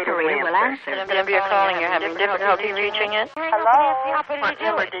 and an operator will answer. The number you're calling, you're having difficulty reaching it? Hello? What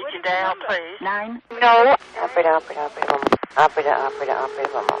number did you dial, please? 9. No. 1. 3.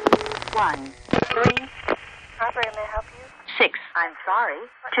 Operator, may I help you? 6. I'm sorry.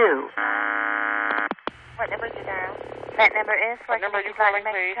 2. What number did you dial? That number is what number are you calling,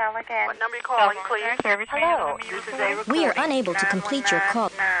 please? What number are you calling, please? Hello, this is a recording. We are unable to complete your call.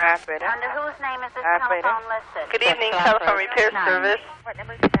 Under whose name is this telephone listed? Good evening, telephone repair service. What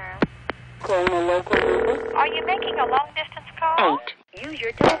number did you dial? Calling a local number. Are you making a long-distance call? 8. Use your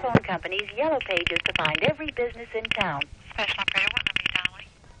telephone company's yellow pages to find every business in town. Special operator, what number are you dialing?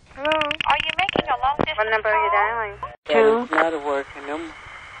 Hello? Are you making a long-distance call? What number are you dialing? 2. It's not a working number.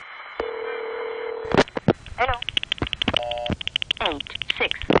 Hello? 8.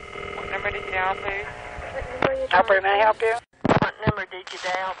 6. What number did you dial, please? Operator, may I help you? What number did you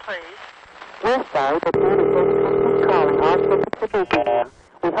dial, please? We're sorry, but the is calling. All tickets are busy now.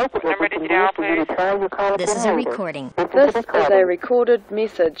 We hope it will be convenient for you to try your call This is a recording. This is a recorded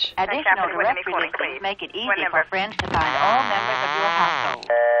message. Additional directory listings make it easy for friends to find all members of your household.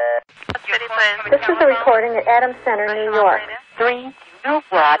 This is a recording at Adams Center, New York. 3.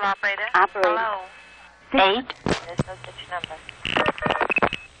 What? Operator. 8. There's no such number.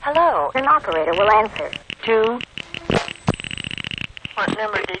 Hello. An operator will answer. 2. What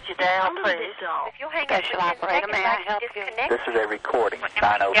number did you dial, please? If you hang up, Special operator, may I help you? This is a recording.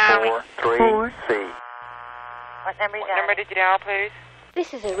 9043C. What number you What number did you dial, please?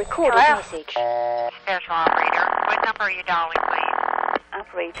 This is a recorded message. Special operator, what number are you dialing, please?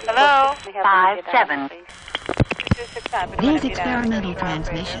 Operator. Hello? 5. 7. These experimental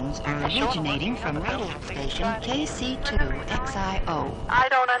transmissions are originating from radio station KC2XIO. I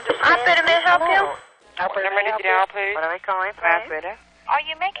don't understand. Operator, may I help you? What number did you dial, please? What are we calling, please? Operator. Are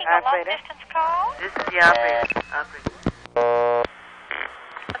you making a long-distance call? This is the operator.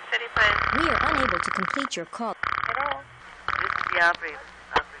 City, please. We are unable to complete your call. Hello? This is the operator.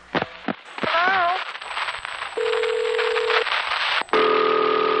 Hello?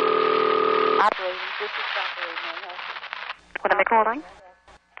 Operator, this is the operator. May I help you? What am I calling?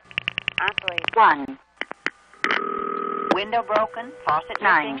 Operator. 1. Window broken, faucet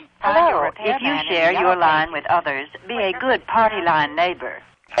 9. Missing. Hello. If you share your line with others, be a good party line neighbor.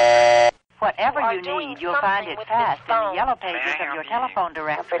 Whatever you need, you'll find it fast in the yellow pages of your telephone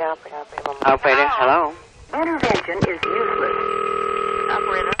directory. Operator, hello. Intervention is useless.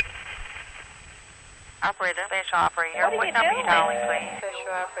 Operator. Operator. Special operator. What number are you dialing, please? Special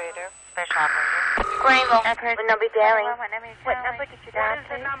operator. Special operator. Scramble. What number dialing? What number did you dial? What is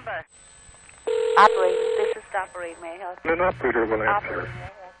the number? Operator, this is the operator. May I help you? An operator will answer.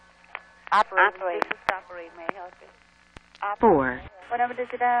 Operator, this is the operator. May I help you? 4. What number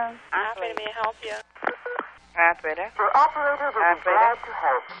did you dial? Operator, may I help you? Operator. The operator will be glad to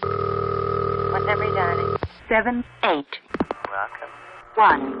help. What number are you dialing? 7. 8. Welcome.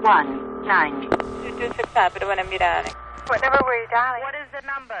 1. 1. 9. 226 operator, what number are you dialing? What number were you dialing? What is the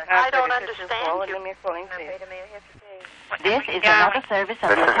number? I don't understand you. Let me calling, please. Operator, may I help you? This is another service of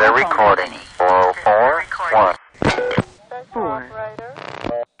This your is a telephone recording. company. 4041. 4.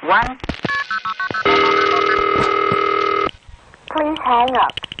 1. Please hang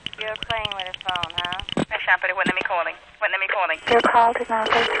up. You're playing with a phone, huh? Special operator, what number are you calling? What number are you calling? Your call did not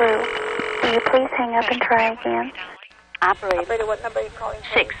go through. Will you please hang up and try again? Operator, what number are you calling?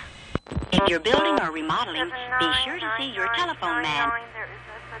 6. If you're building or remodeling, be sure to see your telephone man.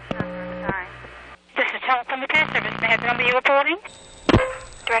 This is telephone repair service. May I have the number you're reporting?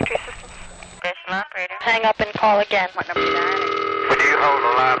 Directory assistance. Special operator. Hang up and call again. What number are you dialing? Would you hold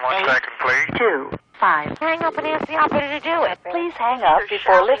the line 1 second, please? 2. 5. Hang up and ask the operator to do it. Please hang up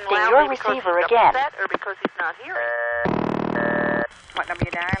before lifting your receiver again. Or because he's not hearing. What number are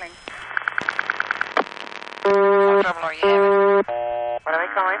you dialing? What trouble are you having? What are we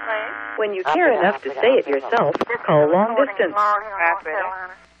calling, please? When you care enough to say it yourself, call long distance. Operator.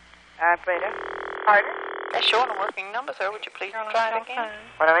 Operator. Pardon? That's showing a working number, sir. Would you please try it again?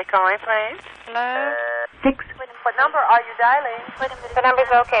 What are we calling, please? Hello? 6. What number are you dialing? The number's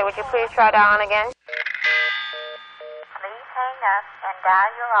okay. Would you please try dialing again? Please hang up and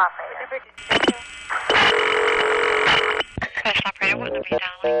dial your operator. Special operator, what number are you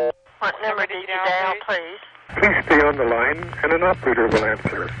dialing? What number did you dial, please? Please stay on the line, and an operator will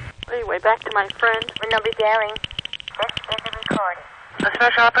answer. Anyway, back to my friend. What number are you dialing? This is a recording.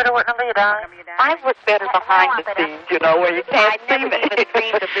 Special operator, what number are you dialing? I look better behind the scenes, you know, where you can't see me.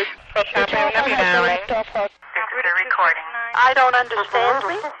 Special operator, what number are you dialing? This is a recording. I don't understand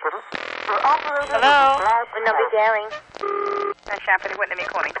me. Hello? What number are you dialing? Special operator, what number are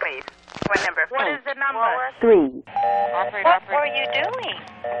you calling, please? What number? What is the number? 3. What were you doing?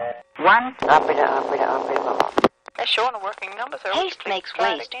 1. Operator. That's showing a working number, sir. Haste makes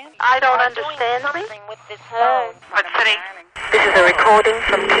waste. I don't understand me. With this phone. What city? This is a recording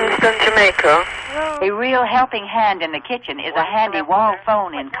from Kingston, Jamaica. A real helping hand in the kitchen is a handy wall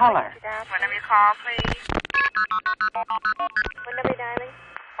phone in color. Whenever you call, please. What number are you dialing?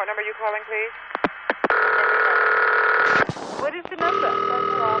 What number are you calling, please? What is the number?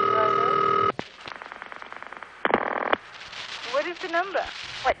 What is the number?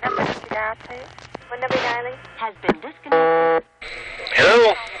 What number did you dial, please? What number are you dialing? Has been disconnected.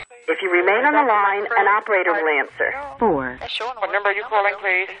 Hello? If you remain on the line, an operator will answer. 4. What number are you calling,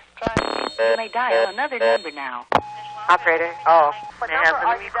 please? You may dial another number now. Operator. Oh, may I have the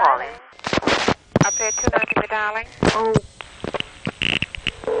number you calling? Operator, 2 numbers you're dialing.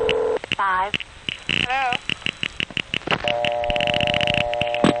 5. Hello?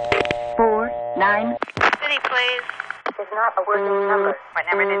 4 9. City, please. Is not a working number. What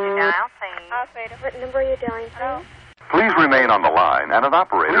number did you dial, please? Operator, what number are you dialing, please? Please remain on the line, and an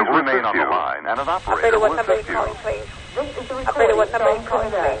operator will remain assist on you. the line, and an Operator, operator what will number are you assist calling, you. please? This is a Operator, what number are you from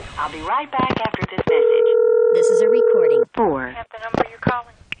calling, please? I'll be right back after this message. This is a recording. 4. Have the number you're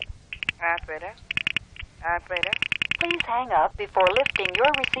calling. Operator. Operator. Please hang up before lifting your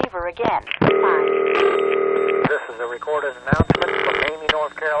receiver again. 5. This is a recorded announcement from Amy,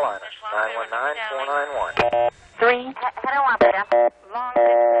 North Carolina. 919-491. 3. Hello, operator. Long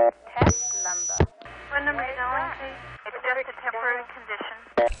distance test number. What number are you dialing, please? It's just a temporary condition.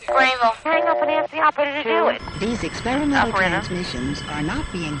 Greenville. Hang up and ask the operator to do it. These experimental transmissions are not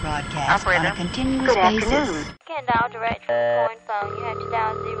being broadcast on a continuous basis. You can't dial direct from the calling phone. You have to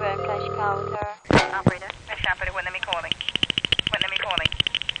dial 0 in case you call with her. Operator. Yes, operator. What number are you calling? What number are you calling?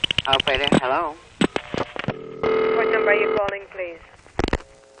 Operator, hello? What number are you calling, please?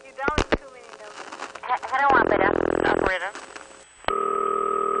 You're dialing too many numbers. Hello, operator. Operator?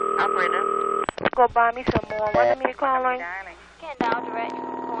 Operator? Go buy me some more. What number are you calling? You can't dial direct from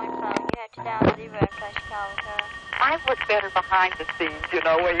the calling phone. You have to dial 0 in case you call with her. I look better behind the scenes, you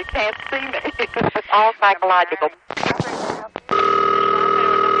know, where you can't see me. It's all psychological.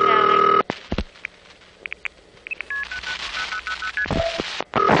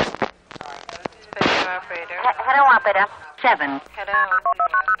 Hello, operator. 7. Hello.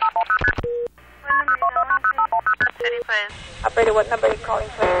 What number are you calling, please? City, please. Operator, what number are you calling,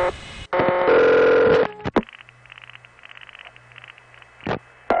 please?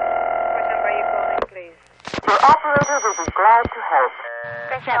 What number are you calling, please? Your operator will be glad to help.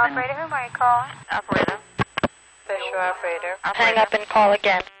 Special operator, whom are you calling? Operator? Special operator. Hang up and call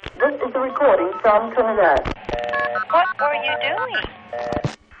again. This is a recording from Trinidad. What were you doing?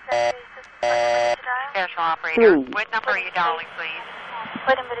 Special operator. 3. What number are you dialing, please?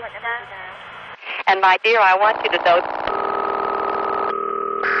 What number did you dial? And my dear, I want you to know...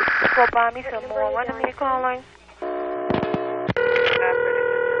 Go buy me some more. What number are you calling?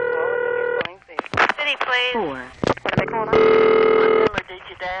 City, please. 4. What are they calling? What number did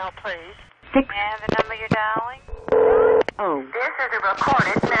you dial, please? 6. And the number you're dialing? Oh. This is a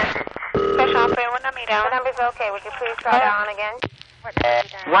recorded message. Special operator, what number are you dialing? What number's okay? Would you please try dialing again? What number are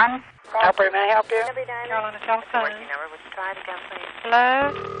you dialing? 1. Operator, may I help you? What number are you dialing? Carolina, telephone. Number, would you try it again, please?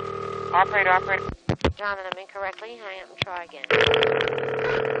 Hello? Operator, operator. Dial the number incorrectly. Hang up and try again.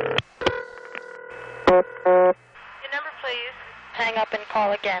 Your number, please. Hang up and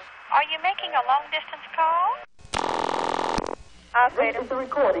call again. Are you making a long-distance call? Operator. This is a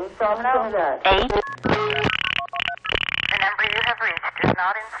recording from Trinidad. 8. The number you have reached is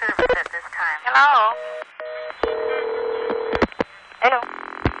not in service at this time. Hello? Hello?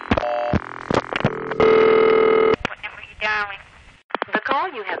 What number are you dialing? The call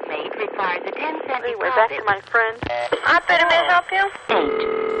you have made requires a 10-cent We're back to deposit. my friend. Operator, may I help you?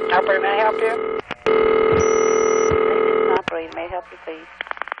 8. Operator, may I help you? This is operator. May I help you, please?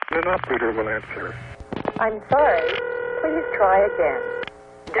 An operator will answer. I'm sorry. Please try again.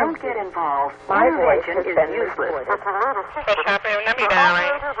 Don't get involved. My voice Intervention has is been useless. recorded. Special operator, what number are you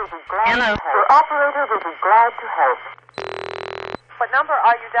dialing? Hello. Your operator will be glad to help. What number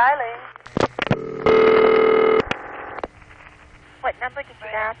are you dialing? What number did you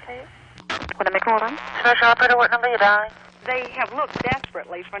dial, please? What number are you calling? Special operator, what number are you dialing? They have looked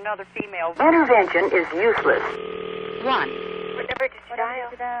desperately for another female. Intervention is useless. 1. What number did you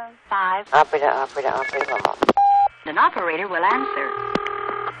dial? 5. Operator, one moment. An operator will answer.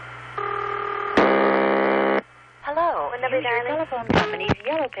 Hello. What number Use your telephone company's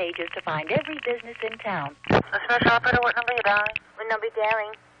yellow pages to find every business in town. Special operator, what number are you dialing? What number are you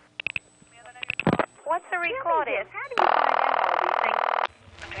dialing? What's the recording? How do you find out all these things?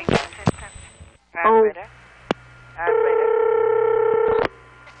 Operator. Operator.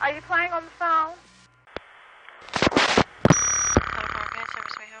 Are you playing on the phone? Telephone repair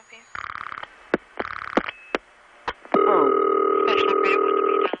service, may I help you? Oh.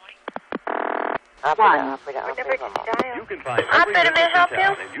 1. You can find every business in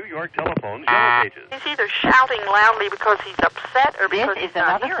town in New York Telephone's Yellow Pages. He's either shouting loudly because he's upset or because This is he's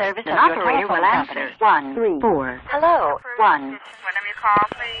not another hearing. service of your operator will answer. 1, 3, 4. Hello. 1. What number you call,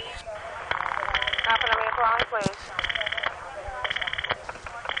 please? What number you calling, please?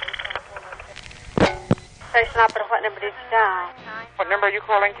 Station operator, what number did you dial? What number are you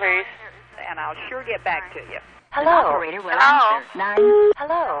calling, please? And I'll sure get back to you. Hello. Operator will answer. 9.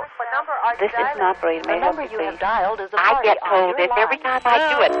 Hello. What number are you This is an operator. The May I help number you, you have please? dialed is a I party get on told your this every line. time I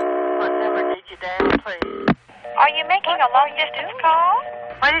do it. What number did you dial, please? Are you making a long-distance call?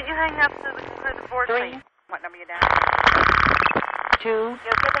 Why didn't you hang up to the board, 3. please? What number you dial? 2. You're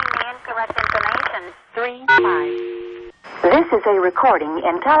giving me incorrect information. 3. 5. This is a recording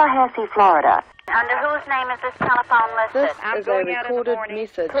in Tallahassee, Florida. Under whose name is this telephone listed? This is a recorded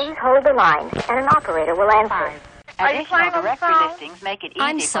message. Please hold the line, and an operator will answer. Are you playing Additional on the directory phone? listings make it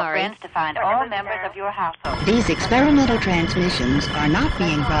I'm easy for sorry. friends to find all members of your household. These experimental transmissions are not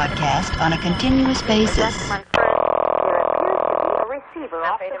being broadcast on a continuous basis. There appears to be a receiver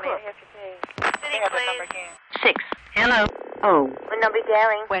off the hook. City, please. 6. Hello. Oh. What number you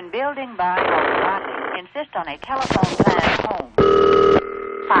dialing? When building, buying, or remodeling, insist on a telephone plan at home.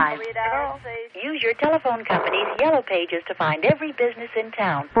 5. Use your telephone company's Yellow Pages to find every business in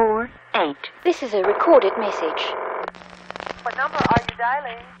town. 4. 8. This is a recorded message. What number are you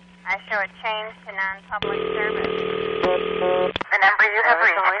dialing? I show it changed to non-public service. The number you have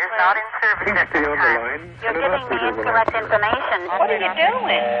reached is not in service at this time. You're giving me incorrect information. What are you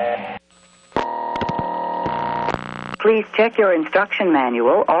doing? Please check your instruction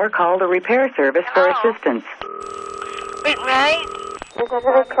manual or call the repair service for assistance. Wait, right? This is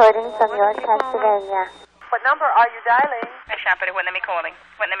a recording from York, Pennsylvania. What number are you dialing? Station operator, what number you calling?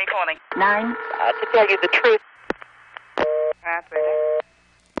 What number you calling? 9. To tell you the truth. Operator.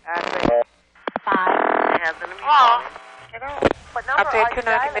 5. Hello. What number are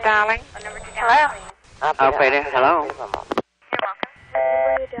you dialing? What number did you dial? Operator, hello. You're welcome.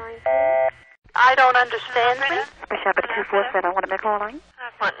 I don't understand me. Bishop 247, what am I calling?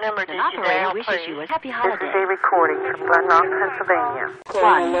 What number did An you operator dial, wishes you please? a happy This is a holiday. recording from Glen Rock, Pennsylvania.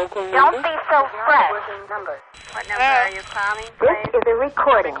 1. Don't be so fresh. What number are you calling? This is a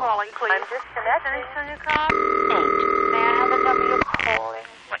recording. Calling, please. I'm disconnecting from your call. 8. May I have the number you're calling?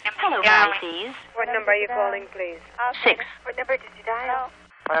 What number Hello, you dialing? Pisces. What number are you calling, please? 6. What number did you dial?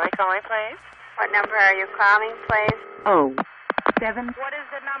 What are we calling, please? What number are you calling, please? Oh. 7. What is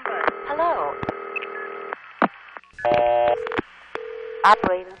the number? Hello.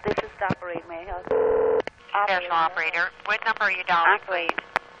 Operator, this is the operator. May I help you? Special operator. What number are you dialing, please?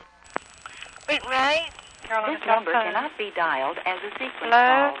 Wait, right? This number cannot be dialed as a sequence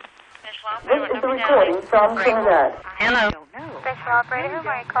Hello? call. Special operator, what This is a number you dialing? recording from Trinidad. Hello. Special operator, who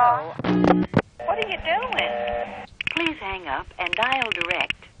are you calling? What are you doing? Please hang up and dial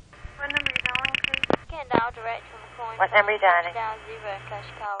direct. What number are you dialing, please? Can't dial direct from the coin. What number are you dialing? Dial 0 in case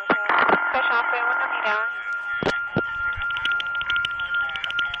you call Special operator, what number are you dialing?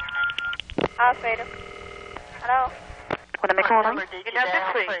 Operator. Hello? What am I calling? Your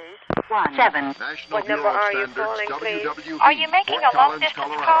number, please. 1. 7. What number are you calling, please? Are you making a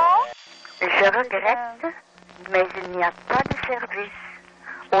long-distance call? Je regrette, mais il n'y a pas de service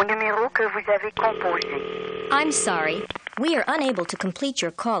au numéro que vous avez composé. I'm sorry. We are unable to complete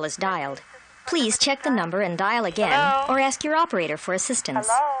your call as dialed. Please check the number and dial again, or ask your operator for assistance.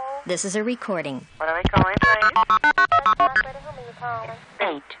 Hello? This is a recording. What are we calling, please? Operator, who are you calling?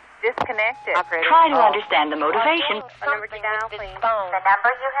 8. Disconnected. Try to understand the motivation. What number did you dial, please? The number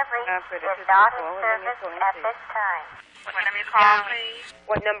you have reached is not in service at this time. What number you calling, please?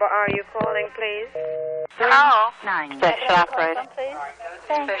 What number are you calling, please? 3. 9. Special operator.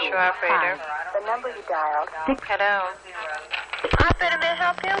 Special operator. The number you dialed. 6. Hello. Operator, may I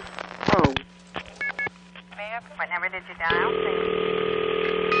help you? Oh. May I help you? What number did you dial,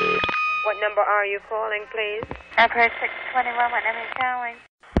 please? What number are you calling, please? Operator 621, what number are you calling?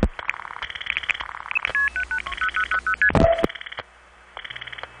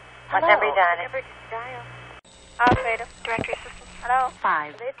 What number are you dialing? What number did you dial? Operator, directory assistant. Hello?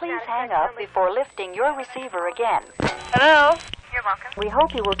 5. Please hang up before lifting your receiver again. Hello? You're welcome. We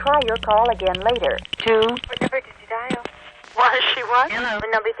hope you will try your call again later. 2. What number did you dial? What is she what? Hello.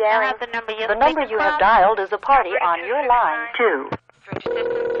 What number dialing? The number The number you have dialed is a party on your line. 2.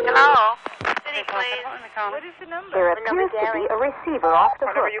 Hello? City, please. What is the number? There appears to be a receiver off the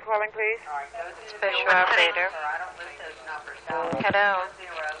What number are hook. you calling, please? Special operator. Hello?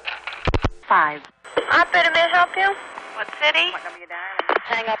 5. Operator, may I help you? What city? What number are you dialing?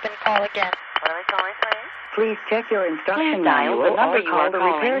 Hang up and call again. What are we calling, please? Please check your instruction Please dial manual the number or you call are the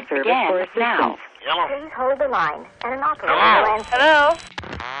calling repair service again for assistance. now. Hello. Please hold the line, and an operator Hello. will answer. Hello?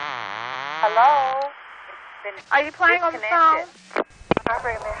 Hello? Are you playing on the phone?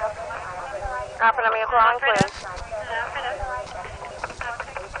 Operator, may I help you? Operator, may I call, please?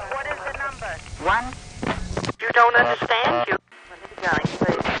 What is the number? 1. You don't understand you. Darling,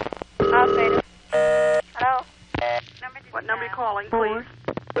 please. Operator. Hello? What number are you calling, please?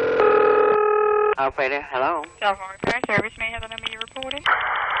 Operator, hello. Telephone repair service, may I have the number you're reporting?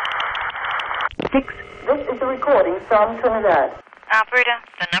 6. This is the recording from Trinidad. Operator,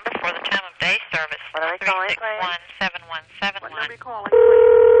 the number for the time of day service. What are we calling, please? 361-7171. What number are you calling,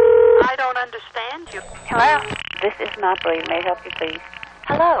 please? I don't understand you. Hello? This is an operator. May I help you, please?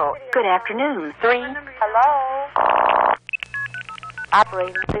 Hello. Good afternoon. 3. Hello?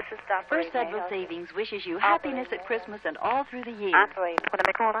 Operator, this is the operator. First Federal Savings wishes you happiness at Christmas and all through the year. Operator, what am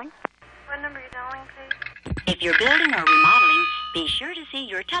I calling? What number are you dialing, please? If you're building or remodeling, be sure to see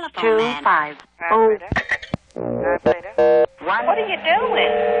your telephone 2, man. 5. Operator? Operator? 1. What are you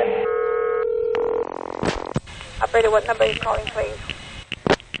doing? Operator, what number are you calling, please?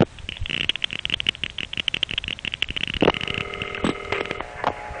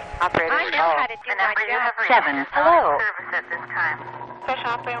 Operator, I know how to do my job. 7. Hello. Service at this time. Special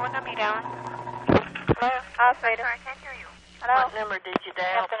operator, what number are you dialing? Hello? Operator? I can't hear you. Hello? What number did you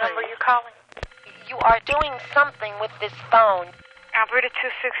dial, That's the number please? you're calling. You are doing something with this phone. Operator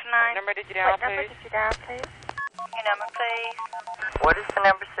 269. Number did you dial, What number please? did you dial, please? Your number, please. What is the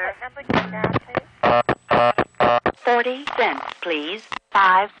number, sir? What number did you dial, please? 40 cents, please.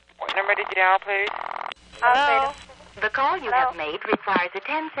 5. What number did you dial, please? Operator. The call you have made requires a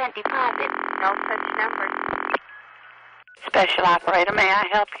 10-cent deposit. No such number. Special operator, may I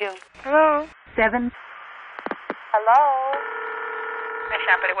help you? Hello? 7. Hello? Special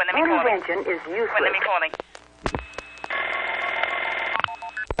operator, what number are you calling? Intervention is useless. What number are you calling?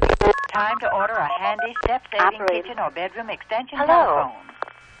 Time to order a handy step-saving Operator. kitchen or bedroom extension Hello. telephone.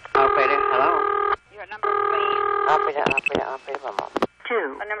 Operator, hello. Your number, please. Operator, one moment.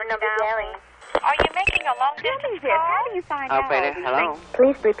 2. What number are you dialing? Are you making a long-distance call? How do you find Operator, hello.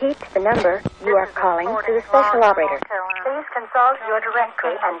 Please repeat the number you are calling to the special operator. Please consult your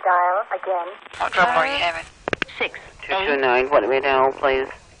directory and dial again. What trouble are you having? 6. 229, what do we dial,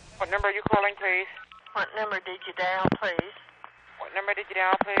 please? What number are you calling, please? What number did you dial, please? What number did you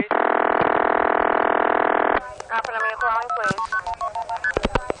dial, please? What number are you calling, please?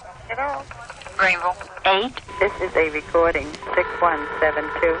 Hello? Greenville. 8. This is a recording,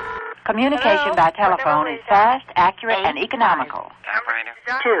 6172. Communication by telephone is fast, accurate, and economical. Operator.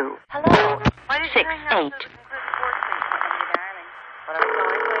 2. Hello. Why did 6, you hang up? 8. What are you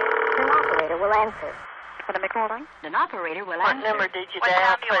calling, please? An operator will answer. What am I calling? An operator will What answer. number did you What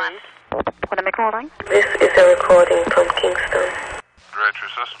dial, time do you want? please? What am I calling? This is a recording from Kingston. Direct your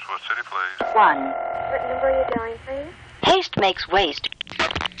assistance to a city, please. 1. What number are you dialing, please? Haste makes waste.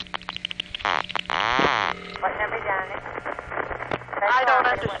 What number are you dialing? I don't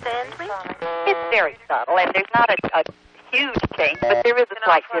understand me. It's very subtle, and there's not a huge change, but there is a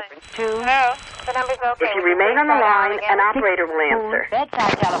slight difference. 2. Hello? The number's okay. If you remain on the line, an operator will answer.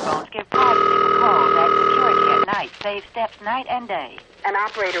 Bedside telephones give privacy for calls, add security at night, save steps night and day. An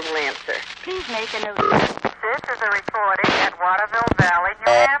operator will answer. Please make a note. This is a recording at Waterville Valley,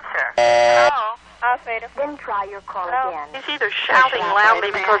 New Hampshire. Hello? Operator. Then try your call again. He's either shouting loudly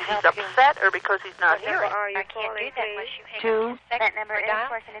because he's upset or because he's not hearing. I can't do that unless you hang 2. That number is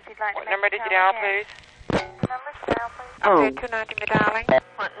person if you'd like What to number did you dial, please? Number dial, please. Oh. 290, darling.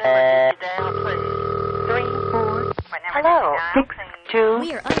 What number did you dial, please? 3, 4. What number Hello. did you dial, 6, please? 2. We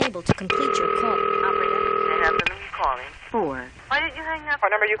are unable to complete your call. Operator, they have the number calling. 4. Why did you hang up? What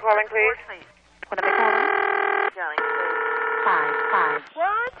number are you calling, please? What am I calling? Darling, please. 5, 5.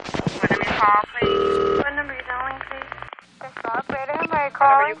 What? What number you call, please? What number you dialing, please? Operator, who are you calling? What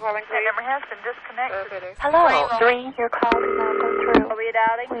number are you calling, That please? number has been disconnected. Hello. 3. Your call did not go through. Are we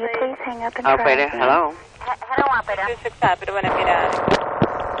dialing, Will you please? please hang up and Operator, try again? hello. Hello, operator. 265, what number you dialing?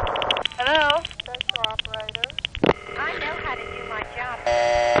 Hello? Special operator. I know how to do my job.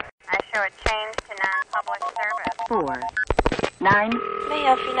 I show it changed to non-public service. 4. 9. May I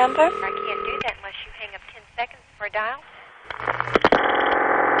have your number? I can't do that unless you hang up 10 seconds for a dial.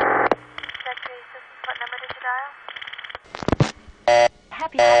 What number did you dial?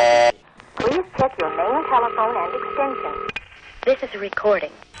 Happy holidays. Please check your main telephone and extension. This is a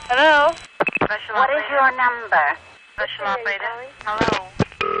recording. Hello? What is your number? Special operator. Hello?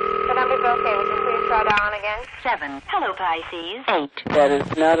 The number's okay. Would you please try dialing again? 7. Hello, Pisces. 8. That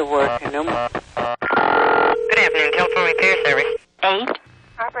is not a working number. Good afternoon, telephone repair service. 8.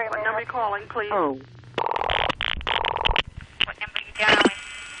 Operator, What number are you calling, please? Oh. dialing?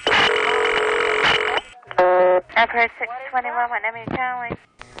 Operator 621, what number are you dialing?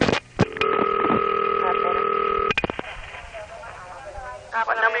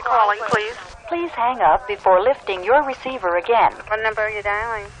 What number are you calling, please? Please hang up before lifting your receiver again. What number are you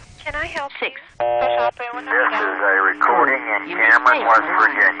dialing? Can I help? 6. Special operator, what number are you This is dialing? a recording in Cameron, West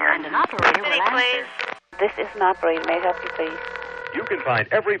Virginia. And an operator will answer. Please. This is an operator. May I help you, please? You can find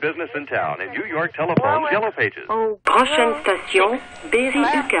every business in town in New York Telephone's Yellow Pages. Prochaine station,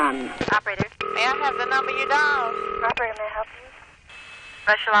 Berry-UQAM. Operator, may I have the number you dialed? Operator, may I help you?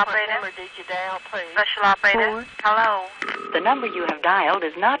 Special operator. What number did you dial, please? Special operator. Hello. The number you have dialed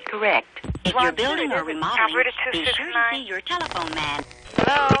is not correct. If you're building or remodeling, Operator be sure to 269. see your telephone man.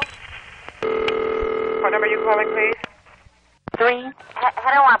 Hello. What number are you calling, please? 3,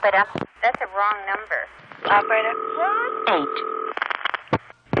 Hello, operator. That's a wrong number. Operator. 8,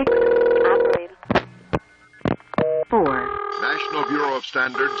 6, operator. 4. National Bureau of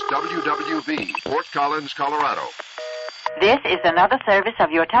Standards, WWV, Fort Collins, Colorado. This is another service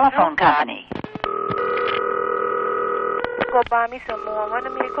of your telephone company. Go buy me some more. What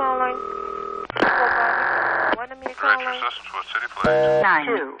number are you calling? Go buy me some more. What number are you calling? 9,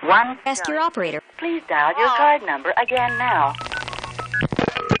 2, 1. Ask your operator. Please dial your card number again now.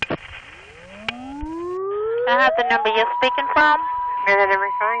 Can I have the number you're speaking from? Where they're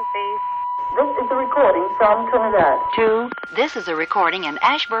referring, please. This is a recording from Trinidad. 2. This is a recording in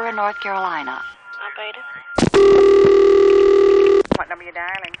Asheboro, North Carolina. Operator. What number are you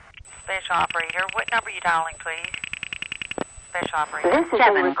dialing? Special operator. What number are you dialing, please? Special operator. This is a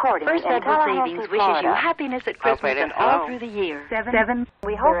 7. recording First in Federal Tallahassee, Savings wishes Florida. you happiness at Christmas Operator, and all hello. through the year. 7.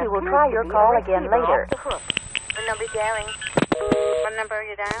 We hope you will try your call again later. What number are you dialing? What number are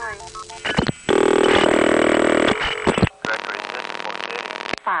you dialing?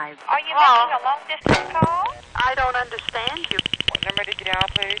 5. Are you making a long-distance call? I don't understand you. What number did you dial,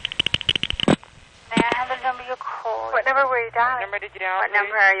 please? May I have the number you called? What number were you dialing? What number did you dial, What please?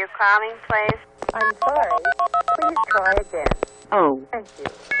 number are you calling, please? I'm sorry. Please try again. Oh. Thank you.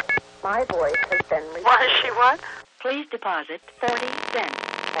 My voice has been recorded. What is she what? Please deposit 40 cents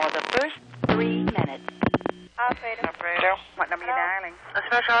for the first 3 minutes. Operator. Operator. What number are you dialing? A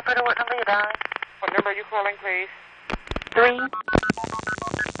special operator, what number are you dialing? What number are you calling, please? 3.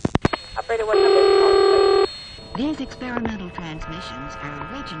 Operator, what number are you calling, please? These experimental transmissions are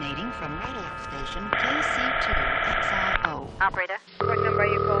originating from radio station KC2XIO. Operator, what number are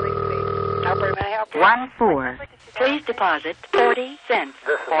you calling, please? Operator, may I help you? 1, 4. Please deposit 40 cents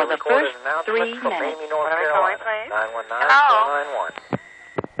This is for a the first recorded 3 announcement from minutes. Mamie, North What are we Carolina. calling, please?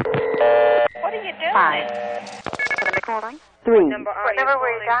 919-491. What are you doing? 5. What are you calling? 3. What number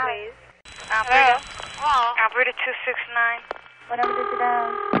were you dialing? Operator. Hello. Operator 269. What number did you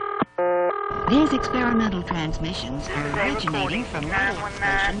dial? These experimental transmissions are originating from radio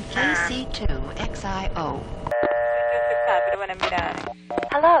station KC2XIO. What number you dialing?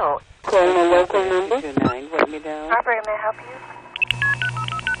 Hello. Calling a local number? Operator, may I help you?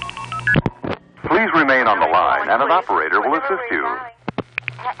 Please remain on the line, and an operator will assist you.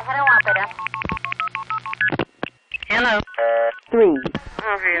 Hello, operator. Hello. 3.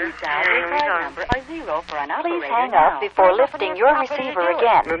 Please dial your card number or 0 for an operator. Please hang up before lifting your receiver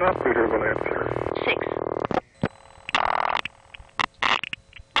again. An operator will answer. 6.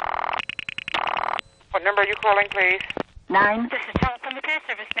 What number are you calling, please? 9. This is telephone repair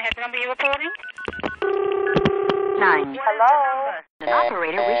service. May I have the number you're reporting? 9. Hello. An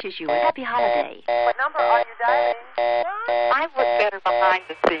operator wishes you a happy holiday. What number are you dialing? I look better behind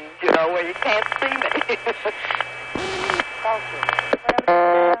the scenes, you know, where you can't see me. Thank you.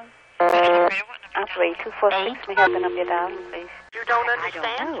 Operator 246. We have the number down, please. You don't I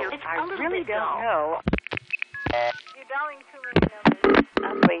understand don't know. you. I really don't know. You're dialing too many numbers.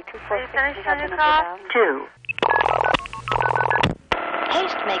 Operator 246. We have the number down. 2.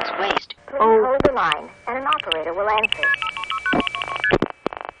 Haste makes waste. Please hold the line, and an operator will answer.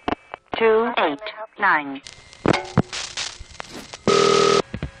 2, 8, 9.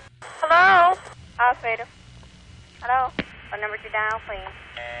 Hello? Operator. Hello? What number did you dial, please?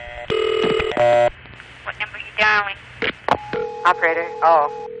 What number are you dialing? Operator. Oh.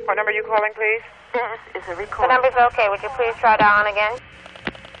 What number are you calling, please? This is a The recording. number's okay. Would you please try dialing again?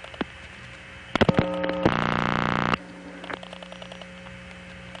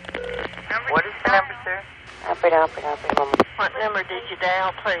 What is the number, sir? Operator. What number did you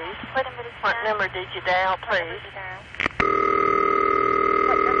dial, please? What number did you dial, please?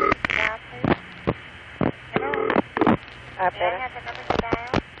 What number did you dial, please? Hello? Operator. May I have the number you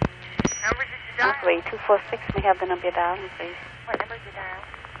dial? Number did you dial? Operator 246. We have the number down, please. What number did you dial?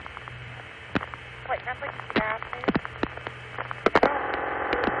 What number did you dial, please? Hello?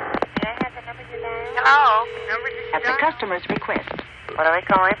 Hello? At the customer's request. What are we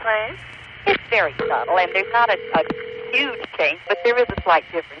calling, please? It's very subtle, and there's not a huge change, but there is a slight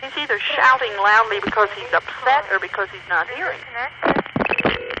difference. He's either shouting loudly because he's upset or because he's not hearing.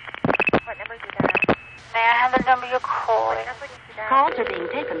 What number is that? May I have the number you're calling? Calls are being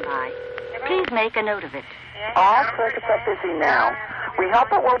taken by. Please make a note of it. All circuits are busy now. We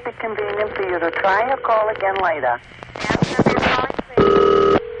hope it won't be convenient for you to try your call again later.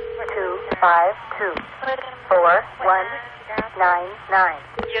 252-4-1-9-9.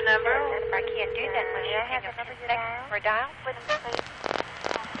 Your number? I can't do that unless you hang up 2 seconds for a dial.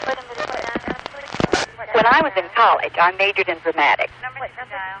 When I was in college, I majored in dramatics.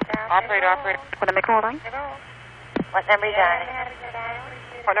 Operator. What am I calling? What number you dialing?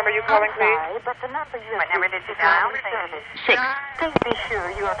 What number are you calling, please? But the number you What number did you dial? 6. Please be sure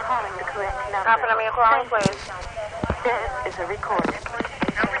you are calling the correct number. What number you're calling, please? This is a recording.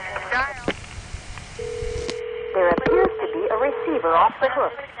 There appears to be a receiver off the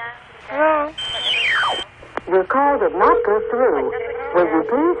hook. Hello? Your call did not go through. Will you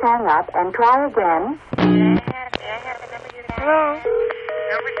please hang up and try again? Hello?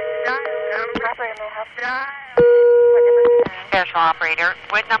 Special operator,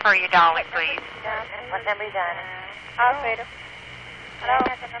 what number are you dialing, please? What number are you dialing? Operator. Hello?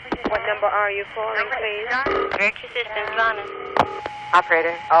 What number are you calling, please? Direct assistance running.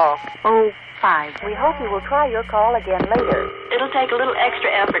 Operator. 05. We hope you will try your call again later. It'll take a little extra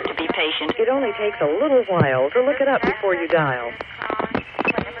effort to be patient. It only takes a little while to look it up before you dial.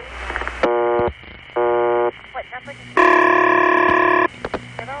 What number?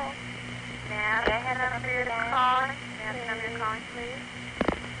 Hello? Now, may I have the number you're calling? May I have the number you're calling, please?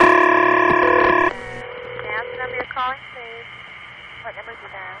 May I have the number you're calling, please? What number did you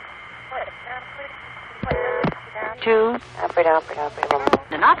dial? What number did you dial? 2. Operator.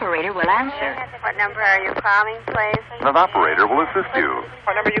 An operator will answer. What number are you calling, please? An operator will assist you.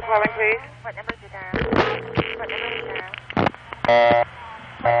 What number are you calling, please? What number did you dial? What number did you dial?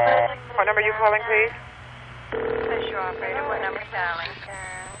 What number are you calling, please? Special operator. What number dialing?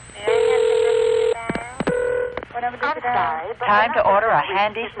 What number did you dial? Time to order a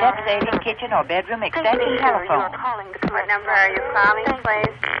handy step-saving kitchen or bedroom extension telephone. What number are you calling,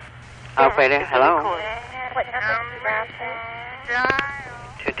 please? Operator, hello. What number did you dial, please?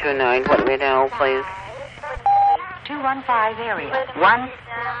 229, what now, please? 215 area. 1.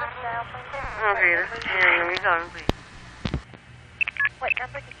 Operator, here you go, please. What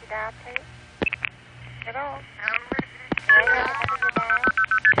number did you dial, please? Hello?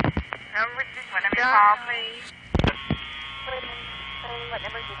 What number you call, please? What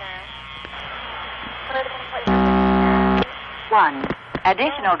number did you dial? 1.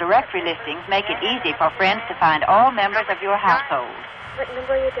 Additional directory listings make it easy for friends to find all members of your household. What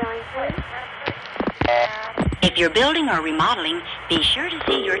number are you dialing, please? If you're building or remodeling, be sure to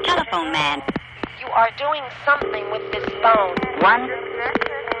see your telephone man. You are doing something with this phone. 1.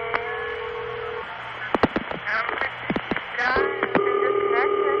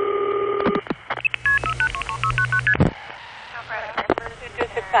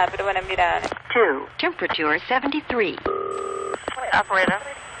 What number you dialing? 2. Temperature 73. Operator.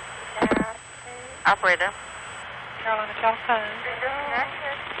 Operator. You're on the telephone.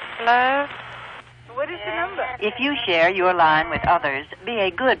 Hello? What is the number? If you share your line with others, be a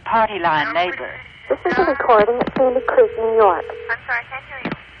good party line neighbor. This is a recording at Sandy Creek, New York. I'm sorry, I can't hear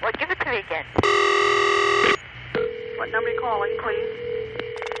you. Well, give it to me again. What number are you calling, please?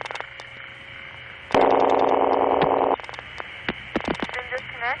 Been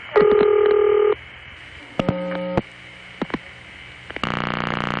disconnected.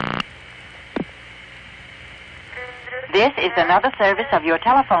 This is another service of your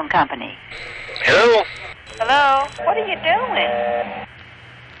telephone company. Hello? Hello? What are you doing?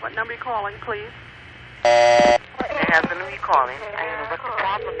 What number are you calling, please? May I have the number you're calling? I don't know what the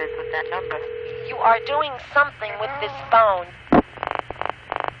problem is with that number. You are doing something with this phone.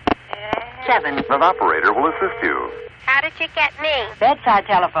 7. An operator will assist you. How did you get me? Bedside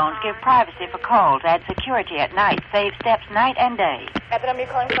telephones give privacy for calls, add security at night, save steps night and day. Have the number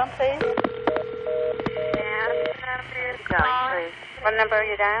you're calling from, please? What number are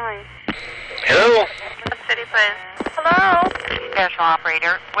you dialing? Hello? What city, please? Hello? Special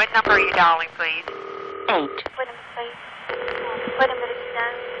operator, what number are you dialing, please? 8. What number, please? What number did you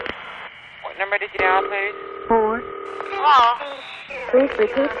dial? What number did you dial, please? 4. Hello? Please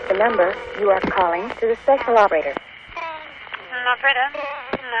repeat the number you are calling to the special operator. Operator.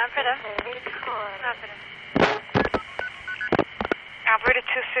 Operator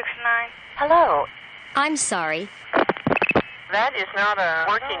 269. Hello. I'm sorry. That is not a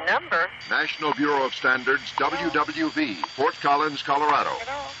working number. National Bureau of Standards, WWV, Fort Collins, Colorado.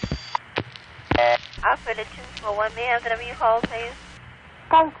 Operator 241, may I have the number you called, please?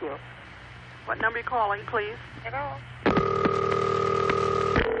 Thank you. What number are you calling, please? Hello.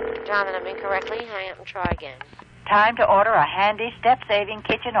 Dial the number incorrectly. Hang up and try again. Time to order a handy, step-saving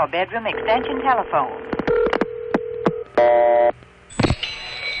kitchen or bedroom extension telephone.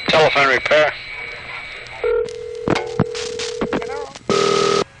 Telephone repair.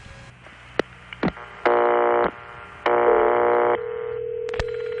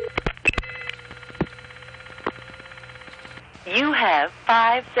 You have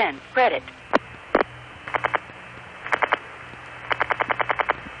 5 cents credit.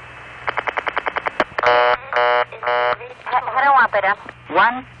 Hello, operator.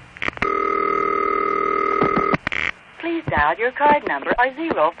 1. Please dial your card number or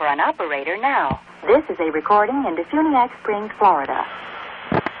 0 for an operator now. This is a recording in Defuniak Springs, Florida.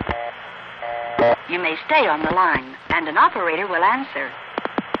 You may stay on the line, and an operator will answer.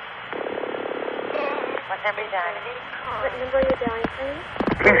 What number are you dialing? What number are you dialing, please?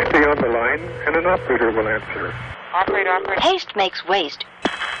 Please stay on the line, and an operator will answer. Operator. Haste makes waste.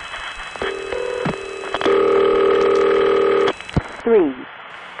 3.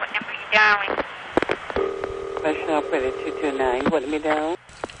 What number are you dialing? Special Operator 229, what me down?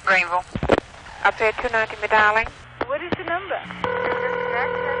 Greenville. Operator 290, me dialing. What is the number?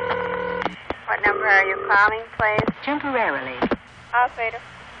 What number are you calling, please? Temporarily. Operator.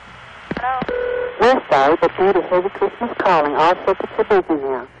 Hello. We're sorry, but due to heavy Christmas calling, all circuits are busy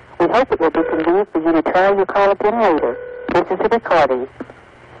now. We hope it will be convenient for you to try your call again later. This is a recording.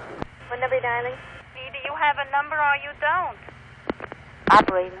 What number are you dialing? Either you have a number or you don't.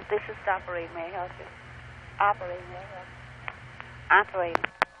 Operator. This is the operator. May I help you? Operator. May I help you? Operator.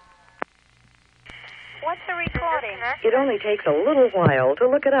 What's the recording? It only takes a little while to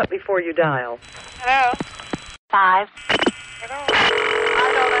look it up before you dial. Hello. 5. Hello. I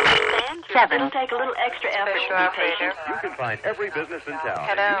don't understand you. 7. It'll take a little extra effort to be patient. You can find every business in town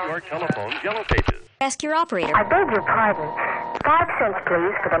Hello. in New York Telephone's Yellow Pages. Ask your operator. I beg your pardon. 5 cents,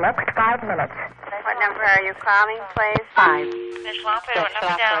 please, for the next 5 minutes. What number are you calling, please? 5. Special operator. What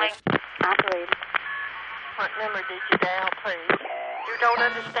number dialing? Operator. What number did you dial, please? You don't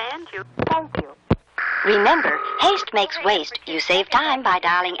understand you. Thank you. Remember, haste makes waste. You save time by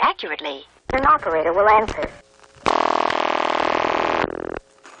dialing accurately. An operator will answer.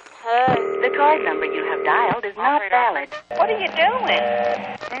 The card number you have dialed is not valid. What are you doing?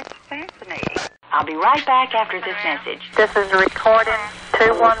 That's fascinating. I'll be right back after this message. This is recording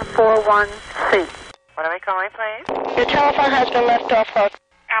 2141C. What are we calling, please? Your telephone has been left off hold.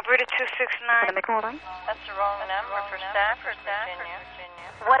 Operator 269. What am I calling? That's the wrong number for Stafford, Virginia.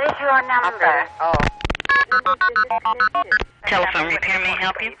 What is your number? Telephone repair may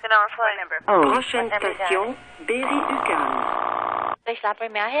help you. Prochaine station, Berry-UQAM. Special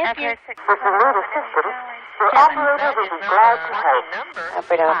operator, may I help you?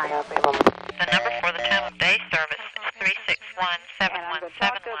 The number for the time of day service is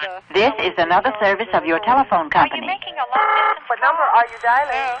 361-7171. This is another service of your telephone company. Are you making a long distance? What number are you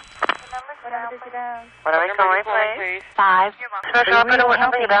dialing? What are we calling, please? 5. Special operator, what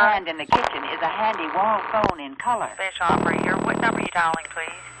number are you helping dialing? hand in the kitchen is a handy wall phone in color. Special operator, what number are you dialing,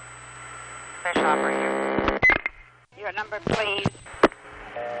 please? Special operator. Your number, please.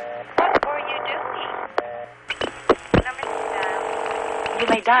 What were you doing? What number did you dial? You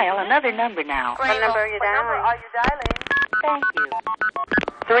may dial another number now. What number are you dialing? Thank you.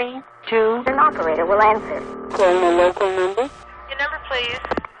 3, 2. An operator will answer. Calling a local number? Your number, please.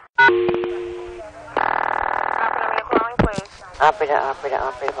 Operator, you're calling, please.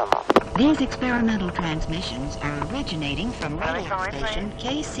 Operator, one more. These experimental transmissions are originating from radio station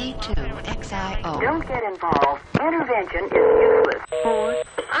KC2XIO. Don't get involved. Intervention is useless. 4.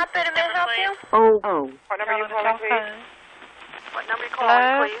 Operator, may I help you? Oh. What number are you calling, please? What number are you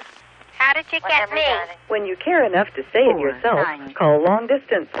calling, please? How did you get me? When you care enough to say it yourself, call long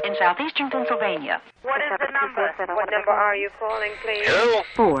distance. In southeastern Pennsylvania. What is the number? What number are you calling, please? Hello?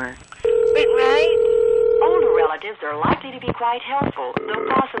 4. Wait, right? Older relatives are likely to be quite helpful, though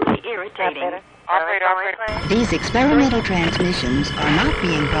possibly irritating. Operator. These experimental transmissions are not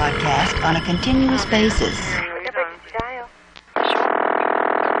being broadcast on a continuous basis. What number did you dial?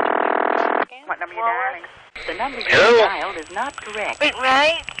 What number are you dialing? The number you Hello? dialed is not correct. Wait,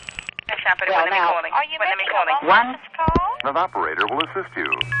 right? Operator, what number are you calling? Are you What number making are you a calling? long distance call? An operator will assist you.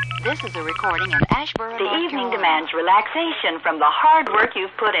 This is a recording in Asheboro, The North evening Carolina. demands relaxation from the hard work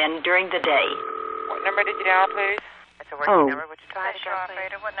you've put in during the day. What number did you dial, please? Oh. Number, would you try it again,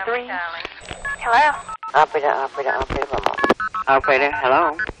 operator? What number are you dialing? Hello? Operator, one more. Operator,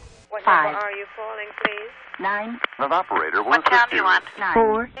 hello. What 5. number are you calling, please? 9. An operator will What town assist do you you. want?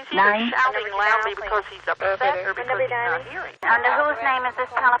 4. 9. Shouting loudly because he's upset or because he's not hearing. Under whose name is this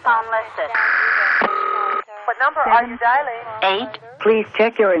telephone listed? What number are you dialing? 8. Please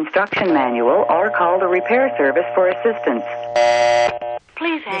check your instruction manual or call the repair service for assistance.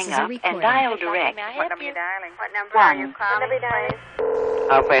 Please This hang is a up and recording. dial direct. What number are you dialing? What number are you calling, please?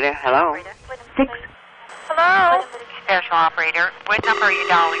 Operator, hello. 6. Hello? Special operator, what number are you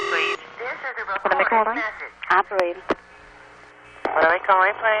dialing, please? What am I calling? Operator. What are we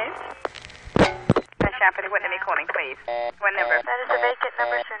calling, please? Special operator, what number are you calling, please? What number? That is a vacant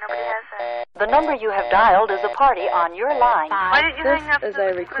number, sir. Nobody has that. The number you have dialed is a party on your line. Why didn't you hang up? This is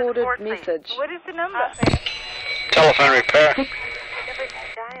a recorded message. What is the number? Telephone repair.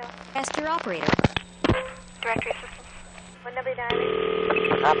 Ask your operator. Directory assistance. What number are you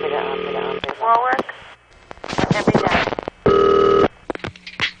dialing? Operator. Warwick. What number are you dialing?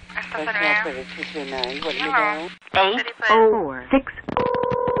 Operator 229. What are you doing? 8. 4. 6.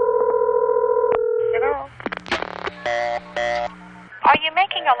 Hello? Are you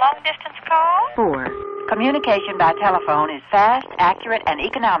making a long-distance call? 4. Communication by telephone is fast, accurate, and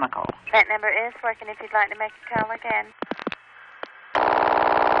economical. That number is working if you'd like to make a call again.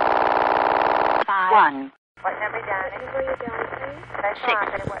 1. What number are you dialing? 6.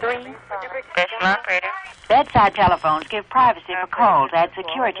 3. Special operator. Bedside telephones give privacy for calls, add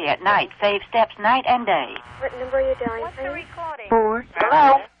security at night, save steps night and day. What number are you dialing? What's the recording? 4.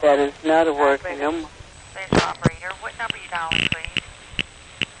 Hello? That is not a working number. Special operator, what number are you dialing, please?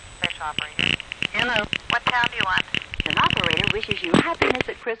 Special operator. Hello. What town do you want? An operator wishes you happiness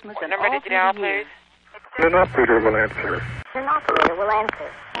at Christmas and Number all did you through dial, the year. please? An operator will answer. An operator will answer.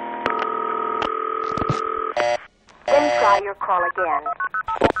 Then try your call again.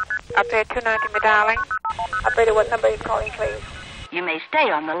 Operator 290, dialing. Operator, what number are you calling, please? You may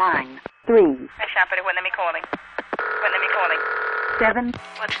stay on the line. 3. Special operator, what number are you calling? What number are you calling? 7.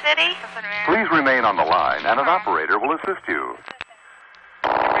 What city? Please remain on the line, and an operator will assist you.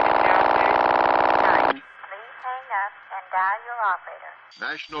 9. Please hang up and dial your operator.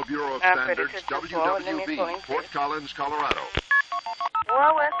 National Bureau of Operator Standards, 224. Let me call him, WWB, Fort Collins, Colorado.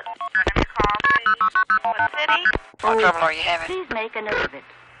 Warwick. What number call, please? What city? What trouble are you having? Please make a note of it.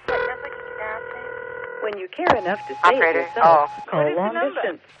 What number can you dial, please? When you care enough to say Operator, it yourself, call What is the long number?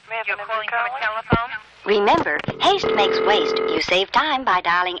 distance. You're calling from a telephone? Remember, haste makes waste. You save time by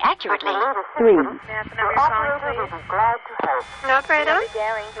dialing accurately. 3. May I have the number you're calling, please? Operator?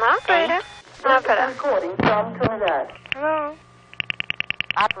 Operator? Operator? Recording from Trinidad. Hello?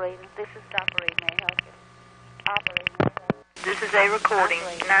 Operator, this is the operator. May I help you? Operator. This is a recording.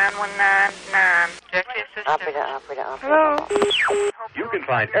 9199. Directory assistance. Operator. Hello? You can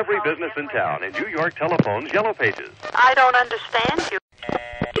find every business in town in New York Telephone's Yellow Pages. I don't understand you.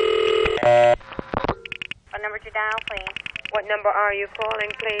 What number did you dial, please? What number are you calling,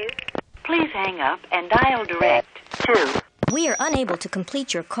 please? Please hang up and dial direct. 2. We are unable to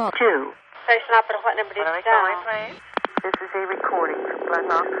complete your call. 2. Station operator, what number did you dial? Please? This is a recording from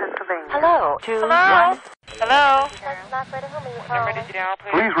Glenrock, Pennsylvania. Hello. 2. Hello? 1. Hello? Station operator, whom are you calling? Number did you dial,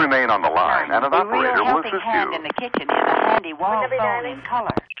 please? Please remain on the line, and an A operator real will helping assist hand you. in the kitchen is a handy wall What number phone dialing? in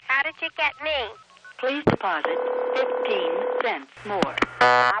color. How did you get me? Please deposit 15 cents more.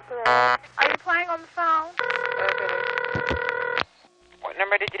 Operator. Are you playing on the phone? What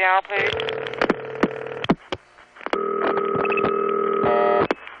number did you dial, please?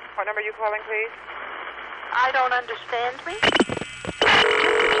 What number are you calling, please? I don't understand me.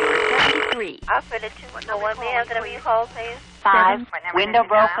 73. Operator 201, may I have the number you call, please? 5. What number Window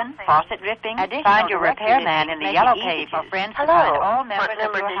did you dial, broken, please? faucet dripping. Find your repairman in the yellow page for friends to find all members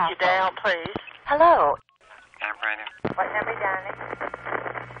of your household. please? Hello. Operator. What number dialing?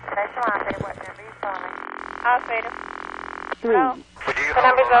 Special operator, what number you calling? Operator. 3. The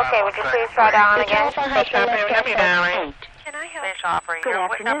number's okay. Would you please try dialing again? Special operator, what number you dialing? Can I help? Special operator, Good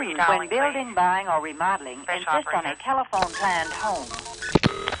what number you afternoon. dialing, When building, buying, or remodeling, Special insist on a operator. telephone planned home.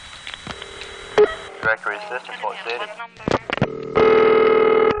 Directory assistant, what city?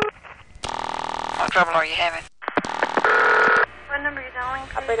 What trouble are you having? What number are you dialing,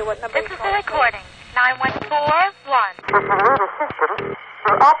 please? Operator, what number This you is a calling? recording. 9141.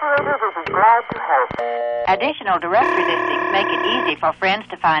 Additional directory listings make it easy for friends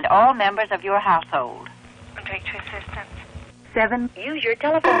to find all members of your household. Directory assistance. 7. Use your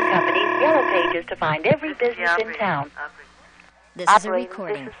telephone company's yellow pages to find every business in town. This is a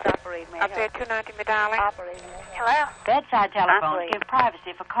recording. Operator 290, my darling. Hello? Bedside telephones give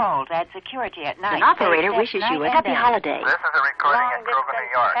privacy for calls, add security at night. An operator wishes you a happy holiday. This is a recording in Kroger,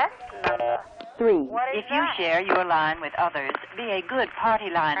 New York. 3. If you share your line with others, be a good party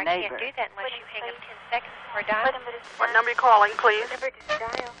line neighbor. I can't do that unless you hang up 10 seconds before dialing. What number are you calling, please?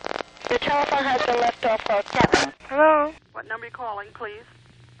 Your telephone has been left off for 7. Hello? What number are you calling, please?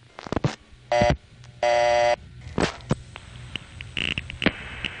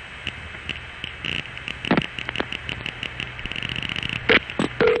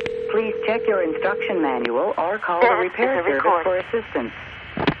 Please check your instruction manual or call the repair service for assistance.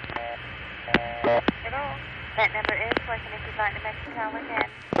 Hello? That number is working if you'd like to make the call again.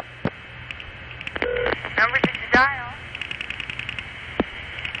 Number did you dial?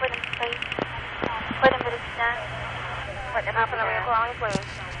 Put him, please. Put him with his son. What number are you calling, please?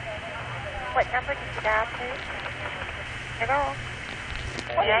 What number did you dial, please? Hello?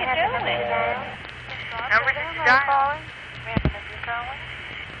 What are you doing? Number did you dial?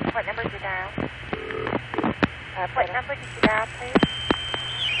 What number did you dial? What number did you dial, please?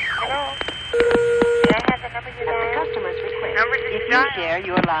 Hello? May I have the number you dialed? Customer's request. If you dial? share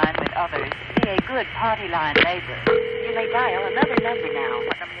your line with others, be a good party line neighbor. You may dial another number now.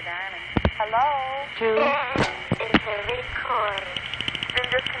 What number are you dialing? Hello? 2. It's a record. Been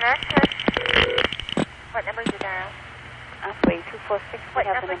disconnected. What number did you dial? Operator 246, What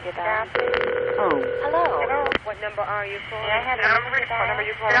number did you dial, please? Oh. Hello? Hello? What number are you calling? May I have the Number- number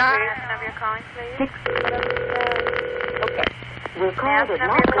you what number you dialed? calling, What number you're calling, please? 6. Okay. Your call Ma'am, did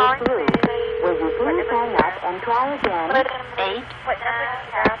number not you're go calling, through. please? Will you please hang up and try again? 8. What number did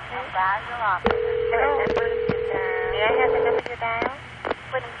you dial, please? Hello? What number did you dial? May I have the number you dialed?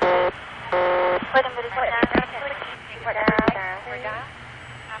 What number did you dial? What number did you dial?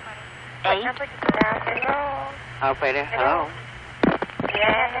 What 8. number did you dial? Hello? Operator, hello. May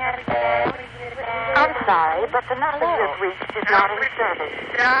I have the number you dialed? I'm sorry, but the number you have reached is not in service.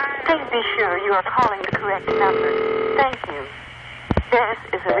 Please be sure you are calling the correct number. Thank you. This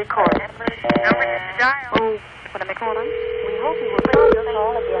is a recording. Number did you dial? Oh, what am I calling? We hope you will try your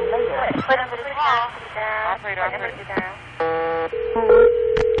call again later. What number did you dial? Operator, What number did you dial? Who?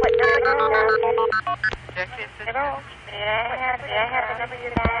 What number did you dial? Hello? May I have the number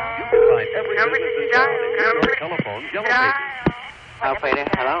you dialed? You can find every Number did business you dial? in your Number telephone yellow pages. Operator,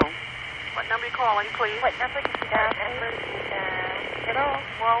 hello. What number are you calling, please? What number did you dial? Hello?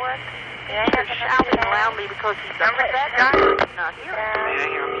 Warwick? May I have the number you Shouting dialed? loudly because he's number that dial. He's not here.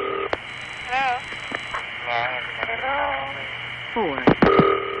 Hello? Four.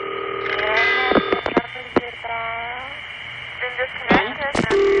 Been disconnected.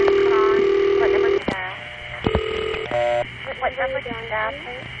 What number did you dial? What number did you dial,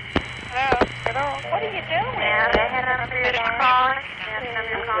 please? Hello? What are you doing? May I have the number you dialed? May I have the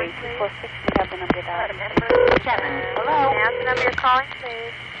number you're calling, please? 246, we have the number you dialed. 7. Hello? May I have the number you're calling,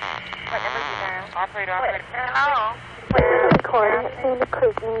 please? What number did you dial? Operator. Hello? This is a recording at Sandy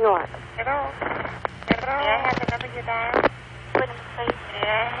Creek, New York. Hello? May I have the number you dialed? What number, please? May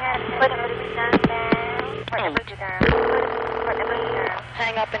I have what number did you dial? What number did you dial? What number did you dial?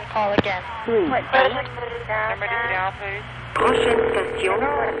 Hang up and call again. 3. What number did you dial? Number did you dial, please? Prochaine station,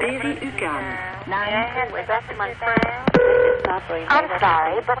 Berry-UQAM. 9 with Westman I'm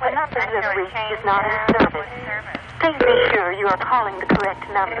sorry, but the number you have reached is not in service. Please be sure you are calling the correct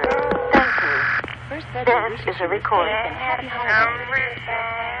number. Thank you. This is a recording. Number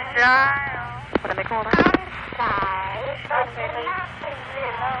dial. What am I calling?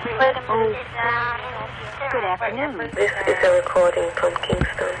 Good afternoon. This is a recording from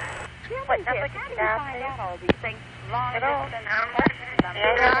Kingston. What number did you dial, please? Hello? May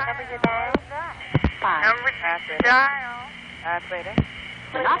I have the number you dialed? 5. Number did you dial? Operator.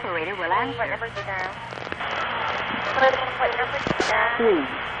 An operator will What answer. number did you dial? What number did you dial? 3.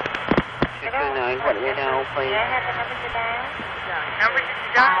 What do you know, May please? I have the number you dialed? Number did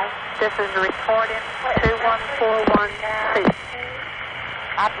you dial? This is a recording 21412.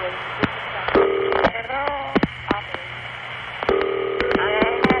 Operator. Hello?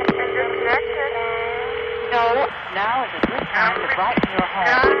 No. Now is a good time to brighten your home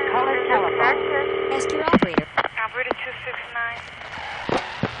with colored telephone. Ask your operator. Operator 269.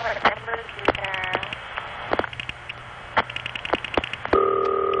 What number did you dial?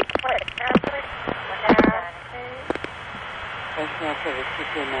 What number did you dial, please?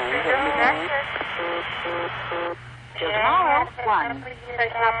 Tomorrow, 1. What number did you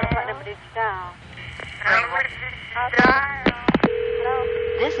dial? Number did you dial?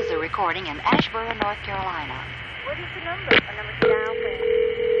 This is a recording in Asheboro, North Carolina. What is the number? What number did you dial, please?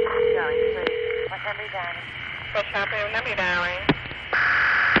 What number did you dial? Special operator, what number you dialing?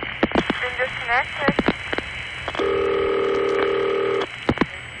 Been disconnected.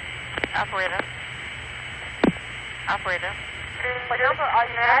 Operator. Operator. What number are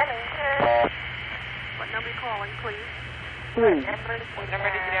you dialing? What number are you calling, please? What number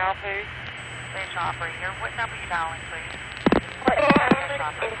did you dial, please? Special operator, what number are you dialing, please? What number is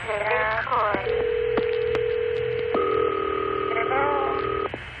it calling?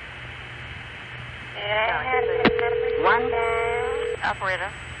 One. Operator.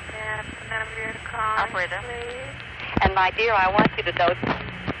 Operator. And my dear, I want you to know.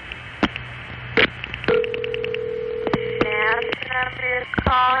 Number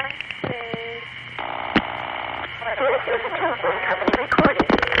calling, please. This is a telephone company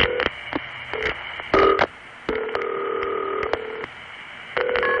recorded.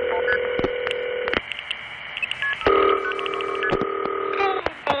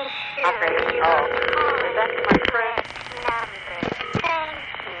 Operator. Oh. Is that my friend?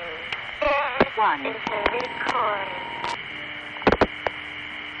 One.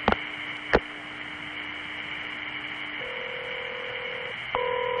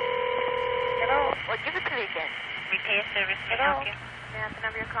 Hello. Well, give it to me again. Repair service, may I help you? May I have the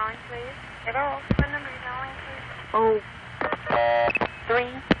number you're calling, please? Hello. What number are you calling, please? 3.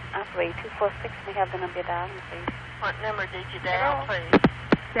 Operator 246. May I have the number you're dialing, please? What number did you dial, please?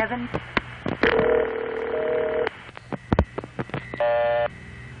 7.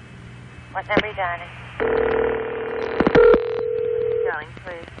 What number are you dialing? Dialing,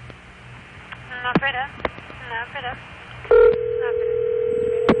 please. Operator. Operator.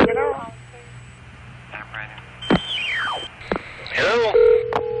 Hello. Operator. Hello?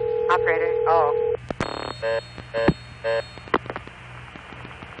 Operator. Oh.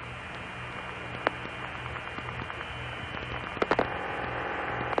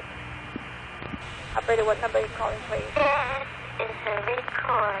 Operator, what number are you calling, please? It's a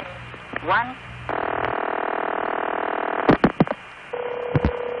record. 1.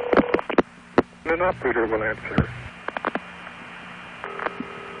 An operator will answer.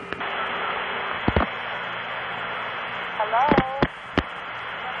 Hello?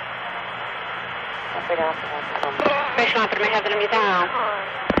 Special operator, may I have the number you're dialing?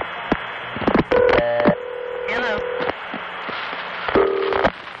 Hello.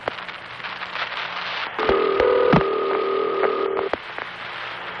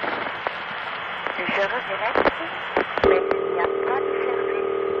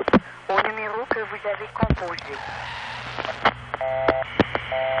 Au numéro que vous avez composé.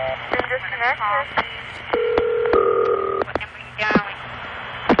 Been disconnected. What number are you dialing?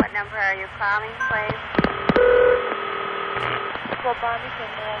 What number are you calling, please? Well, Bobby, what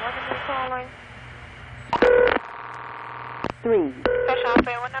number are you calling? 3. Special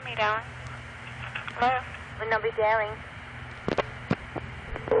operator, what number are you dialing? Hello? What number are you dialing?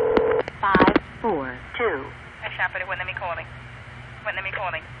 5, 4, 2. Special operator, what number are you calling? What number are you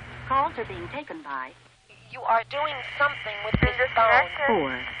calling? Calls are being taken by You are doing something with this phone.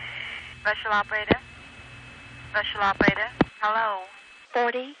 4. Special operator? Special operator? Hello?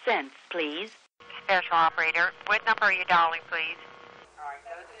 40 cents, please. Special operator, what number are you dialing, please?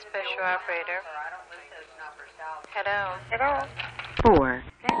 Special operator. Hello? Hello? 4.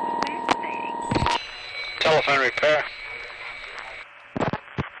 Telephone repair.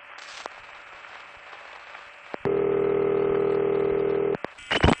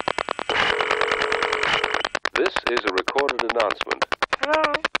 This is a recorded announcement.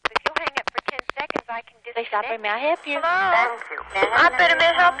 Hello? If you hang up for 10 seconds, I can disconnect. Operator, may I help you? Hello? Thank you. Operator, may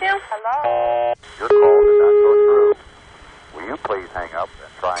I help you? Hello? Your call did not go through. Will you please hang up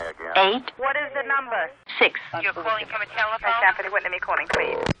and try again? 8. What is the number? 6. You're calling from a telephone? Operator, what number are you calling,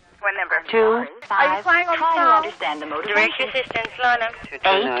 please? What number? 2. 5. Are you flying on the Try to phone? understand the motivation. Direct assistance, Lana.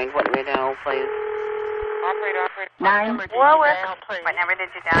 8. What number dial, please? Operator. 9. Warwick. What number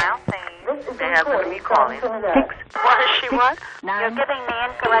did you dial, please? They have one of you calling. 6. What is she what? 9. You're giving me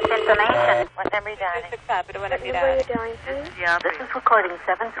incorrect information. What number are you dialing? What number are you dialing, please? Yeah, This is recording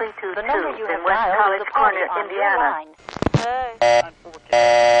 7322 The number you in have West dialed College is a caller Corner, on your Indiana. line.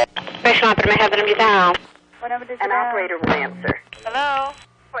 Special operator, may I have the number you dial? What number did you An dial? operator will answer. Hello?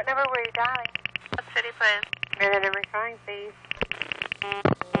 What number were you dialing? What city, please? May the number you're calling, please?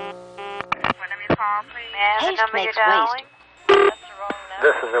 What number you call, please? May I have the Haste number makes you're dialing?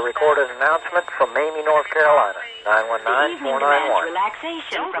 This is a recorded announcement from Mamie, North Carolina. The evening demands 919-491.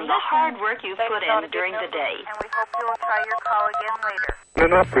 relaxation from the hard work you've put in during the day. And we hope you will try your call again later.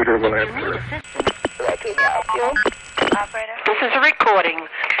 An operator will If you need answer. assistance, Operator? This is a recording.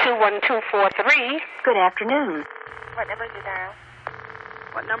 21243. Good afternoon. What number did you dial?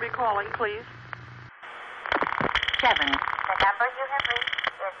 What number are you calling, please? 7. The number you have reached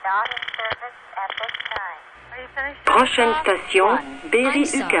is not in service at this time. Are you finished? Prochaine station,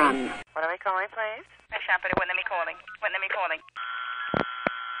 Berry-UQAM. What are we calling, please? What are we calling? What are we calling?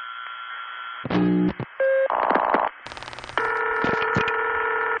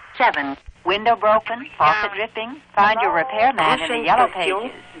 7. Window broken, faucet dripping. Find your repairman in the yellow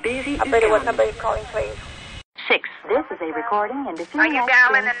pages. Operator, what number are you calling, please? 6. This is a recording in the Are you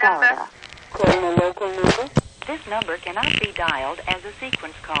dialing the number? Calling a local number. This number cannot be dialed as a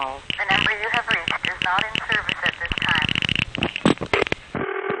sequence call. The number you have reached is not in service at this time.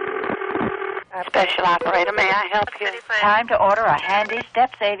 Special operator, may I help you? Time to order a handy,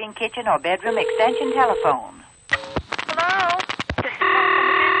 step-saving kitchen or bedroom extension telephone. Hello?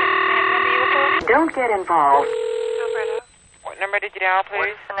 Don't get involved. Operator. What number did you dial, please?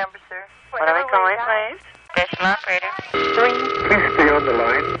 What's the number, sir? What are we calling, please? Special operator. 3. Please stay on the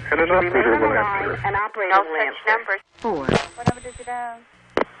line, and an operator will answer. An operator No will such answer. number. 4. What number did you dial?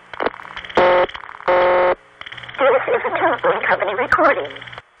 This is a telephone company recording.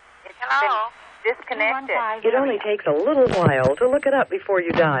 Hello? Disconnected. It only takes a little while to look it up before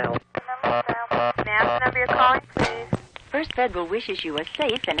you dial. Now the number you're calling, please. First Federal wishes you a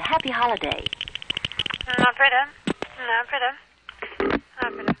safe and happy holiday. Operator. Operator.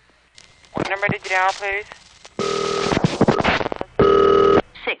 Operator. What number did you dial, please?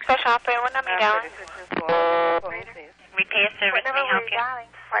 6. Special operator, what number are you dialing? Repair service, may I help you?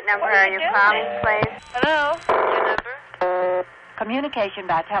 What number are you calling, please? Hello? Your number? Communication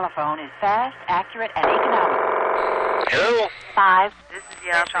by telephone is fast, accurate, and economical. Hello? 5. This is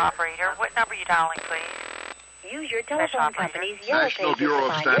the special operator. What number are you dialing, please? Use your telephone company's yellow National pages Bureau to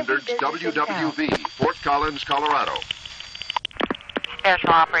of find every Standards, business in town. WWV, Fort Collins, Colorado. Special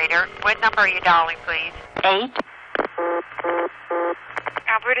operator. What number are you dialing, please? 8.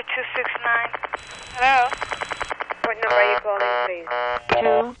 Operator 269. Hello? What number are you calling, please?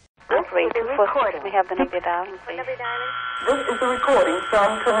 2. Operator 246. We have the number you're dialing, please. What number are you dialing? This is a recording from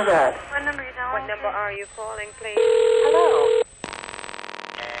Trinidad. What number are you dialing? What number are you calling, please? Hello.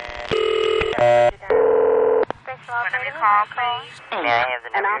 Special operator call, please. May I have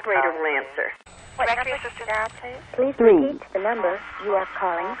the An number you're operator calling? will answer. What number is you dial, please? Please repeat the number you are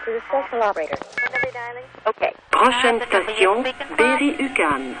calling to the special operator. What number are you dialing? Okay. Prochaine station,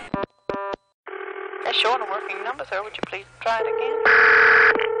 Berry-UQAM. That's showing a working number, sir. Would you please try it again?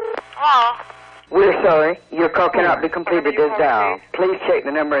 Hello? We're sorry. Your call cannot be completed as dialed. Please check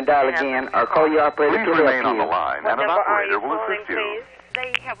the number and dial again, or call your operator Please to remain help on the you. line, What and an number are operator you will calling, assist you. please?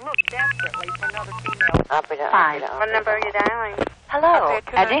 They have looked desperately for another female. Operator. 5. What number are you dialing? Hello.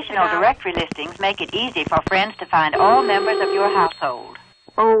 Additional directory listings make it easy for friends to find all members of your household.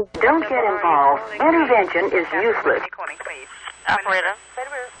 Oh, don't get involved. Intervention is useless. Operator.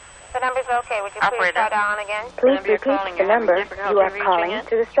 The number's okay. Would you please try dialing again? Please repeat the number you are calling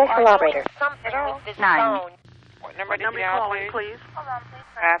to the special operator. 9. What number did you dial, please? Hold on, please.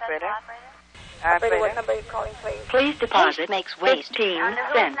 Operator. Operator, what number are you calling, please? Please deposit makes waste 15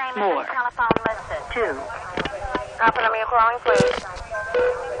 cents more. 2. Operator, number you're calling, please.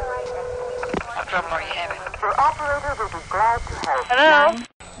 What trouble are you having? The operator will be glad to help. Hello?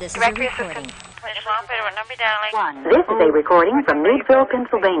 This is a Directory recording. assistant. Operator, what number are you dialing? 1. This is a recording from Meadville,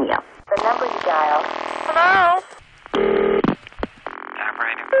 Pennsylvania. The number you dialed. Hello?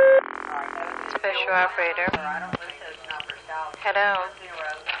 Operator. Special operator. Hello?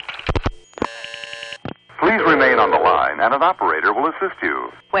 Please remain on the line, and an operator will assist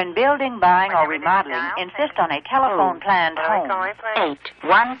you. When building, buying, or remodeling, insist on a telephone planned home. 8.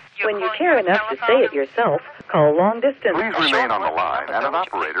 1. When you care enough to say it yourself, call long distance. Please remain on the line, and an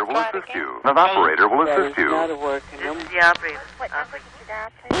operator will assist you. An operator will assist you. This is the operator. What number did you dial,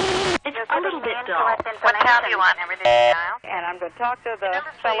 please? It's a little bit dull. What tab you want? Number did you dial? And I'm going to talk to the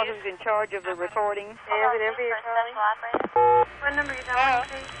fellow who's in charge of the recording. What number you're calling? What number you dialing,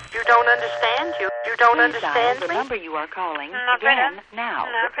 please? You don't understand? You don't Please understand dial the me? number you are calling Operator. again now.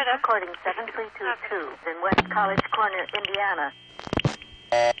 Operator. Recording 7322 in West College Corner, Indiana.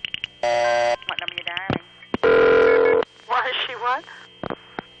 What number you dialing? What is she what?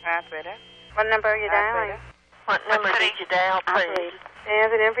 Operator. What number are you dialing? What number did you dial, please? May I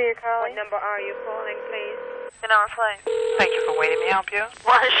have the number you're calling? What number are you calling, please? In our place. Thank you for waiting. May I help you?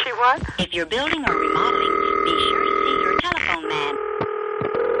 What is she what? If you're building or remodeling, be sure to see your telephone man.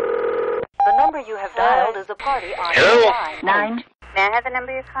 The number you have dialed is a party on Hello? line. 9. May I have the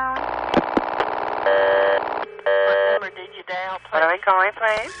number you're calling? What number did you dial, please? What are we calling,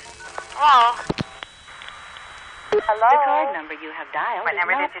 please? Hello? Hello? The card number you have dialed What is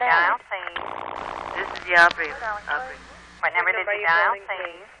number not did you dial, valid. please? This is the operator. What number did you dial,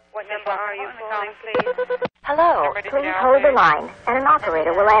 please? What number are you calling, please? Hello. Please hold the line, and an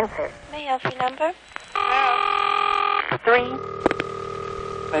operator will answer. May I have your number? 3.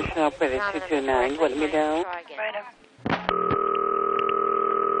 Special operator 229, what me down?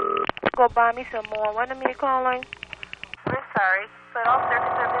 Go buy me some more. What am I calling? We're sorry, but all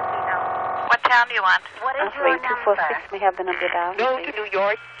circuits are busy now. What town do you want? What is your number? 246, may have the number down? Go to New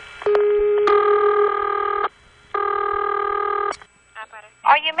York.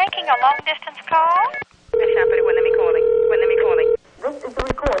 Are you making a long-distance call? Special operator, what am I calling? What am I calling? This is the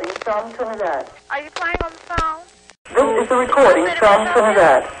recording from Trinidad. Are you playing on the phone? This is the recording from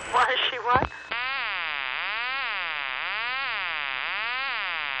Trinidad. Why is she what?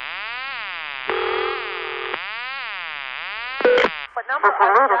 What number If you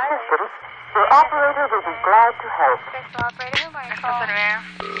need assistance, the operator will be glad to help. Special operator, who am I calling?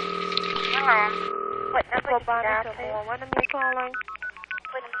 Hello. What number go buy me some more. What am I calling?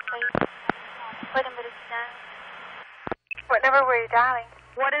 What number were you dialing?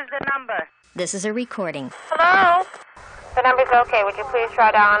 What is the number? This is a recording. Hello? The number's okay. Would you please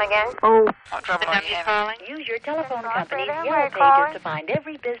try dialing again? Oh. The number you're calling? Use your telephone company's yellow pages to find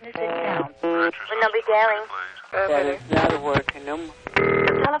every business in town. What number you dialing? That is not a working number.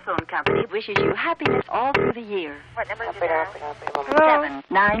 The telephone company wishes you happiness all through the year. What number is it? 7,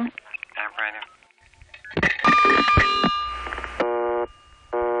 9.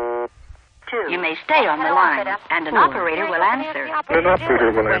 You may stay on the line, and an operator will answer. An operator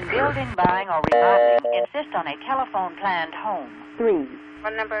will When answer. building, buying, or remodeling, insist on a telephone planned home. 3.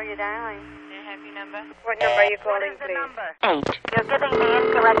 What number are you dialing? Do you have your number? What number are you calling, please? 8. You're giving me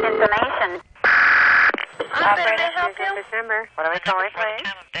incorrect information. Operator, may I help you? This number. What are we calling,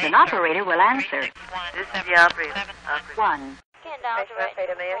 please? An operator will answer. This is the operator. 1.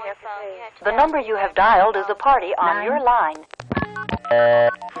 The number you have dialed is a party on 9. your line.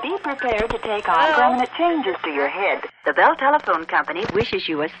 Be prepared to take on permanent changes to your head. The Bell Telephone Company wishes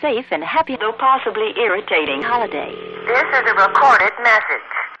you a safe and happy, though possibly irritating, holiday. This is a recorded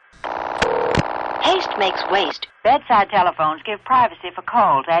message. Haste makes waste. Bedside telephones give privacy for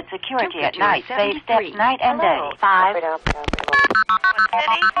calls, add security at night, save steps night and day. 5. What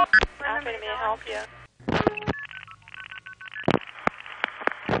city? Operator, may I help you?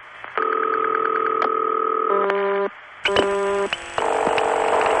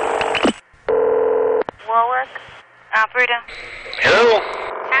 Warwick? Operator. Hello?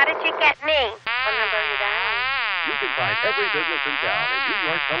 How did you get me? What number are you dialing? You can find every business in town in New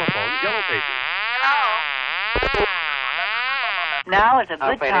York Telephone's Yellow Pages. Now is a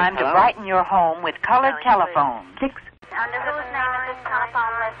good Operator, time to hello? brighten your home with colored telephones. 6. Under whose name is this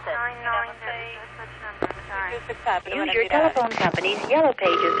telephone listed? Use your telephone company's yellow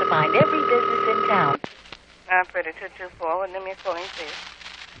pages to find every business in town. Operator 224. What number are you calling, please?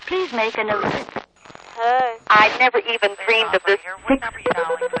 Please make a note of it. Hey. I never even dreamed of this. What number you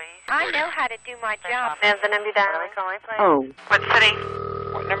dialing, please? I know how to do my job. Ma'am, the number you dialing? Calling, please. Oh. What city?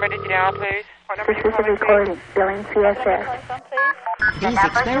 What number did you dial, please? What number This are you is a calling, please? recording. Billing CSS. These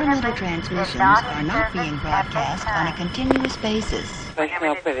experimental transmissions are not being broadcast on a continuous basis.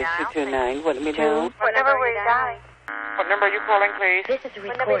 Special operator 229, what me down? What number were you dialing? What number are you calling, please? This is a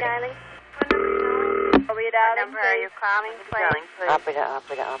What number are you recording. dialing? Are we dialing? What number are you calling, please? Operator.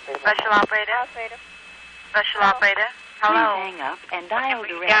 Special operator. Special operator. Hello. Please hang up and dial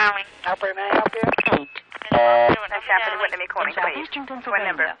direct. Dialing. Operator, may I help you? 8. Special operator, what number are you calling, please? Southeastern What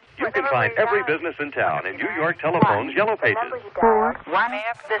number? Pennsylvania. You can find every business in town in New York Telephone's Yellow Pages. 4. 1.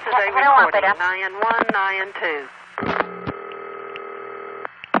 This is a recording. 9192.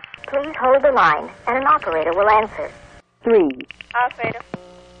 Please hold the line, and an operator will answer. 3. Operator.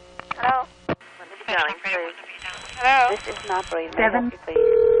 Hello? Dialing, please. Hello. This is an operator. 7.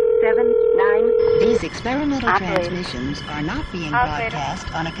 7. 9. These experimental transmissions are not being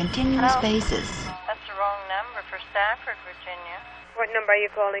broadcast on a continuous basis. That's the wrong number for Stafford, Virginia. What number are you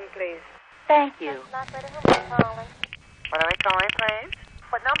calling, please? Thank you. Operator, who are you calling? What are we calling, please?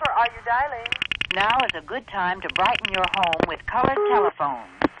 What number are you dialing? Now is a good time to brighten your home with colored telephones.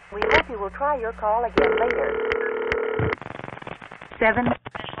 We hope you will try your call again later. 7.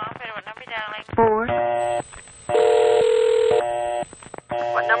 Special operator, what number you dialing? 4.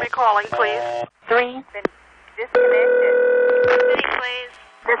 What number are you calling, please? 3. Disconnected. City, please.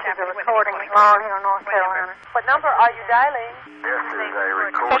 This is a recording from here in North Carolina. What number are you dialing? This is a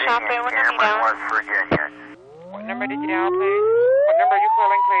recording Special operator, what number you in dialing? West Virginia. What number did you dial, please? What number are you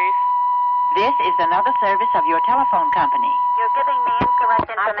calling, please? This is another service of your telephone company. You're giving me incorrect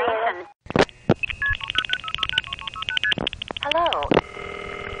information. Hello.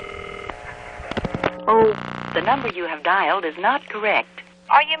 Oh, the number you have dialed is not correct.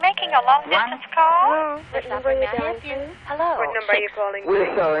 Are you making a long-distance call? What number are you dialing? Hello. What number are you calling?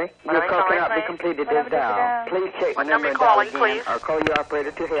 We're sorry. Your call cannot be completed as dial. Please check the number and dial again, or call your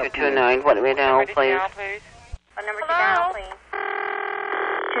operator to help you. 229, what do we dial, please? What number did you dial, please?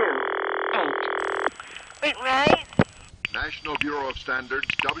 2, 8. Wait, right? National Bureau of Standards,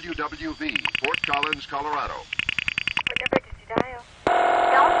 WWV, Fort Collins, Colorado. What number did you dial?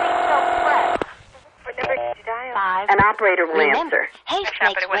 Don't be so pressed. What number did you dial? 5. An operator will Remember, answer. haste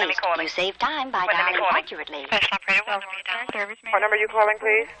makes waste. You save time by dialing accurately. What number are you calling,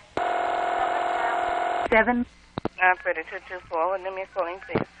 please? 7. Operator 224, what number are you calling,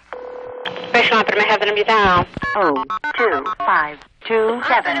 please? Special operator, may I have the number you dial?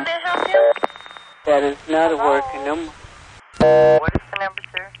 02527. That is not a working number. What is the number,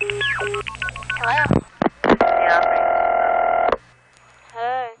 sir? Hello.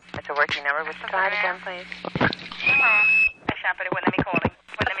 Hey. It's a working number. Would you try it again, please? Hello.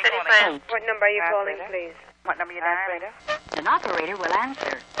 What number are you calling, please? What number are you dialing? An operator will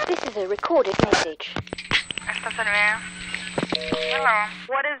answer. This is a recorded message. Hello.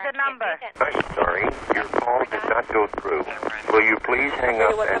 What is the number? I'm sorry, your call did not go through. Will you please hang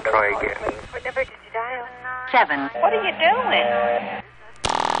up and try again? What number did you dial? 7. What are you doing?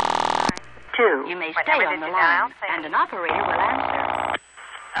 2. You may stay on the line, and an operator will answer.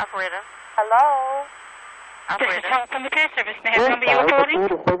 Operator. Hello? Operator. From the repair service. May I have the number you're recording?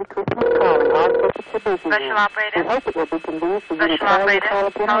 Special operator. We hope it will be convenient for you to Special try your operator. call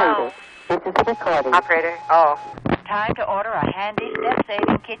again Hello? later. This is the recording. Operator. Oh. Time to order a handy,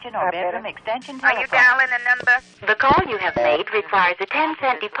 step-saving kitchen or bedroom extension Are telephone. you dialing a number? The call you have made requires a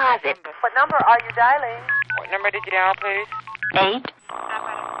 10-cent deposit. What number are you dialing? What number did you dial, please? 8.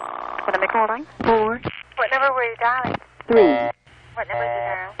 What am I calling? 4, What number were you dialing? 3. What number did you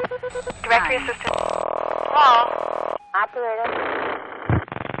dial? Directory assistant. Hello? Operator.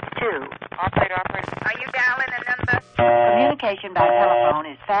 2. Operator. Are you dialing a number? Communication by telephone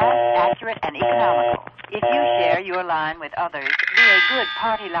is fast, accurate, and economical. If you share your line with others, be a good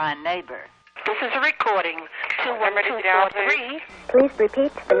party line neighbor. This is a recording. 21243. Please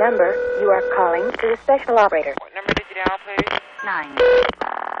repeat the number you are calling to the special operator. What number did you dial, please? 9.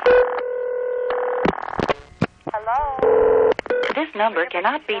 Hello? This number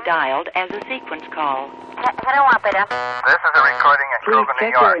cannot be dialed as a sequence call. Hello, operator. This is a recording at Please Grover, New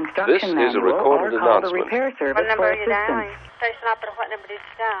check your York. instruction This is a manual recorded or call the announcement. repair service What number for are you dialing? assistance. Station operator, what number did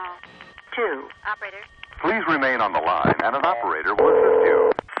you dial? 2. Operator. Please remain on the line, and an operator will assist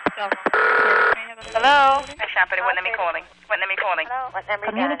you. Hello? Special operator, what number you calling? What number you calling? Hello? What number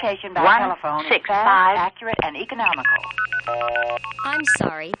you Communication by 1, telephone is 6, fast, 5. accurate, and economical. I'm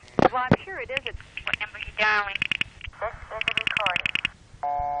sorry. Well, I'm sure it isn't. What number are you dialing? This is a recording.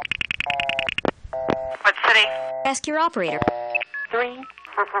 What city? Ask your operator. 3.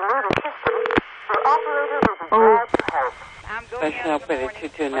 With the loaded system, the operator will be glad to help. I'm going Special operator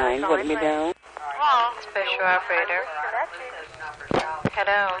 229, what do we dial? Hello. Special operator.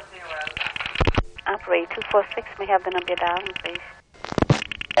 Hello. Operator 246, we have the number you're dialing, please.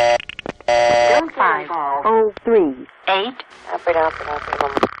 5. 03. 8. Operator. Special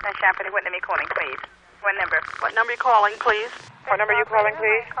operator, what number you calling, please? What number? What number are you calling, please? What number are you calling,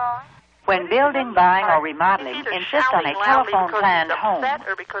 please? When building, buying, or remodeling, insist on a telephone planned home.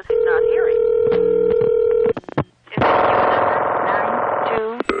 Or because he's not hearing. Is it 9,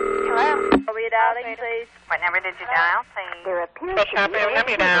 2. Hello? Are we dialing, please? What number did you dial, please? There appears Special operator, what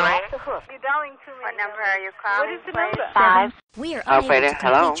number you dialing? You're dialing to me. What number are you calling? What is the number? 5. We are unable Operator, to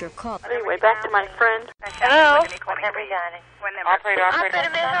hello? complete your call. Anyway, back to my friend. Hello. What number are you dialing? What number? Operator. Operator,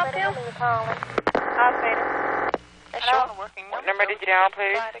 may I help you? Operator. Hello? What number did you dial,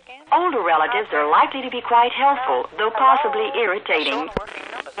 please? Older relatives are likely to be quite helpful, though possibly irritating.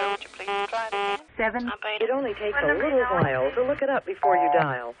 7. It only takes a little while to look it up before you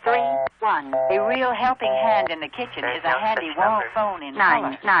dial. 3, 1. A real helping hand in the kitchen is a handy wall phone in 9,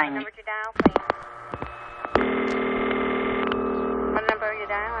 color. 9. Number you dial, please. What number are you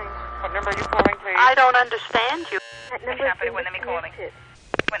dialing? What number are you calling, please? I don't understand you. That Special operator, what number you calling?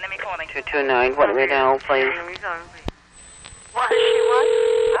 What number you calling? 229, what do we dial, please? What is she what?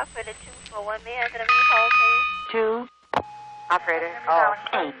 Operator 241, may I have the number you call, please? 2. Operator.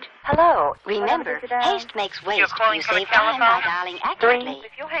 8. Hello. Remember, haste makes waste. You're calling You from a save time by telephone? dialing accurately.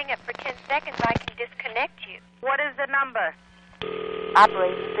 If you hang up for 10 seconds, I can disconnect you. What is the number?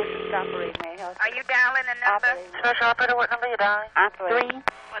 Operator, this is operator. May I help Are you dialing a number? Special operator, what number are you dialing? Operator. 3.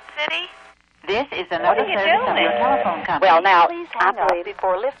 What city? This is another What are you service of doing? your telephone company. Well, now, Please hang up operator.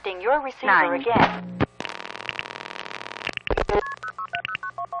 before lifting your receiver 9. again.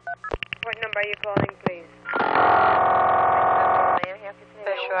 What number are you calling, please?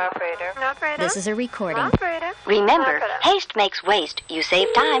 Special operator. Operator. This is a recording. Operator. Remember, Operator. haste makes waste. You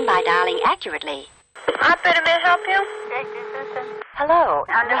save time by dialing accurately. Operator, may I help you? Hello.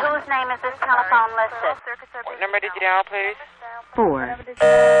 Under whose name is this telephone listed? What number did you dial, please? 4.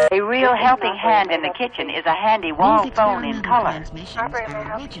 A real helping hand in the kitchen is a handy wall phone in color.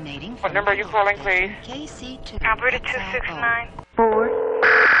 What number are you calling, please? Operator 269. 4.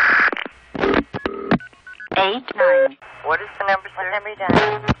 8. 9. What is the number, sir? What number you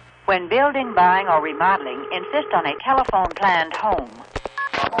When building, buying, or remodeling, insist on a telephone planned home.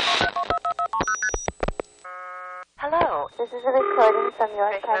 Hello. This is a recording from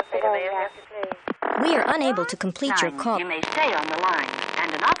your Pennsylvania. We are unable to complete your call. You may stay on the line,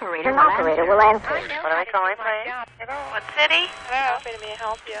 and an operator An operator will answer. What are we calling, please? What city? Hello. Operator, may I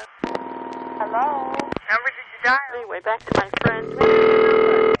help you? Hello. Number did you dial? Anyway, back to my friend.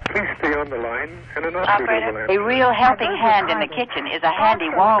 Please stay on the line, and an operator will A answer. real helping hand in the kitchen is a handy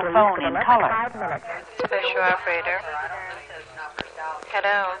wall phone in color. Special operator.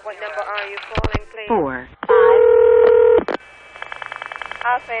 Hello. What number are you calling, please? 4. 5.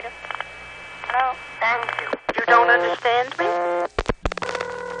 Operator. Hello. Thank you. You don't understand me?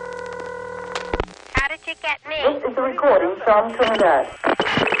 How did you get me? This is a recording from Trinidad. What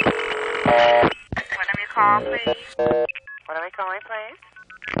number you call, please? What are we calling, please?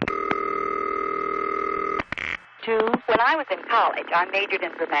 2. When I was in college, I majored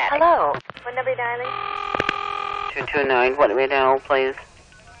in dramatics. Hello. What number are you dialing? 229. What number you dial, please?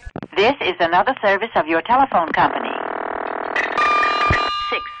 This is another service of your telephone company. 6.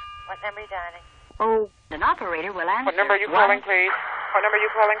 What number are you dialing? Oh, an operator will answer. What number are you calling, please? What number are you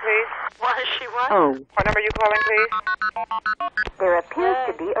calling, please? What is she what? Oh. What number are you calling, please? There appears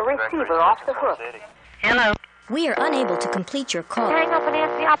to be a receiver off the hook. Hello. We are unable to complete your call. Hang up and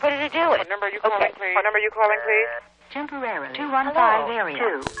ask the operator to do it. What number are you calling, please? What number are you calling, please? Temporarily. 215 area.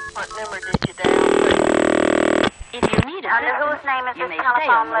 2. What number did you dial? If you need Under assistance, whose name is you this may stay on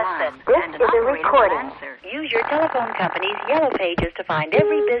telephone the line, listed? This and an is a operator will recording. answer. Use your telephone company's yellow pages to find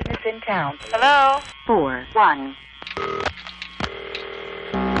every business in town. Hello. 4. 1.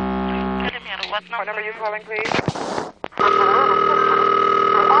 What number are you calling, please? The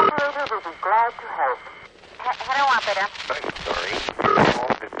operator will be glad to help. Hello, operator. I'm sorry. Your call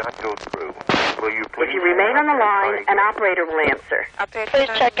did not go through. Will you please If you remain on the line, an operator will answer. Please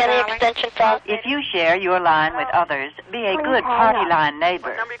check any extension phone. If you share your line with others, be a good party line neighbor.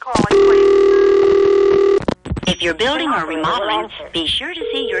 What number are you calling, please? If you're building or remodeling, be sure to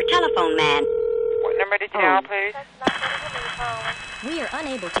see your telephone man. What number did you dial, please? We are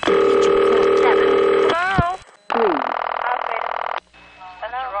unable to complete your call. 7. Hello. 3.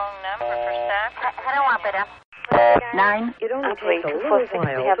 That's the wrong number for staff. Hello, operator. 9. It only takes a little while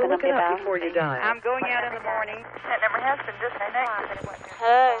to look it up before you dial. I'm going out in the morning. That number has been disconnected.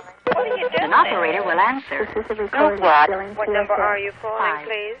 Hey. What are you doing? An operator will answer. This is a No, recording. what? What number are you calling, 5.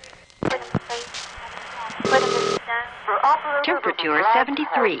 please? Temperature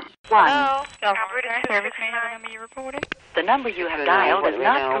 73. 1. Hello. Operator 269. May I have the number you reported? The number you have dialed is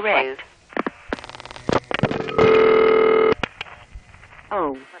not correct.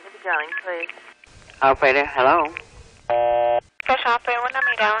 Oh. What number you dialing, please? Operator, hello. Special operator, what number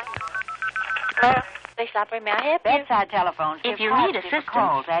you dialing? Hello. Special operator, may I help you? Bedside telephones. If give you need positive assistance,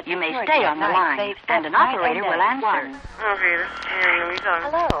 calls at you may security stay at on the night. line, Save and an steps night operator and will day. answer. 1. Operator, here we go.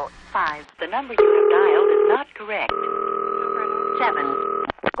 Hello. 5. The number you have dialed is not correct. 7.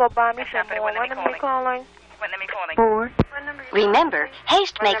 Go buy me some more. What number are you calling? What number are you calling? 4. What number are you Remember,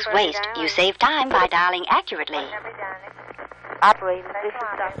 haste What makes number are you waste. dialing? You save time by dialing accurately. Operator, this is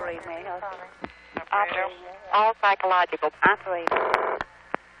operator. May I help you? Operator. All psychological. Operator.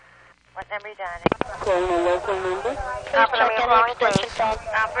 What number are you dialing? Calling a local number. Operator, may I calling, please?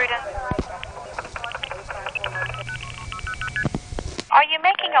 Operator. Are you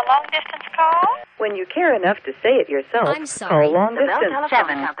making a long-distance call? When you care enough to say it yourself, I'm sorry. call long The Bell distance.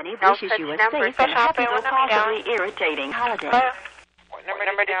 Telephone Company wishes you a safe and happy, though What number possibly irritating holiday. What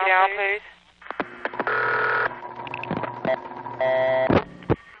number did you dial, please?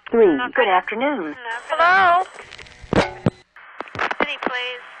 3. Good afternoon. Hello? City,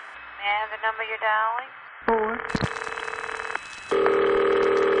 please. May I have the number you're dialing? 4.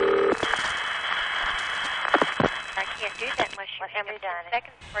 I can't do that unless you have a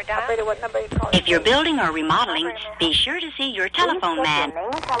second for dial. Operator, what number are you calling? If you're building or remodeling, be sure to see your telephone man.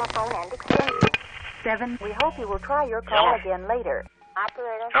 Name, telephone, and extension. 7. We hope you will try your call again later.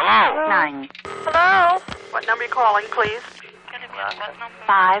 Operator. Hello. 9. Hello? What number are you calling, please?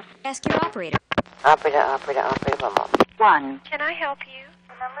 5. Ask your operator. Operator, one more. 1. Can I help you?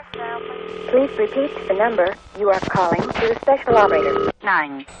 The number's now, please. Please repeat the number you are calling to the special operator.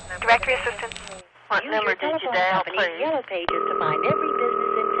 9. Directory assistance. What number did you dial, please? Yellow pages to find every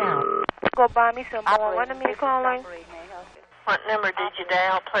business in town. Go buy me some more. What number are you calling? What number did you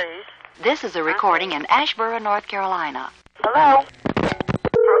dial, please? This is a recording in Asheboro, North Carolina. Hello?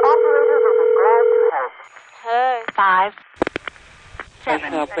 Your operator will be glad to help. Hey. 5. 7.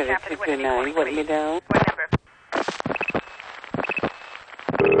 National Operator 229. What me down? What number?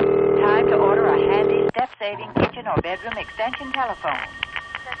 Time to order a handy, step-saving kitchen or bedroom extension telephone.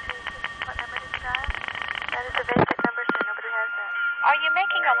 What number did you dial? That is a basic number, so nobody has that. Are you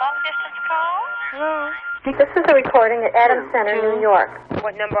making a long-distance call? Hello? This is a recording at Adams Center, New York.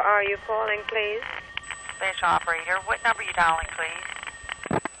 What number are you calling, please? Special operator. What number are you dialing,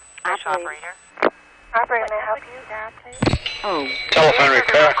 please? Special operator. Operator, may I help you? Dial, please. Oh. Telephone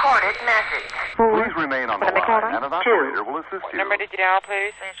repair. Recorded message. Please remain on the line, and an operator will assist What you. number did you dial,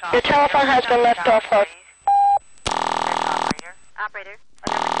 please? Your telephone has been left off hold. Operator,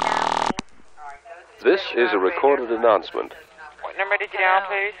 what number did you dial, please? This is a recorded announcement. What number did you dial,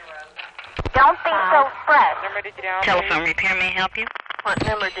 please? Don't be so fresh. What number did you dial, Telephone repair may help you. What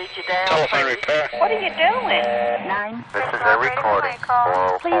number did you dial, Telephone repair. What are you doing? 9. This is a recording.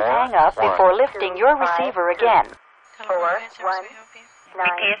 Please hang up before lifting your receiver again. 4, 1, 9,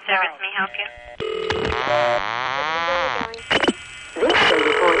 Repair service may help you. This is a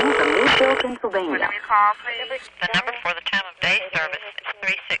recording from Newville, Pennsylvania. Call, please. The number for the time of day service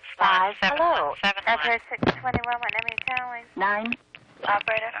is 5. Hello. 361-7171. That's 621. What number are you calling? 9.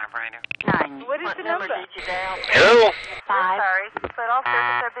 Operator. 9. What is the number? did you dial? Hello? 5. Sorry, but all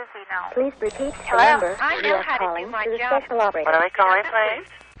services are busy now. Please repeat the Hello? number I you know are how to do calling my to the job. special operator. What are we calling, please?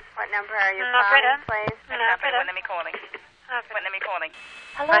 What number are you Operator. calling, please? What number calling? What number calling?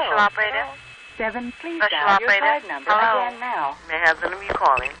 Hello. Special operator. 7. Please Special dial your operator. card number Hello. again now. May I have the number you're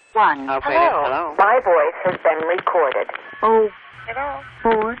calling? 1. Operator, Hello. My voice has been recorded. Oh. Hello?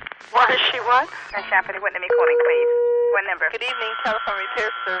 4. What is she what? Special operator. What number calling, please? What number? Good evening, telephone repair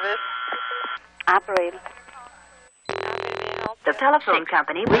service. Operator. The telephone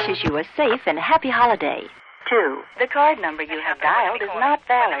company wishes you a safe and happy holiday. 2. The card number you have dialed is not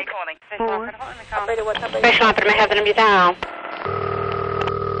valid. 4. Operator, what number? Special operator, may I have the number you dial?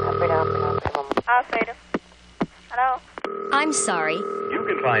 Operator. Hello? I'm sorry. You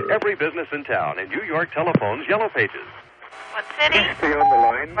can find every business in town in New York Telephone's Yellow Pages. What city? Stay on the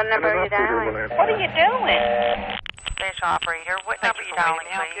line, What number and are an you operator dialing? will answer. What are you doing? Special operator. What number are you dialing,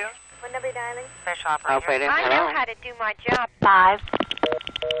 please? What number are you dialing? Special operator. I know how to do my job. 5.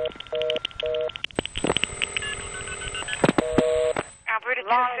 Operator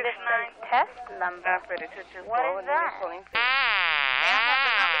Long 269. distance test number. Operator 224. What is that? Calling. 8.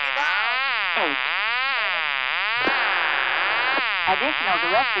 Additional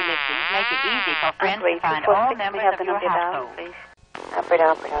directory listings make it easy for friends to find all members of your household. 9. 8.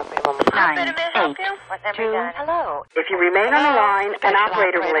 2. Hello. If you remain on the line, an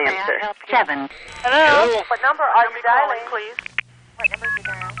operator will answer. 7. Hello. What number are you dialing? please? What number are you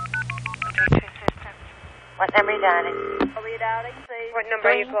dialing? What number are you dialing? Are you dialing, please? What number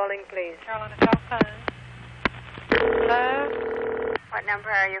are you calling, please? What number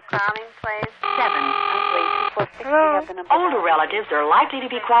are you calling, please? 7. Older relatives are likely to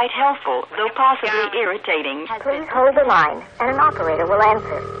be quite helpful, though possibly irritating. Please hold the line, and an operator will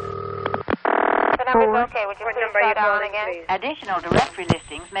answer. The number's okay. Would you please start on again? Additional directory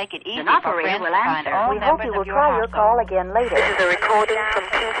listings make it easy An for operator friends will to find answer. all We hope members you will of your try your household. call again later. This is a recording from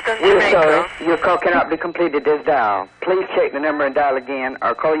Kingston, We're Jamaica. sorry. Your call cannot be completed this dial. Please check the number and dial again,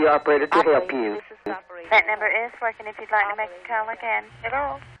 or call your operator to help you. That number is working if you'd like to make a call again.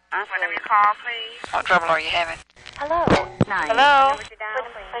 Hello? What number you call, please? What trouble are you having? Hello. 9. Hello?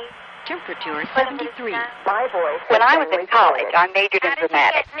 Temperature 73. My voice. When I was in college, I majored in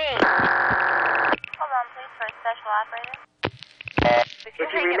dramatics. Hold on, please, for a special operator. If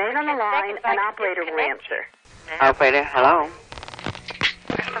you remain on the line, an operator will answer. Operator, hello.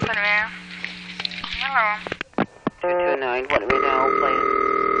 Hello. 229, what do we know, please?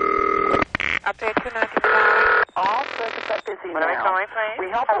 Operator 299. All services are busy What are we now. calling, please? We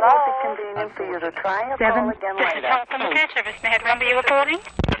hope it won't be convenient for you to try your call again This is later. telephone repair service. May I have the number you're reporting?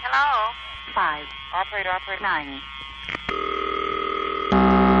 Hello. 5. Operator. 9.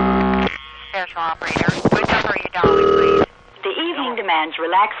 Special operator. What number are you dialing, please? The evening demands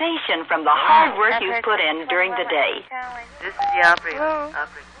relaxation from the hard work you've put in during the day. This is the operator.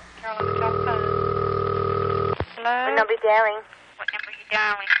 What number are you dialing? What number are you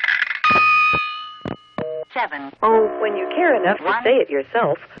dialing? 7. Oh, when you care enough to say it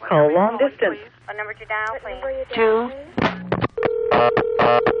yourself, call long distance. What number did you dial, please? 2.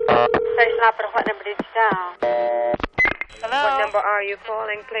 Station operator, what number did you dial? Hello? What number are you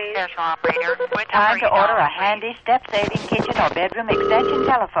calling, please? Special operator. Time to order a handy, step-saving kitchen or bedroom extension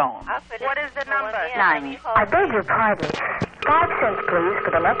telephone. What is the number? 9. I beg your pardon. 5 cents, please, for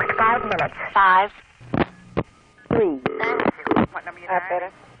the next 5 minutes. 5. 3. What number you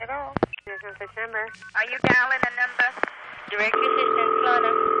dialing? Hello? This is the number. Are you dialing a number? Direct assistance,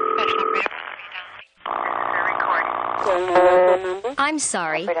 Lorna. Special operator. Recording. I'm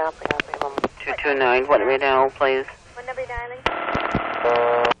sorry. 229. What number you dial, please? What number are you dialing?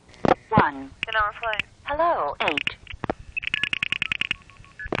 1. Get on play. Hello. 8.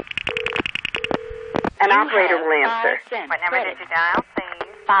 An operator will answer. What number did you dial, please?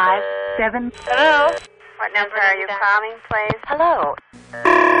 5. 7. Hello? What number are you calling, please? Hello.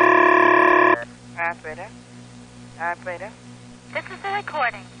 Operator. Operator. This is the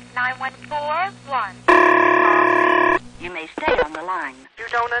recording. 9141. You may stay on the line. You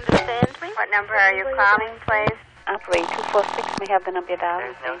don't understand me? What number are you calling, please? Operator 246. We have the number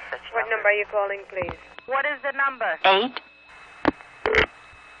dialed. What number are you calling, please? What is the number? 8.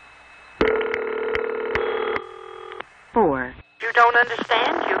 4. You don't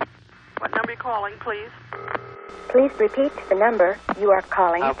understand, you. What number are you calling, please? Please repeat the number you are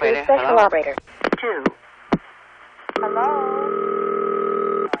calling Operator, to special hello? operator. 2.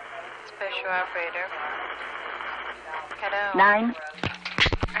 Hello? Special operator. Hello? 9.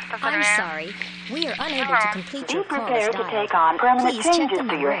 I'm sorry. We are unable to complete your call as Prepare to dialed. take on permanent Please check changes the to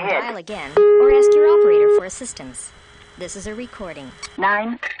number your and head. dial again, or ask your operator for assistance. This is a recording.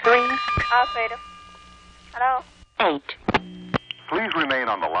 9. 3. Operator. Hello? 8. Please remain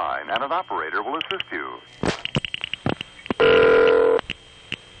on the line, and an operator will assist you.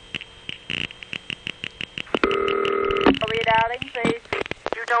 Are we dialing, please?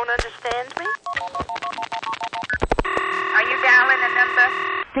 You don't understand me? Are you dialing a number?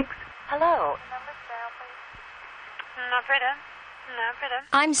 6. Hello. Operator. Operator.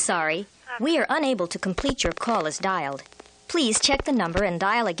 I'm sorry. We are unable to complete your call as dialed. Please check the number and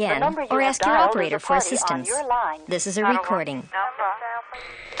dial again, or ask your operator for assistance. This is a recording.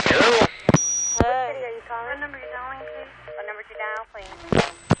 Hello? Hey. Are you calling? What number are you dialing, please? What number did you dial, please?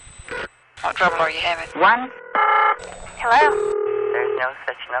 What trouble are you having? 1. Hello? There's no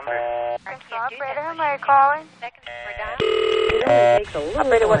such number. Operator, am I calling? It only takes a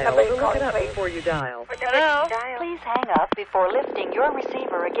little while to look it up before you dial. Hello? Please hang up before lifting your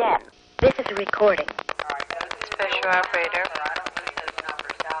receiver again. This is a recording. Special operator.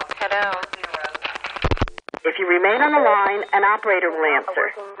 Hello? If you remain on the line, an operator will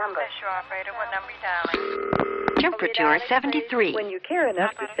answer. Special operator, what number are you dialing? Temperature 73. When you care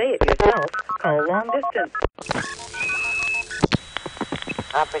enough to say it yourself, call long distance.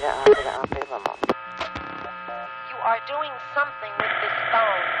 Operator, one more. You are doing something with this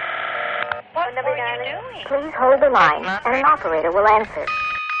phone. What were you doing? Please hold the line, and an operator will answer.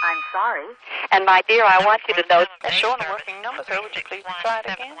 I'm sorry. And my dear, I want you to know that's showing a working number, sir. Would you please try it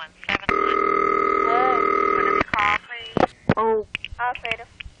again? Oh. Operator.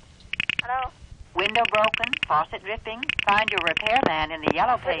 Hello? Window broken, faucet dripping. Find your repairman in the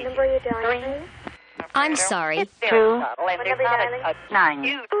yellow page. What number are you dialing? 3. I'm sorry. 2. 9.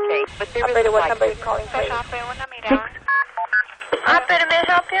 Huge case, but there is Operator, what a number are you calling, please? Operator, what number are you 6. dialing? Operator, may I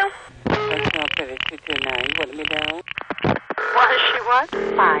help you? Special operator 229. What number dial? What is she what? 5.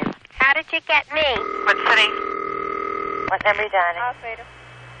 How did you get me? What city? What number are you dialing? Operator.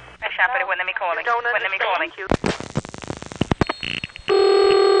 Special operator, what number calling? Don't What number calling?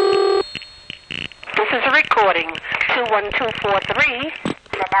 This is a recording. 21243. This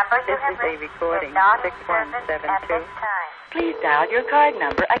is a recording. 6172. Please dial your card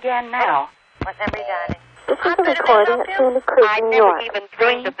number again now. What number are you dialing? This is a recording at Sandy Creek, I New never York. even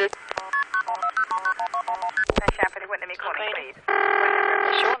dreamed of this. Special operator, what number calling, please?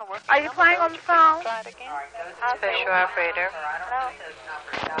 Are you playing on the phone? Try it again. Special operator.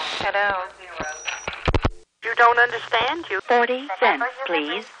 Hello? You don't understand, you. 40 cents,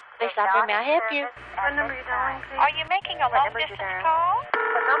 please. Miss Operator, may I help you? What number are you dialing, please? Are you making a long-distance call?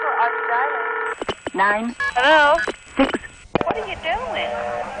 What number are you dialing? 9. Hello? 6. What are you doing?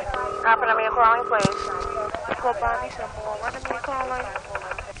 What number are you calling, please? Go buy me some more. What number are you calling?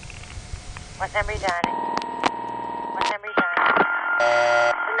 What number are you dialing? What number are you dialing?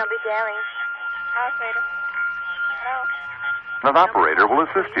 What number are you dialing? Operator. Hello? An operator will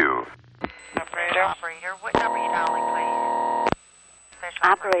assist you. Operator, what number are you dialing, please? Special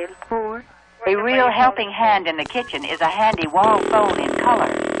Operator 4. A real helping hand in the kitchen is a handy wall phone in color.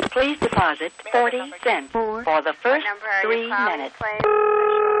 Please deposit 40 cents for the first 3 minutes.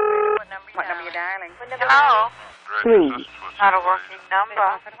 What number are you dialing? Hello? 3. Not a working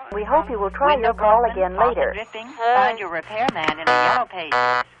number. We hope you will try your call again later. Find your repairman in the yellow pages.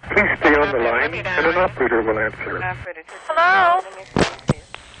 Please stay on the line, and an operator will answer. Hello?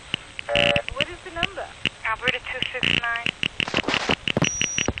 What is the number? Operator 269.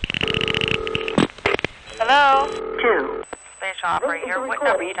 Hello? 2. Special operator, what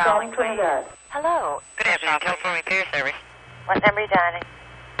number are you dialing, please? Hello. Good afternoon, telephone repair service. What number are you dialing?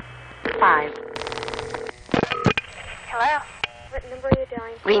 5. Hello? What number are you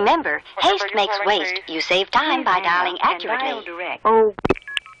dialing? Remember, haste makes waste. You save time by dialing accurately. Oh.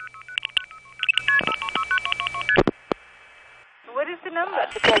 What is the number?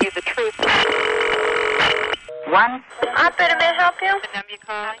 To tell you the truth. 1. Operator, may I help you? The number you're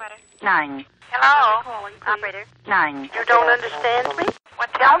calling? 9. Hello? Operator. 9. You don't understand me?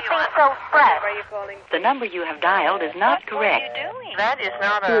 Don't be so fresh. The number you have dialed is not correct. What are you doing? That is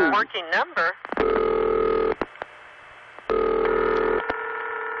not a working number.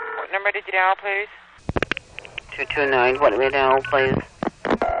 What number did you dial, please? 229. What do we dial, please?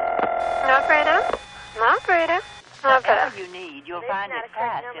 Operator? Operator? Whatever you need, you'll find it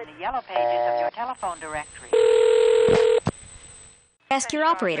fast in the yellow pages of your telephone directory. Ask your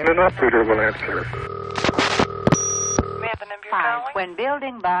operator. An operator will answer. 5. When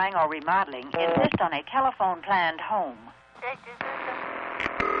building, buying, or remodeling, insist on a telephone planned home.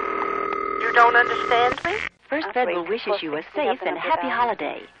 You don't understand me? First Federal wishes you a safe and happy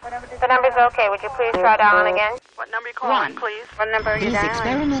holiday. The number's okay. Would you please try dialing again? What number are you calling, 1. please? What number are you These dialing?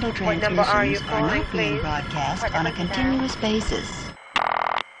 experimental transmissions are you are calling, not being please? broadcast What on a number are you continuous basis.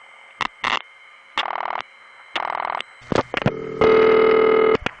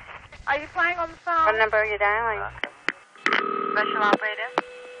 Are you playing on the phone? What number are you dialing? Special operator.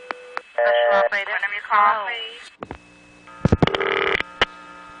 Special operator. What number are you calling, please?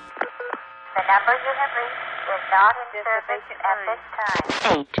 The number you have reached is not in service at this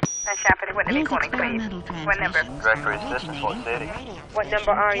time. 8. Special operator. What number are you These calling, please? experimental What number? transmissions Directory are assistance, what originating city? What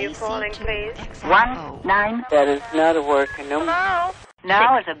number are you calling, please? 1. 9. That is not a working number. Hello?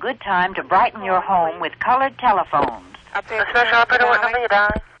 Now is a good time to brighten your home with colored telephones. Special operator, what number are you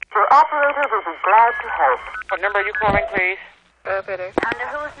dialing? Your operator will be glad to help. What number are you calling, please? Operator. Under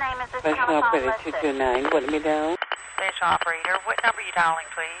whose name is this Special telephone operator listed? 229. What do we dial? Special operator. What number are you dialing,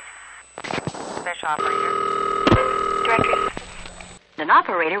 please? Special operator. Directory assistance. An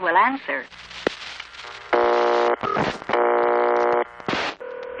operator will answer.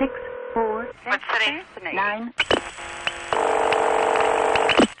 6, 4, What city? 9.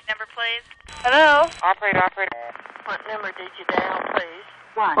 Number, please. Hello? Operator. What number did you dial, please?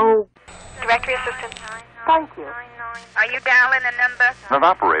 1. Oh, Directory assistance. thank you. Are you dialing a number? An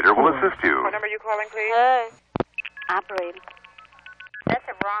operator will assist you. What number are you calling, please? Hey. Operator. That's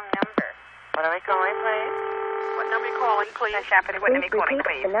a wrong number. What are we calling, please? What number are you calling, please? Special operator. What number are you calling,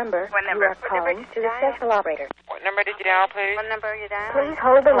 please? The number What number? you are calling to the special operator. What number did you dial, please? What number are you dialing? Please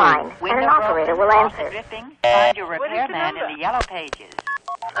hold the line, and an operator will answer. Dripping. Find your repairman in the yellow pages.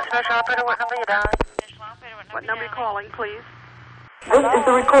 Special operator, what number are you dialing? What number are you calling, please? This is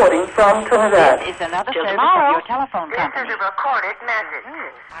a recording from Trinidad. This is another Till service tomorrow. of your telephone company. This is a recorded message.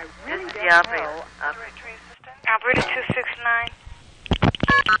 This is the operator. Operator 269.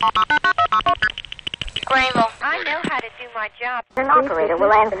 Greenville. I know how to do my job. An operator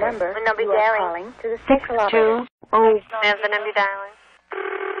will answer. The number you are calling to the special operator. 2. There's the number you're dialing.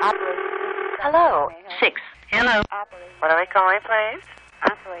 Operator. Hello. 6. Hello. What are we calling, please?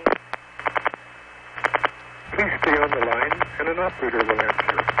 Operator. Please stay on the line, and an operator will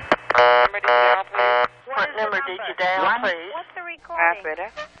answer. What number did you dial, please? What number did you dial, please? What's the recording? Operator.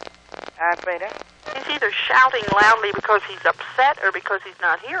 Operator. He's either shouting loudly because he's upset or because he's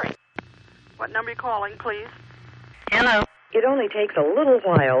not hearing. What number are you calling, please? Hello. It only takes a little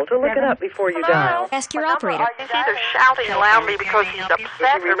while to look it up before you dial. Ask your operator. He's either shouting loudly because he's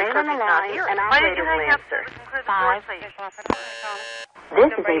upset or Remain because on the he's not line, hearing. an Why did operator you hang will up? answer. 5.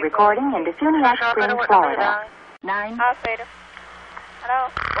 This is a recording in Defuniac Springs, Florida. 9. Operator. Hello?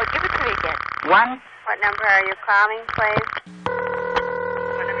 Well, give it to me again. 1. What number are you calling, please?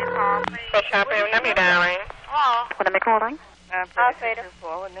 What number you calling, please? Special operator, what number you dialing? Hello. What am I calling? Operator.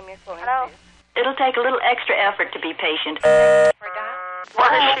 What number you calling, Hello? please? It'll take a little extra effort to be patient.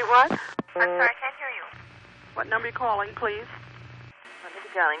 What is she, what? I'm sorry, I can't hear you. What number you calling, please? What number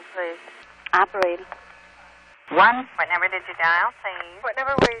you dialing, please? Operator. 1. What number did you dial, please? What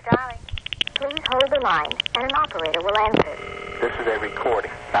number were you dialing? Please hold the line, and an operator will answer. This is a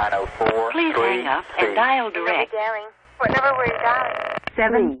recording. 904. Please hang up and dial direct. What number were you dialing?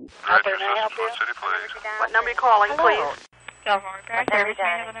 7. Operator, may I help you? What number you calling, please? Telephone repair What number service. May I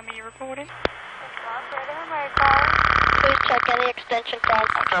dialing? have the number you recorded? Please check any extension calls.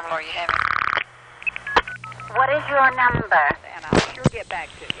 What trouble are you having? What is your number? And I'll sure get back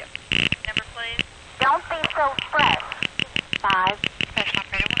to you. Number, please. Don't be so fresh. 5. Special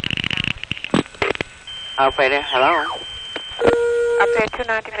operator, Operator, hello. Operator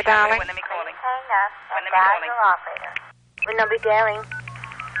 290, my darling. When am I calling? Hang up When and am I dial calling? your operator. When are we dialing?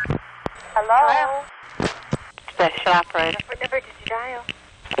 Hello? Special operator. What number did you dial?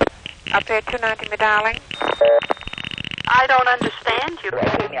 Operator 290, my darling. I don't understand you.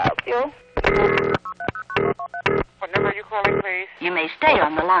 Let me help you. What number are you calling, please? You may stay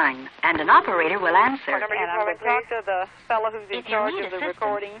on the line, and an operator will answer. What number are you And I'm calling, going to talk please? to the fellow who's in If you charge need of the assistance.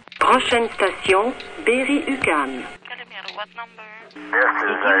 recording. Prochaine station, Berry-UQAM. What number? This is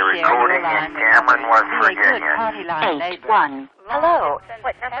a recording in Cameron, West Virginia. 8-1. Hello?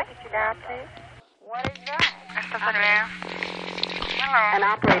 What number did you dial, please? What is that? Hello. An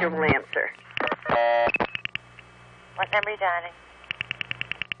operator will answer. What number are you dialing?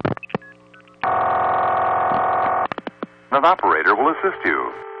 An operator will assist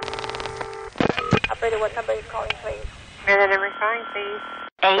you. Operator, what number are you calling, please? May the number sign, please.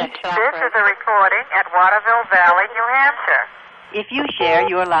 8. This is a recording at Waterville Valley, New Hampshire. If you share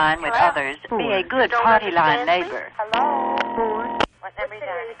your line with others, be a good party line neighbor. Hello? 4. What number are you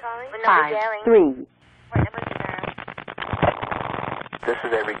dialing? What number 5. are you dialing? 3. What number did you dial? This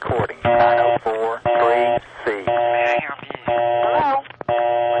is a recording. 9043C. May I help you? Hello?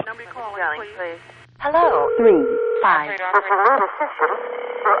 What number are you calling, please? Hello? 3. 5. If you need assistance,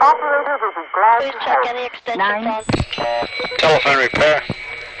 your operator will be glad Please to check help. any extension 9. calls. Telephone repair.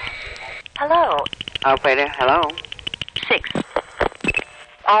 Hello? Operator, hello. 6.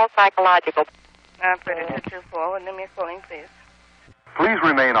 All psychological. Operator 224. What number are you calling, please? Please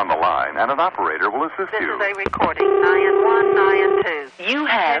remain on the line, and an operator will assist This you. is a recording. 9192. You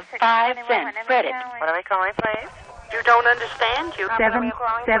have 5 cents credit. What are we calling, please? You don't understand you.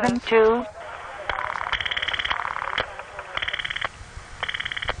 772.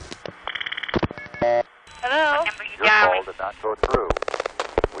 Hello? Your call did not go through.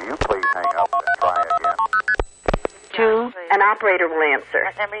 Will you please hang up and try again? 2. An operator will answer.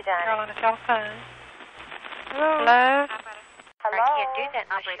 What number are you dialing? Call on the telephone. Hello? Hello? I can't do that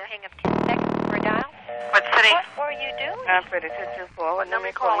unless you hang up 10 seconds for a dial. What city? What were you doing? Operator 224. What number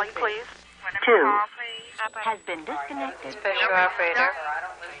are you calling, please? 2. Has been disconnected. Special operator.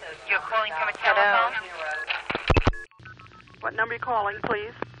 You're calling from a telephone? What number are you calling,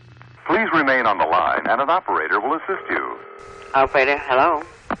 please? Please remain on the line, and an operator will assist you. Operator, hello.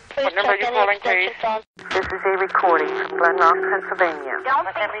 Please What number are check you any calling, extension please? calls. This is a recording from Glen Rock, Pennsylvania. Don't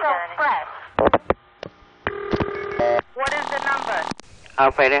be so fresh. What is the number?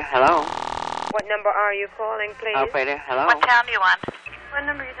 Operator, hello. What number are you calling, please? Operator, hello. What town do you want? What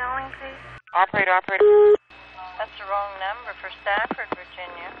number are you dialing, please? Operator. That's the wrong number for Stafford,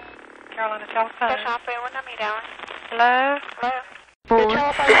 Virginia. Call on the telephone. Special operator, what number are you dialing? Hello? Hello? This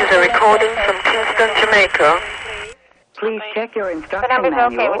is a recording from Kingston, Jamaica. Please check your instruction number's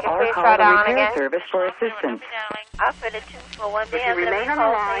okay. manual Would you or please call try the dialing repair again? service for assistance. Operator 241. If you remain on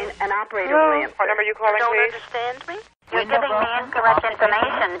the line, an operator will answer. What number are you calling, Don't please? understand me? You're giving me incorrect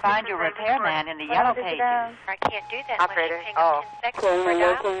information. Find your repairman in the yellow pages. I can't do that Operator. unless you hang up 10 seconds for a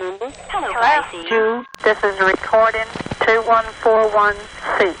dial. Hello, Hello? Gracie. 2. This is a recording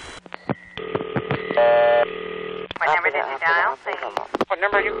 2141C. What number did you dial, please? What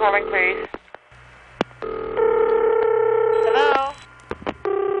number are you calling, please? Hello?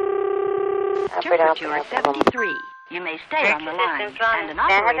 Temperature 73. You may stay on the line, and an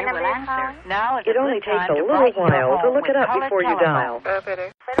operator will answer. Now is It only takes a little while to look it up before you dial.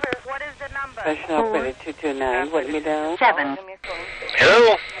 Operator. What is the number? Special operator 229. What me down? 7.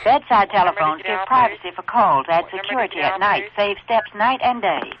 Hello? Bedside telephones give privacy for calls, add security at night, save steps night and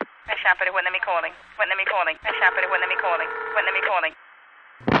day. Special operator, when am I calling? When am I calling? Special operator, when am I calling? When am I calling?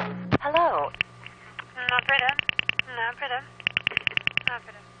 Hello? Operator? Operator?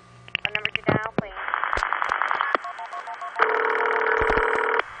 Operator. What number did you dial, please?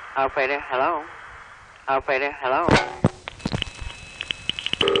 Operator, hello. Operator, hello.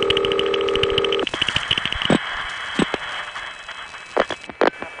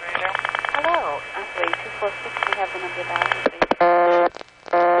 Hello? Operator 246, we have the number dialed, please.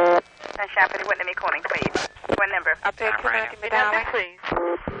 Special operator, when am I calling, please? What number? Operator 290, darling. Please.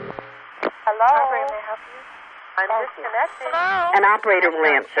 Hello? Operator, may I help you? I'm disconnected. Hello? An operator will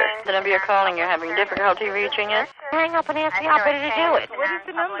answer. The number you're calling, you're having difficulty reaching it? Hang up and ask the operator to do it. What is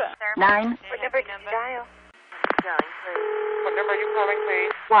the number? 9. What number did you dial? What number are you calling,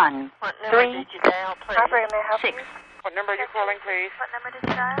 please? 1. What number 3. did you dial, please? Operator, may I help 6. you? What number are you calling, please? What number did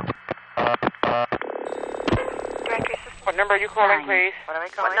you dial? What number are you calling, please? What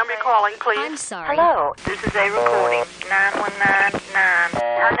number are you calling, please? I'm sorry. Hello. This is a recording. 9199.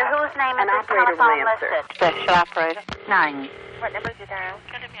 Under whose name is this telephone listed? Special operator. 9. What number is it down?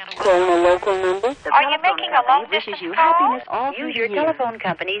 Calling a local number? Are you making a long distance call? Use your telephone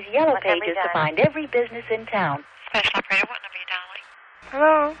company's yellow pages to find every business in town. Special operator, what number are you dialing?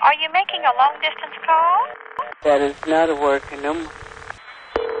 Hello? Are you making a long distance call? That is not a working number.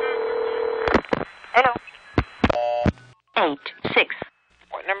 Hello? 8, 6.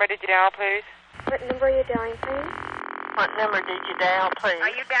 What number did you dial, please? What number are you dialing, please? What number did you dial, please? Are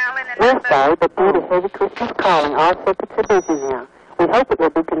you dialing the We're number? sorry, but due to heavy Christmas calling, all circuits are busy now. We hope it will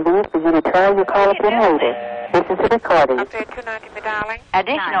be convenient for you to try your call again later. This is a recording. Up there, 290 for dialing.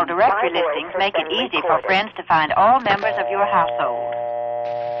 Additional directory listings make it easy for friends to find all members of your household.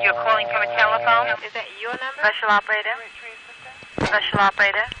 You're calling from a telephone? Is that your number? Special operator? Special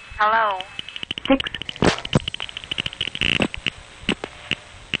operator? Hello? 6.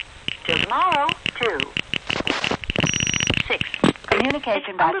 Till tomorrow. 2. 6.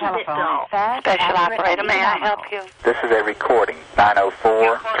 Communication by telephone is fast. Special operator, may I help you? This is a recording.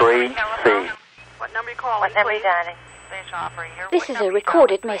 904-3C. What number are you calling, What number are you dialing? Special operator. This is a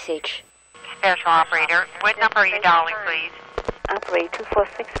recorded message. Special operator, what number are you dialing, please? Operator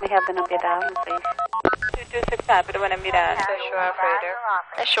 246, we have the number you're dialing, please. 2265, but what number you dialing? Special operator.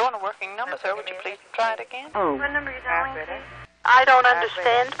 That's showing a working number, sir. Would you please try it again? Oh. What number are you dialing, please? I don't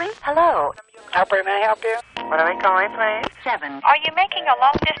understand me. Hello. Operator, may I help you? What are we calling, please? 7. Are you making a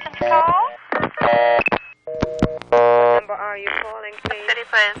long distance call? What number are you calling, please? City,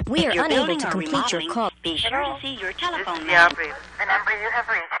 please. We are If you're unable building to or complete your remodeling, call. be sure to see your telephone The man. operator. The number you have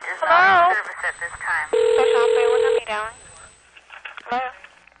reached is Hello? not in service at this time. Special operator, what number are you dialing? Hello?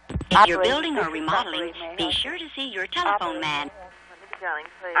 If you're building or remodeling, be sure to see your telephone man.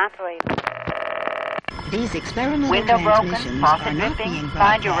 Operator. These experimental Window broken, transmissions faucet are not dripping. being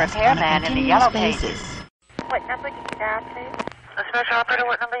Find your broadcast repair on a man in the continuous yellow basis. pages. What number did you dial, please? Special operator,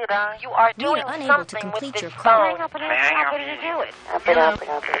 what number are you dialing? You are We doing are unable to something with complete this your phone. call. How May I help did you you? do it? Operator.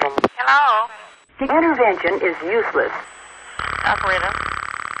 Hello? Intervention is useless. Operator.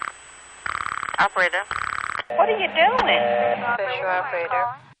 Operator. What are you doing? Special operator.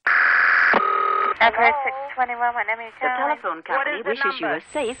 Operator 621, what number are you The dialing? telephone company What is the wishes you number?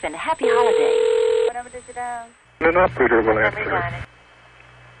 a safe and happy holiday. What number did you dial? An operator will What number are you answer. dialing?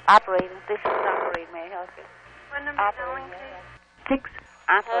 Operator, this is operator, may I help you? What number are you dialing, please? 6.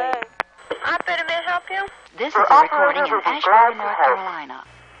 Operator. Operator, may I help you? This is a recording in Asheville, North Carolina.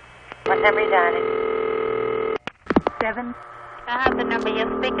 What number are you dialing? 7. I have the number you're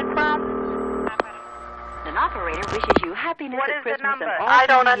speaking from. An operator wishes you happiness What at is the Christmas number? and all I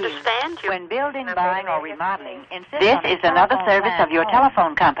don't through the year. understand you. When building, buying, or remodeling, insist This on a is another telephone service plan of your home.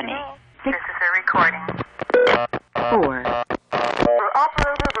 telephone company. This is a recording. 4. Your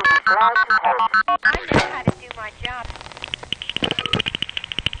operator will be glad to help. I know how to do my job.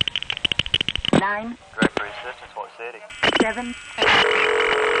 9. Directory assistance, what city? 7.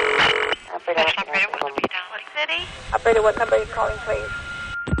 What city? Operator, what number are you calling, please?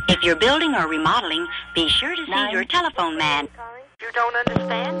 If you're building or remodeling, be sure to see your telephone man. You don't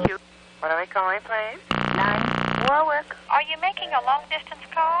understand you. What are we calling, please? 9. Warwick. Are you making a long distance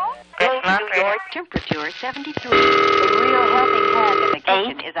call? New York, temperature 73. A real helping hand in the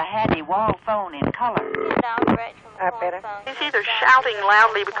kitchen is a handy wall phone in color. Operator. He's either shouting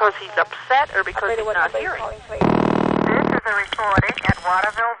loudly because he's upset or because he's not hearing. This is a recording at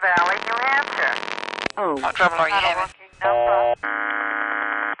Waterville Valley, New Hampshire. Oh. What trouble are you having?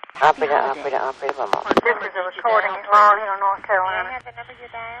 Operator, one more. This is a recording in Laurel, North Carolina. Have the number you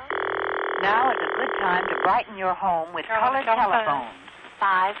dialed? Now is a good time to brighten your home with colored telephones.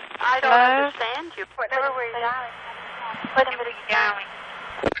 5. I don't understand you. What number were you dialing? What number are you dialing?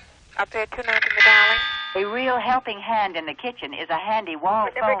 Up there, 290 for dialing. A real helping hand in the kitchen is a handy wall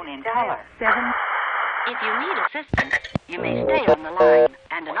phone in color. 7. If you need assistance, you may stay on the line,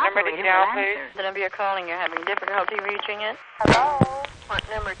 and an What number did operator you will dial, answer. please? The number you're calling, you're having difficulty reaching it? Hello? What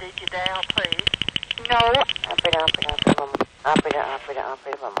number did you dial, please? No. Operator,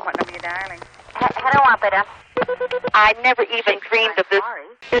 one more. What number are you dialing? Hello, operator. I never even dreamed of this.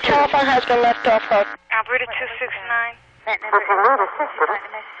 Your telephone has been left off hold. Operator 269. That number is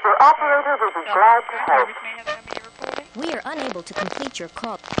your operator will be glad to help. We are unable to complete your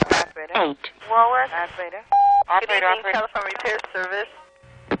call. 8. Warwick. Operator. Good evening, Operator. telephone repair service.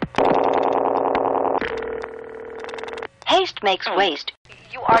 Haste makes waste.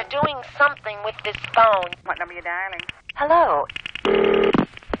 You are doing something with this phone. What number are you dialing? Hello.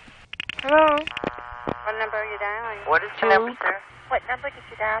 Hello. What number are you dialing? What is the number, sir? What number did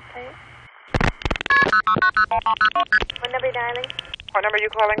you dial, please? What number are you dialing? What number are you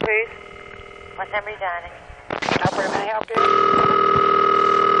calling, please? What number are you dialing? Operator, may I help you?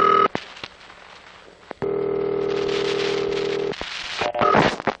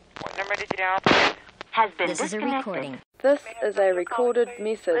 What number did you dial, please? Has been This is a recording. This is a recorded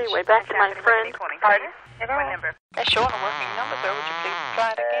message. Anyway, back to my friend. Pardon? What number? That's showing a working number, sir. Would you please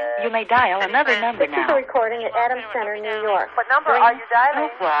try it again? You may dial another number This is a now. recording at Adams Center, New York. What number are you dialing?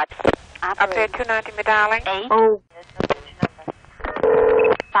 What? Operator 290, me dialing. 8. Oh.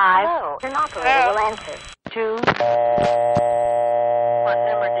 5. Hello. An operator will answer. 2. What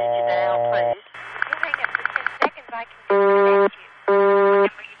number did you dial, please? You hang up for 10 seconds, I can disconnect you. What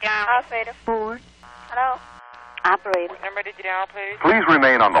number you dialing? Operator. 4. Hello. Operator. What number did you dial, please? Please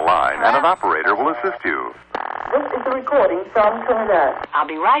remain on the line, and an operator will assist you. This is a recording from Trinidad. I'll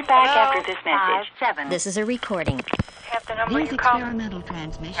be right back after this message. 7. This is a recording. Have the number These you call. experimental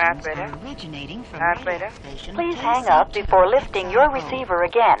transmissions Operator. are originating from Operator. radio station Please hang up before lifting your receiver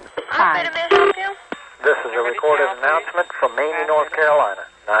again. Operator, may I help you? This is a recorded announcement from Mamie, North Carolina.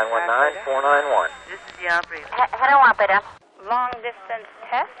 919-491. This is the operator. Hello, operator. Long distance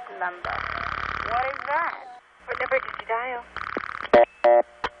test number. What is that? What number did you dial?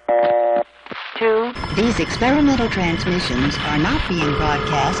 2. These experimental transmissions are not being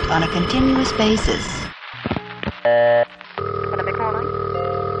broadcast on a continuous basis. What number calling?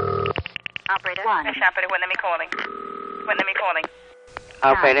 Operator. 1. Operator, what number calling? What number calling?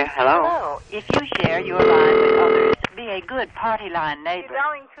 Operator, hello. Hello. If you share your line with others, be a good party line neighbor.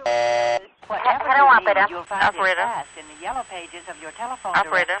 Whatever Hello, you operator. need, you'll find Operator. it fast in the yellow pages of your telephone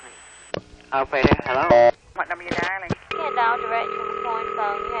Operator. directory. Operator, hello. What number are you dialing? You can't dial direct from the coin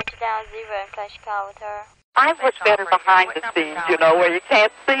phone. You have to dial 0 in case you call with her. I was better behind the scenes, you know, where you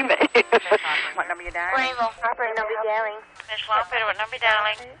can't see me. What number are you dialing? Rainbow. Operator, number dialing. Special operator, what number you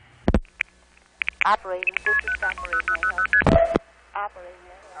dialing? Operator. This is operator. Operator.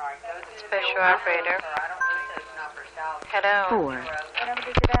 Special operator. Hello. 4. What number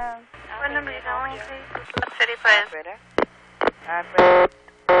did you dial? What number are you dialing, please? City, please. Operator. Operator.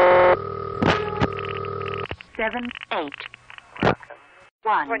 7. 8.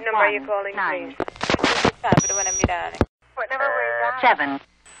 1. What number are you calling, 9. please? Operator, what number are you dialing? What number were you dialing? 7.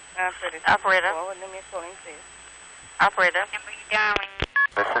 Operator. What number are you calling, please? Operator. Number you dialing?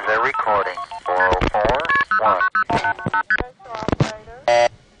 This is a recording. 4041.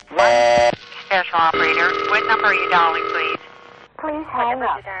 Special operator, what number are you dialing, please? Please hang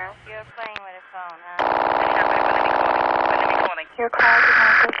up. You're playing with a phone, huh? Operator, what number you calling? Your call did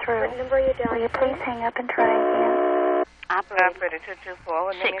not go through. What number are you dialing? Will you please hang up and try again? Operator 224.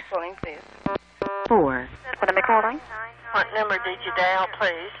 What number are you calling, please? 4. What number calling? What number did you dial,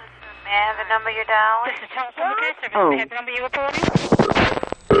 please? May I have the number you're dialing? This is telephone service. Oh. May I have the number you're reporting?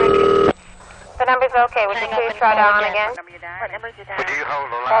 The number's okay. Would you please try dialing again? What number did you Could you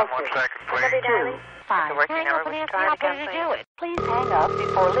hold the line 1 second, What number are you please? dialing? 5. Working number. Would you try it again, please? Do it. Please hang up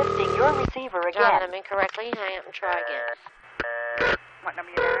before lifting your receiver again. them incorrectly. Hang up and try again. What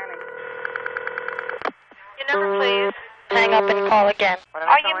number are you dialing? Your number, please. Hang up and call again.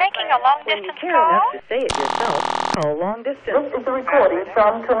 Are you making a long When you distance care call? enough to say it yourself, call long distance. This is a recording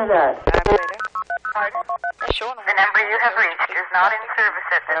from Trinidad. Operator. Pardon? Sure. The number you have reached is not in service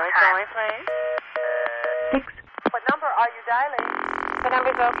at this time. Please. 6. What number are you dialing? The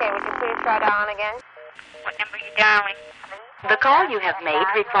number's okay. Would you please try dialing again? What number are you dialing? The call you have made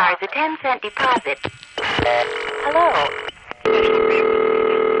requires a 10-cent deposit. Hello.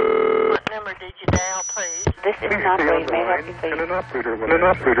 What number did you dial, please? This is an operator. May I help you, please? And an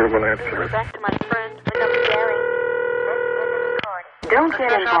operator will answer. Back to my friend. What number are you dialing? Don't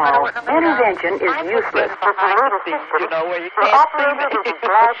get involved. Intervention is useless. You know where you The can't see operator will be me.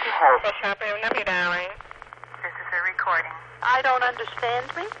 glad to help. Special operator, what number you dialing? This is a recording. I don't understand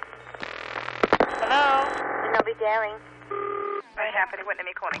me. Hello? The number dialing. What happened? What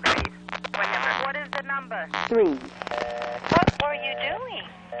number you calling, please? What number? What is the number? 3. What were you doing?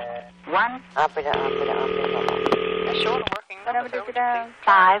 1. Operator. Sure, working. What number did you dial?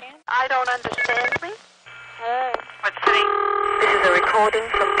 5. I don't understand me. Hey. What city? This is a recording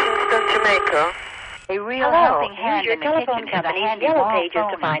from Kingston, Jamaica. A real Hello. helping hand Use your in the telephone kitchen with a company's handy yellow wall pages to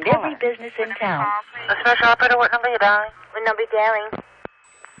phone find and every color. business in town. A special operator, what number you dialing? What number dialing?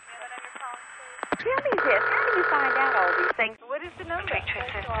 Tell me this. How do you find out all these things? What is the number?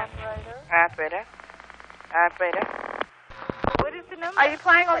 Operator. What is the number? Are you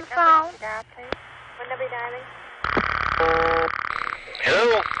playing on the phone? What number dialing?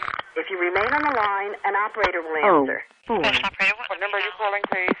 Hello? If you remain on the line, an operator will answer. 4. Special operator, What number are you calling,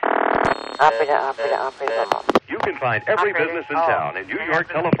 please? Operator. You can find every business in town in New York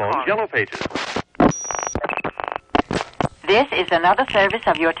Telephone's Yellow Pages. This is another service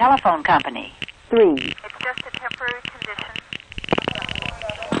of your telephone company. 3. It's just a temporary condition.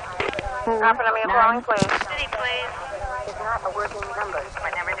 Operator, you're calling, please. City, please. It's not a working number.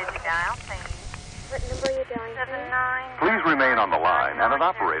 What number did you dial, please? What number are you dialing? 79. Please remain on the line, and an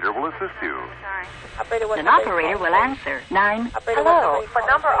operator will assist you. Sorry. An operator will answer. 9. Hello. What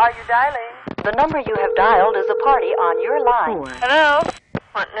number are you dialing? The number you have dialed is a party on your line. 4. Hello.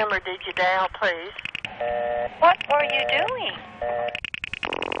 What number did you dial, please? What were you doing?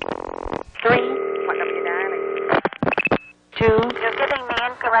 3. What number are you dialing? 2. You're giving me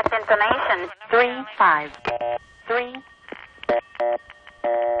incorrect information. 3. 5. 3.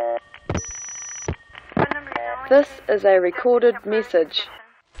 What number are you dialing? This is a recorded message.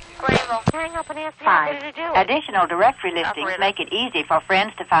 Hang up and ask me 5. what to do. Additional directory listings make it easy for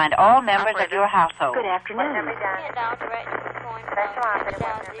friends to find all members of your household. Good afternoon.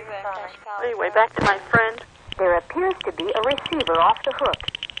 Anyway, back to my friend. There appears to be a receiver off the hook.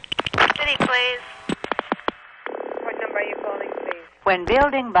 City, please. What number are you calling, please? When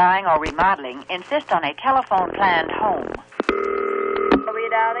building, buying, or remodeling, insist on a telephone planned home. Are we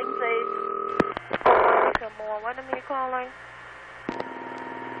dialing, please? Come on. What number are you calling?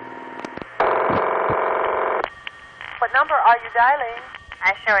 What number are you dialing?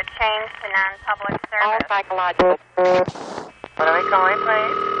 I show a change to non-public All service. psychological. What are we calling,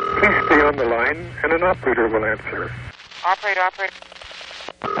 please? Please stay on the line, and an operator will answer. Operator.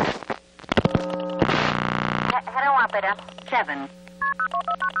 Hello, operator. 7.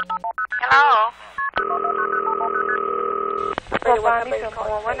 Hello.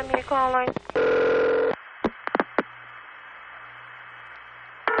 What number are you calling?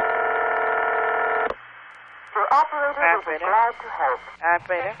 The operator will be glad to help.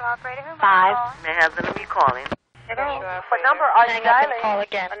 Operator. 5. May I have the number you're calling? Hello. What number are you dialing? Call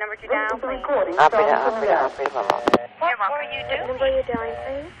again. What number did you dial, please? Operator. What were you doing? Number are you dialing,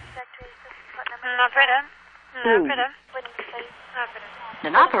 please? Operator.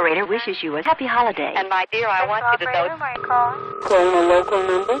 An operator wishes you a happy holiday. And my dear, I want you to know. Calling a local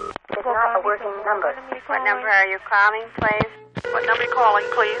number? It's not a working number. What number are you calling, please? What number are you calling,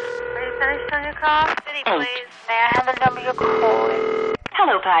 please? Are you finished on your call? City, 8. please. May I have the number you're calling?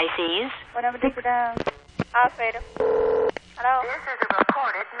 Hello, Pisces. What number did you dial? Operator. Hello. This is a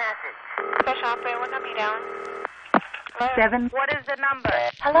recorded message. Special operator, what number are you dialing? 7. What is the number?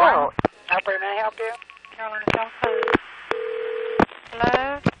 Hello. Operator, may I help you? Carolina, telephone.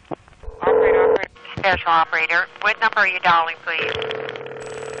 Hello? Operator. Special operator. What number are you dialing, please?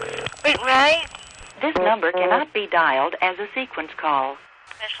 Wait, right? This number cannot be dialed as a sequence call.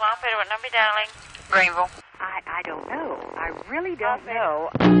 Special operator, what number are you dialing? Greenville. I don't know. I really don't know.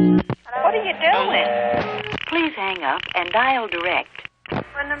 What are you doing? 8. Please hang up and dial direct. What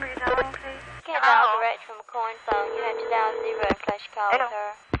number are you dialing, please? You can't dial direct from a coin phone. You have to dial 0 and flash call with her.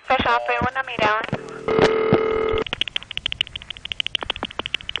 Special operator, what number are you dialing?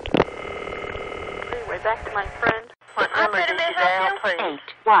 Anyway, back to my friend. What number did you dial, please? 8.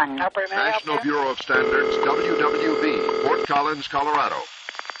 1. National Bureau of Standards, WWB, Fort Collins, Colorado.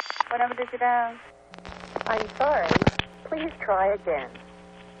 What number did you dial? I'm sorry. Please try again.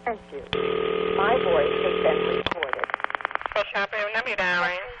 Thank you. My voice has been recorded. Special operator, what number are you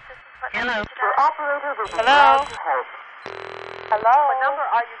dialing? Hello. The operator will be Hello? glad to help. Hello? What number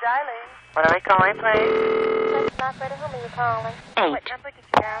are you dialing? What are we calling, please? Special operator, whom are you calling? 8. What number did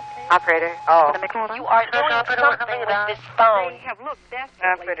you dial, please? Operator. Oh. You are doing something with this phone. They have looked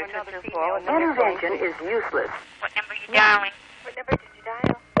desperately for another female. Intervention is useless. What number are you dialing? What number did you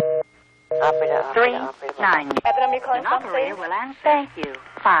dial? Operator. 3. 9. Have the number you're calling An from, operator please? will answer. Thank you.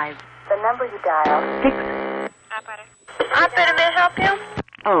 5. The number you dialed. 6. Operator. Operator, may I help you?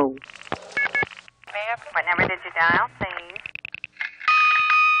 Oh. May I have what number did you dial, please?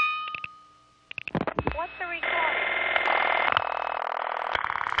 What's the recording?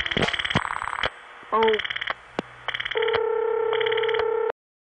 Oh.